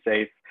just to be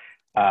safe.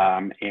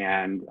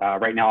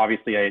 Right now,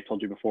 obviously, I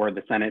told you before,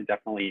 the Senate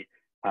definitely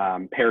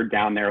pared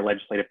down their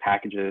legislative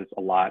packages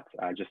a lot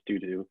just due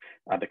to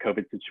the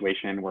COVID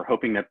situation. We're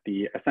hoping that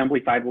the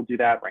Assembly side will do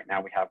that. Right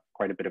now, we have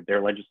quite a bit of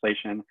their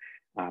legislation.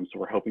 So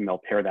we're hoping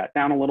they'll pare that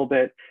down a little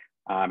bit.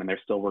 And they're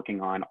still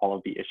working on all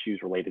of the issues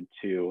related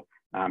to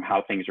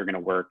how things are going to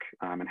work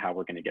and how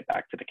we're going to get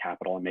back to the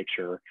Capitol and make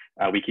sure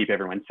we keep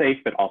everyone safe,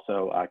 but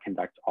also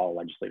conduct all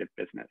legislative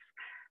business.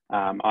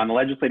 On the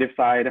legislative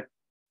side,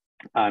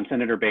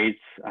 Senator Bates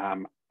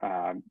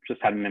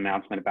just had an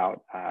announcement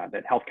about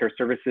that healthcare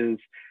services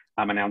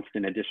announced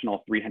an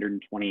additional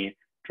 320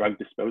 drug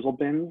disposal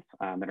bins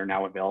that are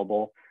now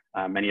available,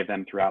 many of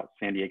them throughout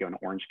San Diego and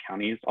Orange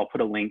counties. I'll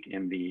put a link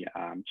in the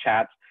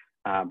chat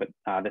but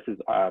this has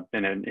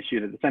been an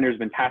issue that the center has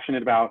been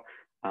passionate about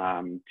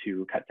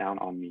to cut down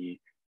on the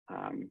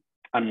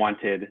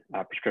unwanted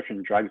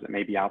prescription drugs that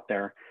may be out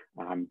there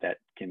that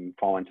can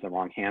fall into the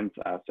wrong hands.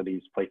 So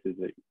these places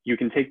that you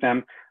can take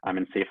them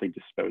and safely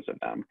dispose of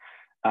them.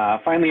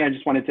 Finally, I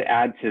just wanted to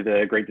add to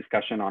the great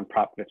discussion on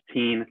Prop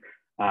 15.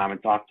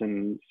 It's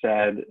often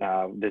said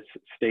this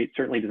state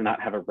certainly does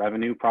not have a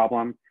revenue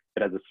problem,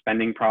 but has a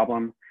spending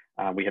problem.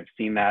 We have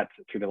seen that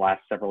through the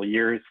last several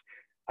years.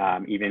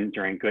 Even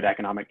during good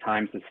economic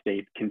times, the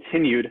state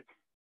continued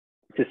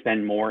to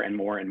spend more and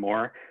more and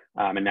more.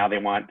 And now they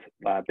want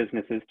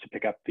businesses to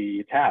pick up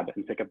the tab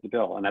and pick up the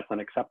bill, and that's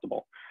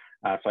unacceptable.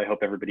 So I hope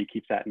everybody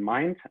keeps that in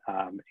mind.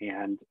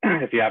 And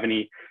if you have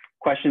any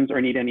questions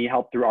or need any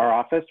help through our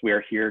office, we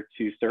are here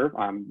to serve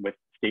with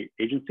state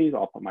agencies.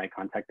 I'll put my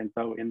contact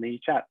info in the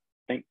chat.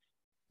 Thanks.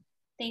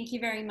 Thank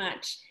you very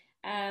much.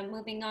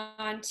 Moving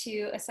on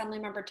to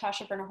Assemblymember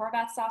Tasha Berner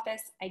Horvath's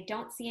office. I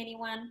don't see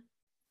anyone.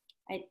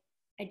 I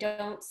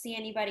don't see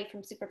anybody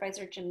from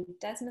Supervisor Jim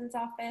Desmond's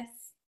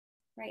office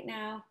right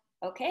now.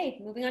 Okay,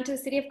 moving on to the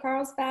City of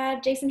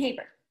Carlsbad, Jason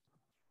Haber.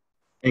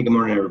 Hey, good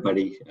morning,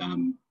 everybody.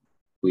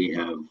 We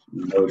have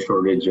no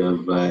shortage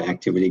of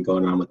activity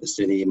going on with the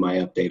city. My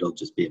update will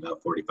just be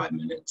about 45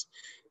 minutes.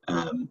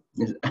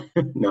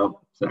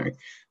 No, sorry.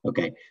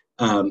 Okay.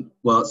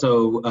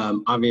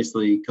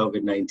 Obviously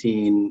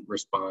COVID-19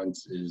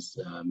 response is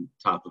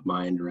top of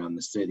mind around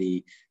the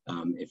city.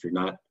 If you're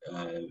not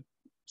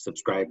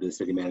subscribed to the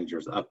city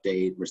manager's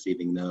update,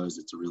 receiving those,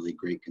 it's a really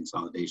great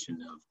consolidation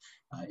of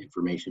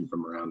information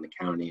from around the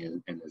county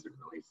and as it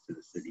relates to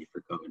the city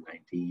for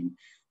COVID-19.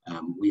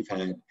 We've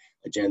had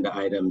agenda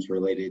items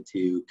related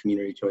to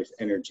community choice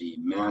energy,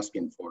 mask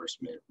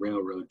enforcement,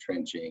 railroad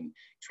trenching,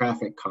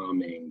 traffic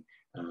calming,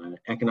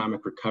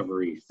 economic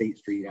recovery, State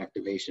Street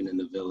activation in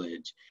the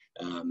village.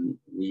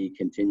 We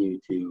continue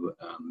to,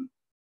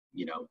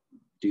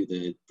 do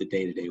the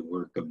day-to-day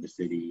work of the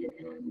city,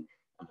 and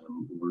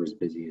we're as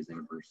busy as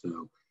ever.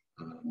 So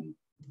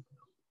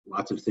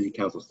lots of city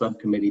council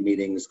subcommittee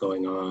meetings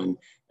going on,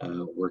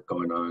 work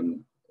going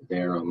on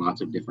there on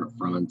lots of different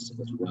fronts,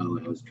 as well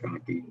as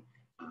tracking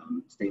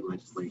state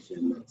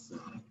legislation that's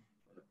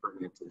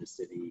pertinent to the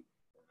city.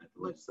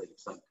 The legislative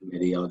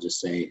subcommittee, I'll just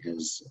say,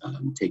 has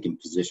taken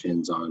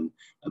positions on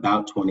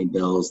about 20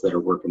 bills that are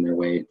working their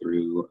way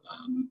through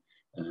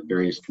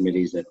various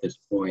committees at this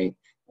point,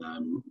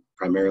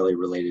 primarily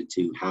related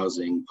to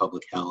housing,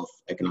 public health,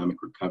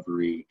 economic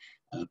recovery,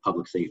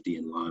 public safety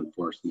and law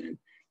enforcement,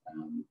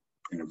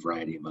 and a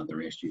variety of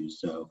other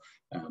issues. So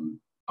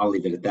I'll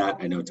leave it at that.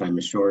 I know time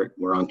is short.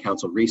 We're on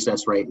council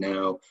recess right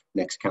now.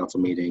 Next council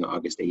meeting,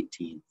 August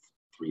 18th,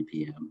 3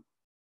 p.m.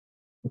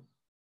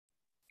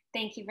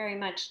 Thank you very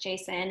much,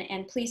 Jason.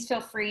 And please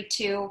feel free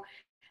to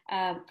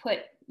put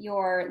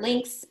your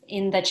links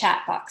in the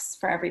chat box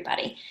for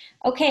everybody.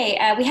 Okay,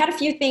 we had a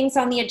few things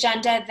on the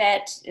agenda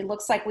that it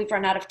looks like we've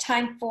run out of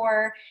time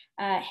for.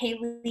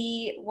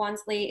 Haley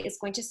Wansley is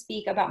going to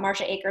speak about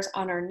Marcia Acres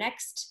on our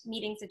next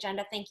meeting's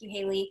agenda. Thank you,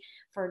 Haley,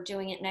 for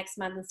doing it next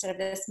month instead of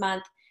this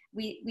month.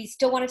 We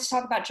still wanted to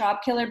talk about job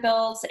killer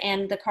bills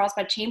and the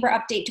Carlsbad Chamber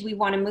update. Do we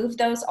want to move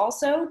those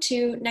also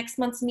to next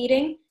month's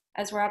meeting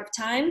as we're out of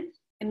time?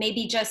 And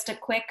maybe just a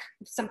quick,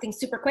 something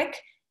super quick.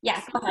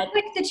 Yeah, go ahead.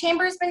 The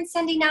Chamber's been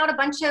sending out a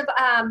bunch of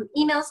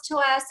emails to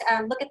us.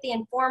 Look at the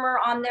Informer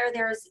on there.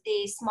 There's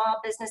the Small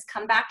Business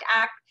Comeback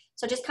Act.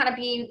 So just kind of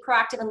be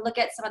proactive and look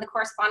at some of the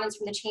correspondence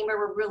from the Chamber.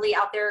 We're really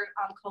out there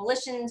on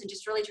coalitions and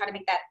just really try to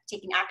make that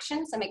taking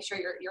action. So make sure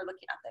you're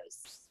looking at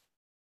those.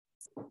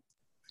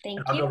 Thank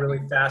you. I'll go really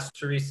fast,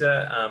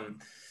 Teresa.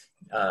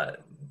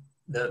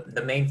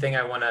 The main thing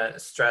I want to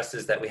stress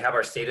is that we have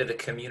our State of the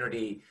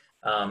Community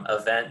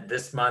event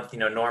this month.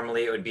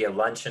 Normally it would be a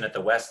luncheon at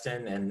the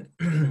Westin and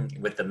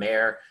with the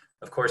mayor,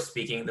 of course,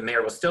 speaking. The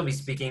mayor will still be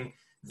speaking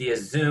via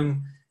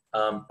Zoom,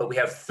 but we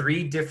have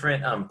 3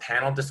 different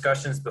panel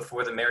discussions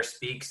before the mayor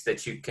speaks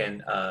that you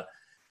can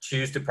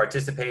choose to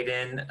participate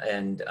in.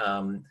 And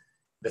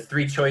the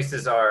 3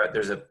 choices are,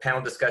 there's a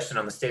panel discussion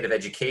on the state of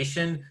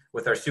education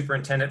with our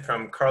superintendent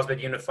from Carlsbad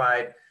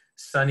Unified,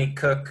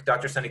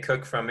 Dr. Sonny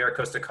Cook from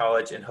Maricosta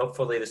College, and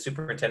hopefully the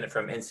superintendent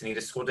from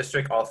Encinitas School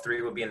District. All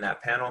 3 will be in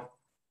that panel.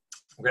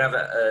 We're gonna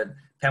have a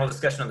panel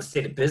discussion on the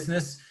state of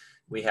business.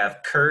 We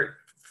have Kurt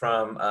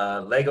from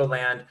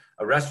Legoland,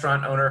 a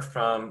restaurant owner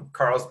from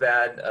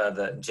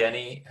Carlsbad,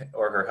 Jenny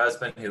or her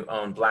husband, who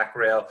own Black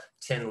Rail,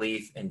 Tin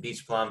Leaf, and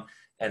Beach Plum.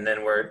 And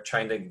then we're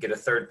trying to get a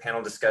 3rd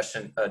panel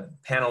discussion, a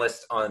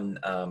panelist on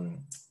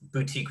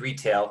boutique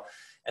retail.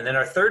 And then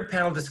our 3rd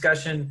panel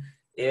discussion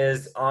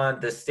is on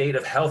the state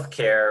of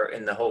healthcare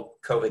in the whole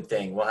COVID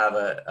thing. We'll have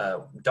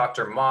a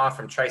Dr. Ma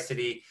from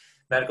Tri-City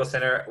Medical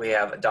Center. We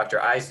have Dr.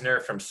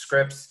 Eisner from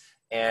Scripps,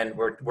 and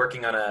we're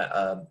working on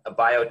a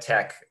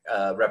biotech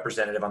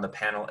representative on the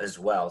panel as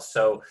well.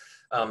 So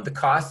the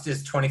cost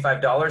is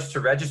 $25 to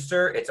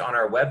register. It's on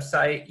our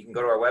website. You can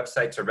go to our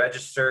website to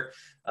register.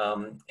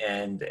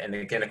 And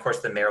again, of course,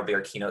 the mayor will be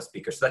our keynote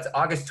speaker. So that's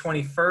August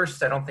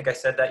 21st. I don't think I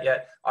said that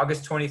yet.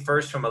 August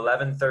 21st from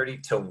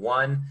 11:30 to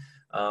 1.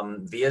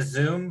 via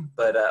Zoom,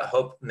 but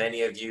hope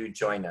many of you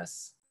join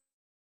us.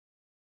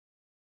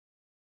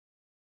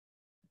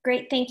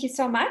 Great, thank you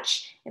so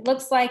much. It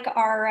looks like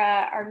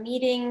our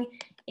meeting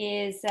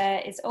is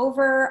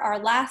over.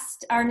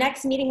 Our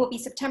next meeting will be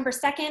September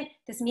 2nd.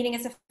 This meeting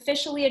is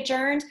officially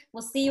adjourned.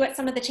 We'll see you at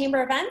some of the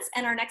chamber events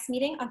and our next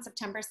meeting on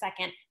September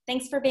 2nd.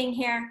 Thanks for being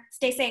here.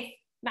 Stay safe.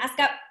 Mask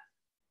up.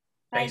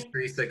 Bye. Thanks,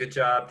 Teresa. Good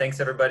job. Thanks,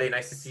 everybody.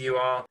 Nice to see you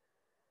all.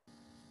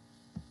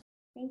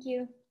 Thank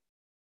you.